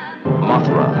weapon.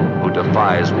 Mothra, who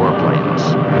defies warplanes.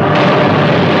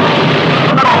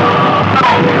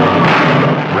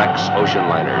 Wrecks ocean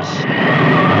liners.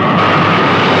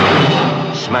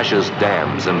 Smashes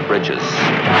dams and bridges.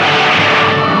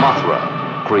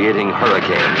 Mothra, creating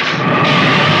hurricanes.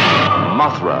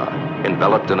 Mothra,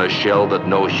 enveloped in a shell that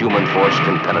no human force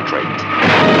can penetrate.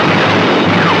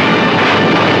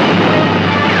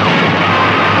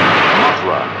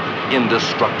 Mothra,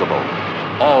 indestructible,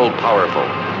 all-powerful,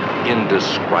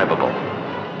 indescribable.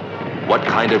 What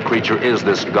kind of creature is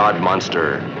this god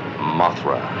monster,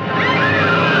 Mothra?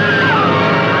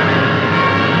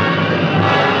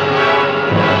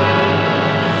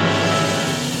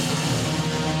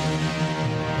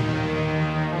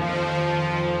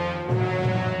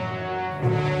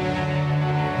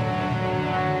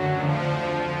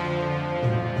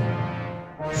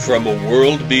 From a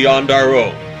world beyond our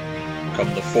own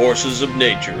come the forces of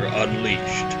nature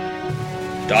unleashed.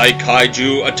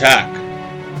 Daikaiju Attack,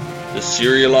 the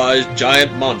serialized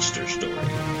giant monster story,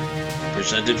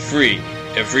 presented free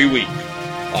every week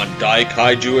on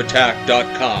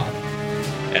daikaijuattack.com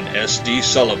and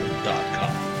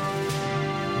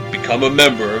sdsullivan.com. Become a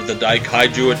member of the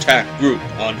Daikaiju Attack group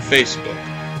on Facebook.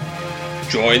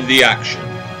 Join the action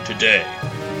today.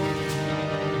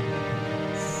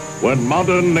 When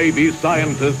modern Navy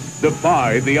scientists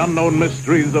defy the unknown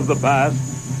mysteries of the past,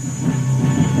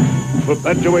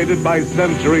 perpetuated by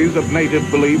centuries of native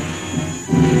beliefs,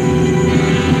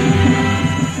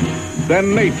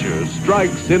 then nature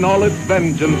strikes in all its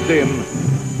vengeance in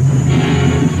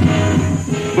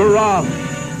Buran,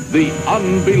 the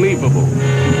unbelievable.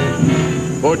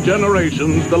 For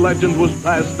generations, the legend was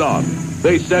passed on.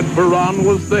 They said Buran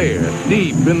was there,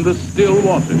 deep in the still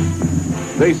waters.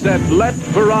 They said, let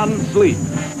Buran sleep.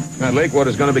 That lake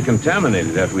water's going to be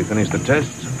contaminated after we finish the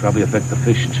tests. It'll probably affect the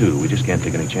fish, too. We just can't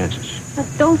take any chances. But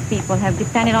those people have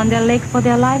depended on their lake for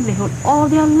their livelihood all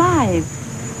their lives,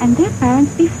 and their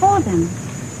parents before them.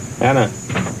 Anna,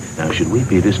 now should we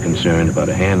be this concerned about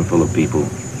a handful of people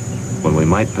when we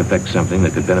might perfect something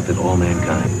that could benefit all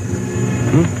mankind?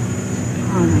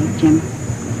 All right, Jim.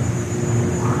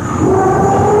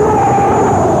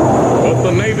 But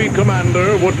the Navy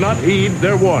commander would not heed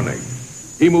their warning.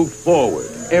 He moved forward,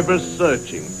 ever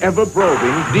searching, ever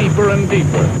probing, deeper and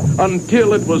deeper,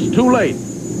 until it was too late.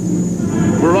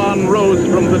 Buran rose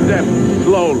from the depths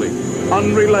slowly,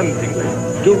 unrelentingly,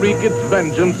 to wreak its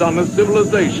vengeance on a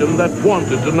civilization that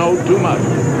wanted to know too much.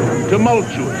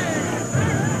 Tumultuous,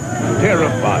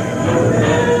 terrifying.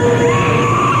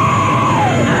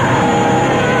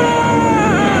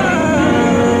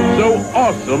 So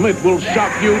awesome it will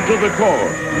shock you to the core.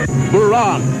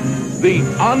 Buran, the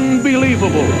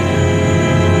unbelievable.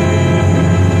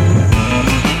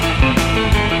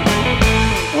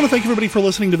 I want to thank everybody for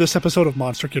listening to this episode of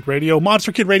Monster Kid Radio.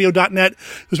 MonsterKidRadio.net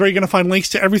is where you're going to find links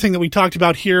to everything that we talked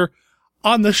about here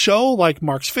on the show, like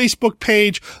Mark's Facebook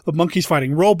page, the Monkeys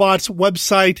Fighting Robots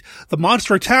website, the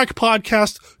Monster Attack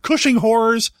podcast, Cushing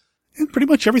Horrors, and pretty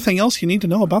much everything else you need to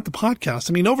know about the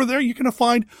podcast. I mean, over there, you're going to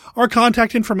find our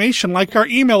contact information, like our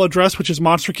email address, which is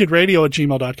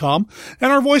monsterkidradio@gmail.com,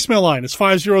 and our voicemail line is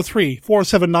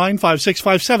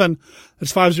 503-479-5657.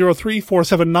 That's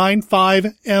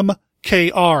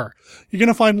 503-479-5MKR. You're going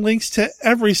to find links to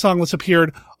every song that's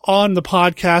appeared on the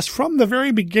podcast from the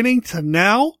very beginning to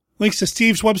now. Links to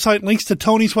Steve's website, links to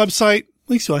Tony's website,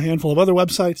 links to a handful of other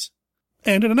websites,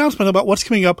 and an announcement about what's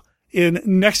coming up in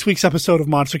next week's episode of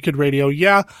Monster Kid Radio.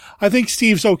 Yeah, I think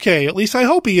Steve's okay. At least I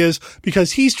hope he is,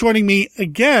 because he's joining me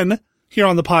again here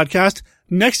on the podcast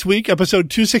next week, episode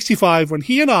 265, when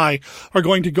he and I are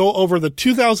going to go over the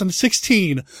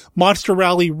 2016 Monster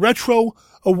Rally Retro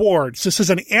Awards. This is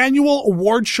an annual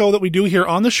award show that we do here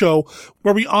on the show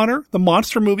where we honor the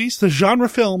monster movies, the genre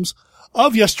films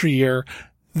of yesteryear.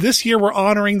 This year we're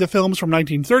honoring the films from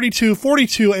 1932,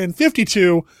 42, and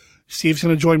 52. Steve's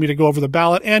going to join me to go over the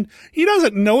ballot, and he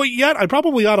doesn't know it yet. I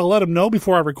probably ought to let him know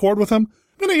before I record with him.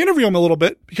 I'm going to interview him a little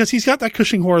bit because he's got that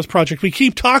Cushing Horrors project we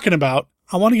keep talking about.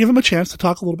 I want to give him a chance to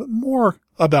talk a little bit more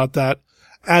about that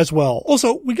as well.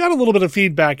 Also, we got a little bit of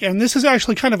feedback, and this is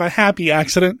actually kind of a happy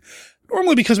accident.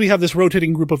 Normally, because we have this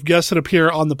rotating group of guests that appear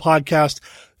on the podcast,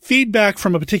 feedback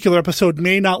from a particular episode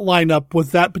may not line up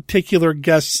with that particular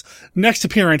guest's next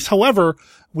appearance. However,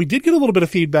 we did get a little bit of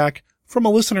feedback from a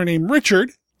listener named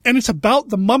Richard, and it's about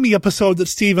the Mummy episode that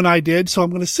Steve and I did. So I'm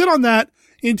going to sit on that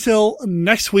until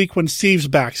next week when Steve's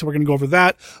back. So we're going to go over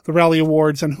that, the Rally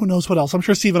Awards, and who knows what else. I'm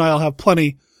sure Steve and I will have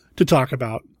plenty to talk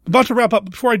about. About to wrap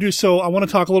up. Before I do so, I want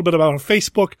to talk a little bit about our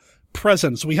Facebook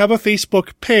presence. We have a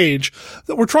Facebook page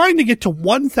that we're trying to get to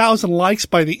 1,000 likes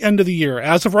by the end of the year.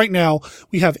 As of right now,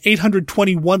 we have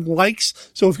 821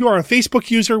 likes. So if you are a Facebook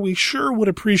user, we sure would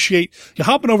appreciate you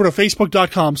hopping over to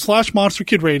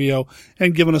facebook.com/MonsterKidRadio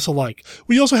and giving us a like.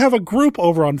 We also have a group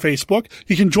over on Facebook.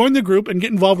 You can join the group and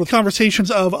get involved with conversations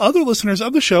of other listeners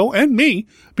of the show and me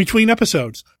between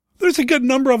episodes. There's a good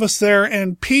number of us there,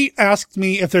 and Pete asked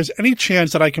me if there's any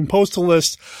chance that I can post a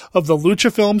list of the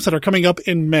Lucha films that are coming up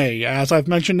in May. As I've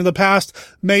mentioned in the past,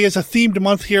 May is a themed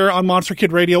month here on Monster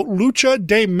Kid Radio. Lucha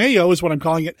de Mayo is what I'm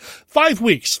calling it. 5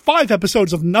 weeks, 5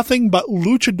 episodes of nothing but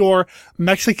luchador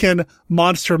Mexican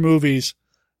monster movies.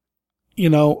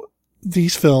 You know,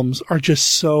 these films are just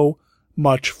so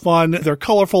much fun. They're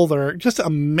colorful. They're just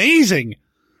amazing.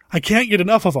 I can't get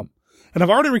enough of them. And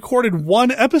I've already recorded one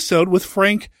episode with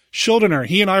Frank Schildener.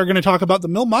 He and I are going to talk about the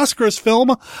Mil Mascaras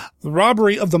film, The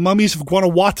Robbery of the Mummies of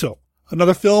Guanajuato.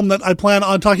 Another film that I plan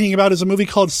on talking about is a movie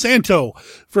called Santo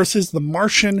versus the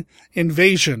Martian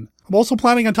Invasion. I'm also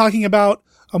planning on talking about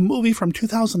a movie from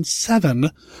 2007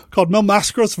 called Mil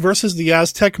Mascaras versus the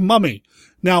Aztec Mummy.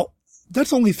 Now,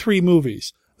 that's only 3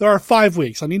 movies. There are 5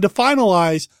 weeks. I need to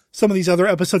finalize some of these other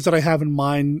episodes that I have in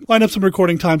mind, line up some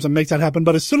recording times and make that happen.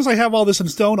 But as soon as I have all this in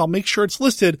stone, I'll make sure it's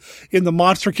listed in the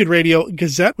Monster Kid Radio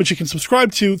Gazette, which you can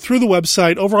subscribe to through the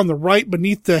website over on the right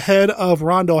beneath the head of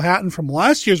Rondo Hatton from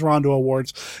last year's Rondo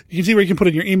Awards. You can see where you can put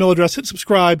in your email address, hit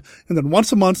subscribe, and then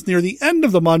once a month, near the end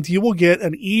of the month, you will get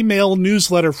an email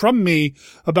newsletter from me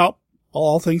about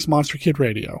all things Monster Kid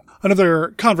Radio. Another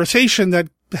conversation that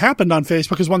happened on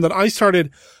Facebook is one that I started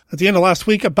at the end of last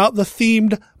week about the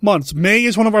themed months. May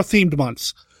is one of our themed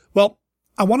months. Well,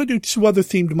 I want to do 2 other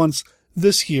themed months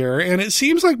this year, and it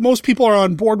seems like most people are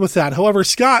on board with that. However,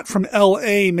 Scott from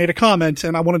LA made a comment,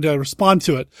 and I wanted to respond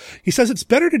to it. He says it's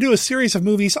better to do a series of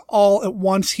movies all at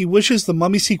once. He wishes the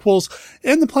Mummy sequels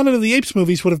and the Planet of the Apes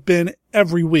movies would have been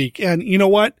every week. And you know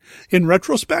what? In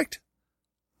retrospect,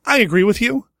 I agree with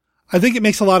you. I think it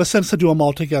makes a lot of sense to do them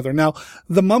all together. Now,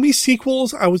 the Mummy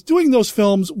sequels, I was doing those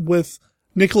films with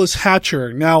Nicholas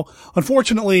Hatcher. Now,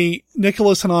 unfortunately,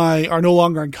 Nicholas and I are no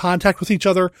longer in contact with each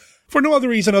other for no other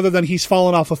reason other than he's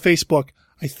fallen off of Facebook,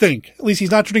 I think. At least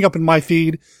he's not turning up in my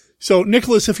feed. So,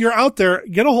 Nicholas, if you're out there,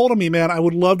 get a hold of me, man. I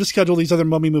would love to schedule these other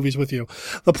Mummy movies with you.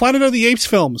 The Planet of the Apes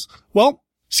films. Well,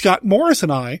 Scott Morris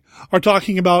and I are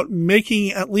talking about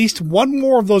making at least one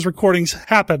more of those recordings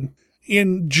happen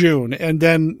in June. And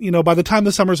then, you know, by the time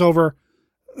the summer's over,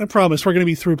 I promise we're going to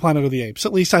be through Planet of the Apes.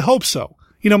 At least I hope so.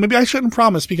 You know, maybe I shouldn't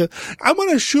promise because I'm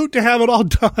going to shoot to have it all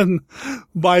done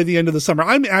by the end of the summer.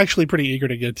 I'm actually pretty eager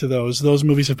to get to those. Those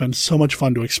movies have been so much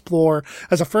fun to explore.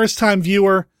 As a first-time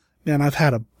viewer, man, I've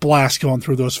had a blast going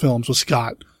through those films with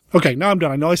Scott. Okay, now I'm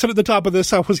done. I know I said at the top of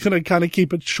this I was going to kind of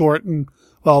keep it short, and,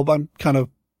 well, I'm kind of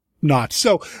not.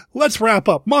 So let's wrap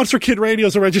up. Monster Kid Radio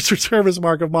is a registered service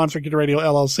mark of Monster Kid Radio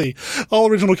LLC. All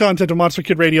original content of Monster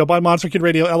Kid Radio by Monster Kid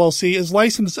Radio LLC is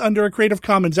licensed under a Creative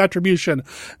Commons Attribution,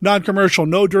 Non-Commercial,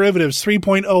 No Derivatives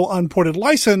 3.0 Unported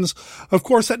license. Of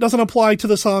course, that doesn't apply to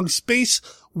the song Space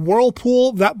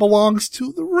Whirlpool. That belongs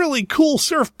to the really cool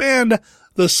surf band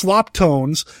the Slop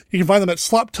Tones. You can find them at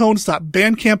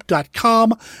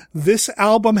sloptones.bandcamp.com. This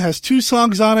album has 2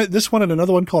 songs on it. This one and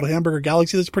another one called Hamburger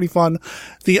Galaxy. That's pretty fun.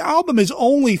 The album is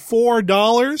only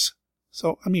 $4.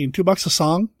 So, I mean, $2 a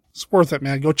song. It's worth it,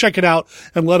 man. Go check it out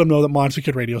and let them know that Monster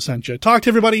Kid Radio sent you. Talk to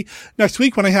everybody next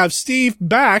week when I have Steve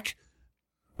back,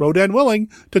 Rodan willing,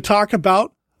 to talk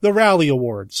about the Rally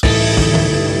Awards.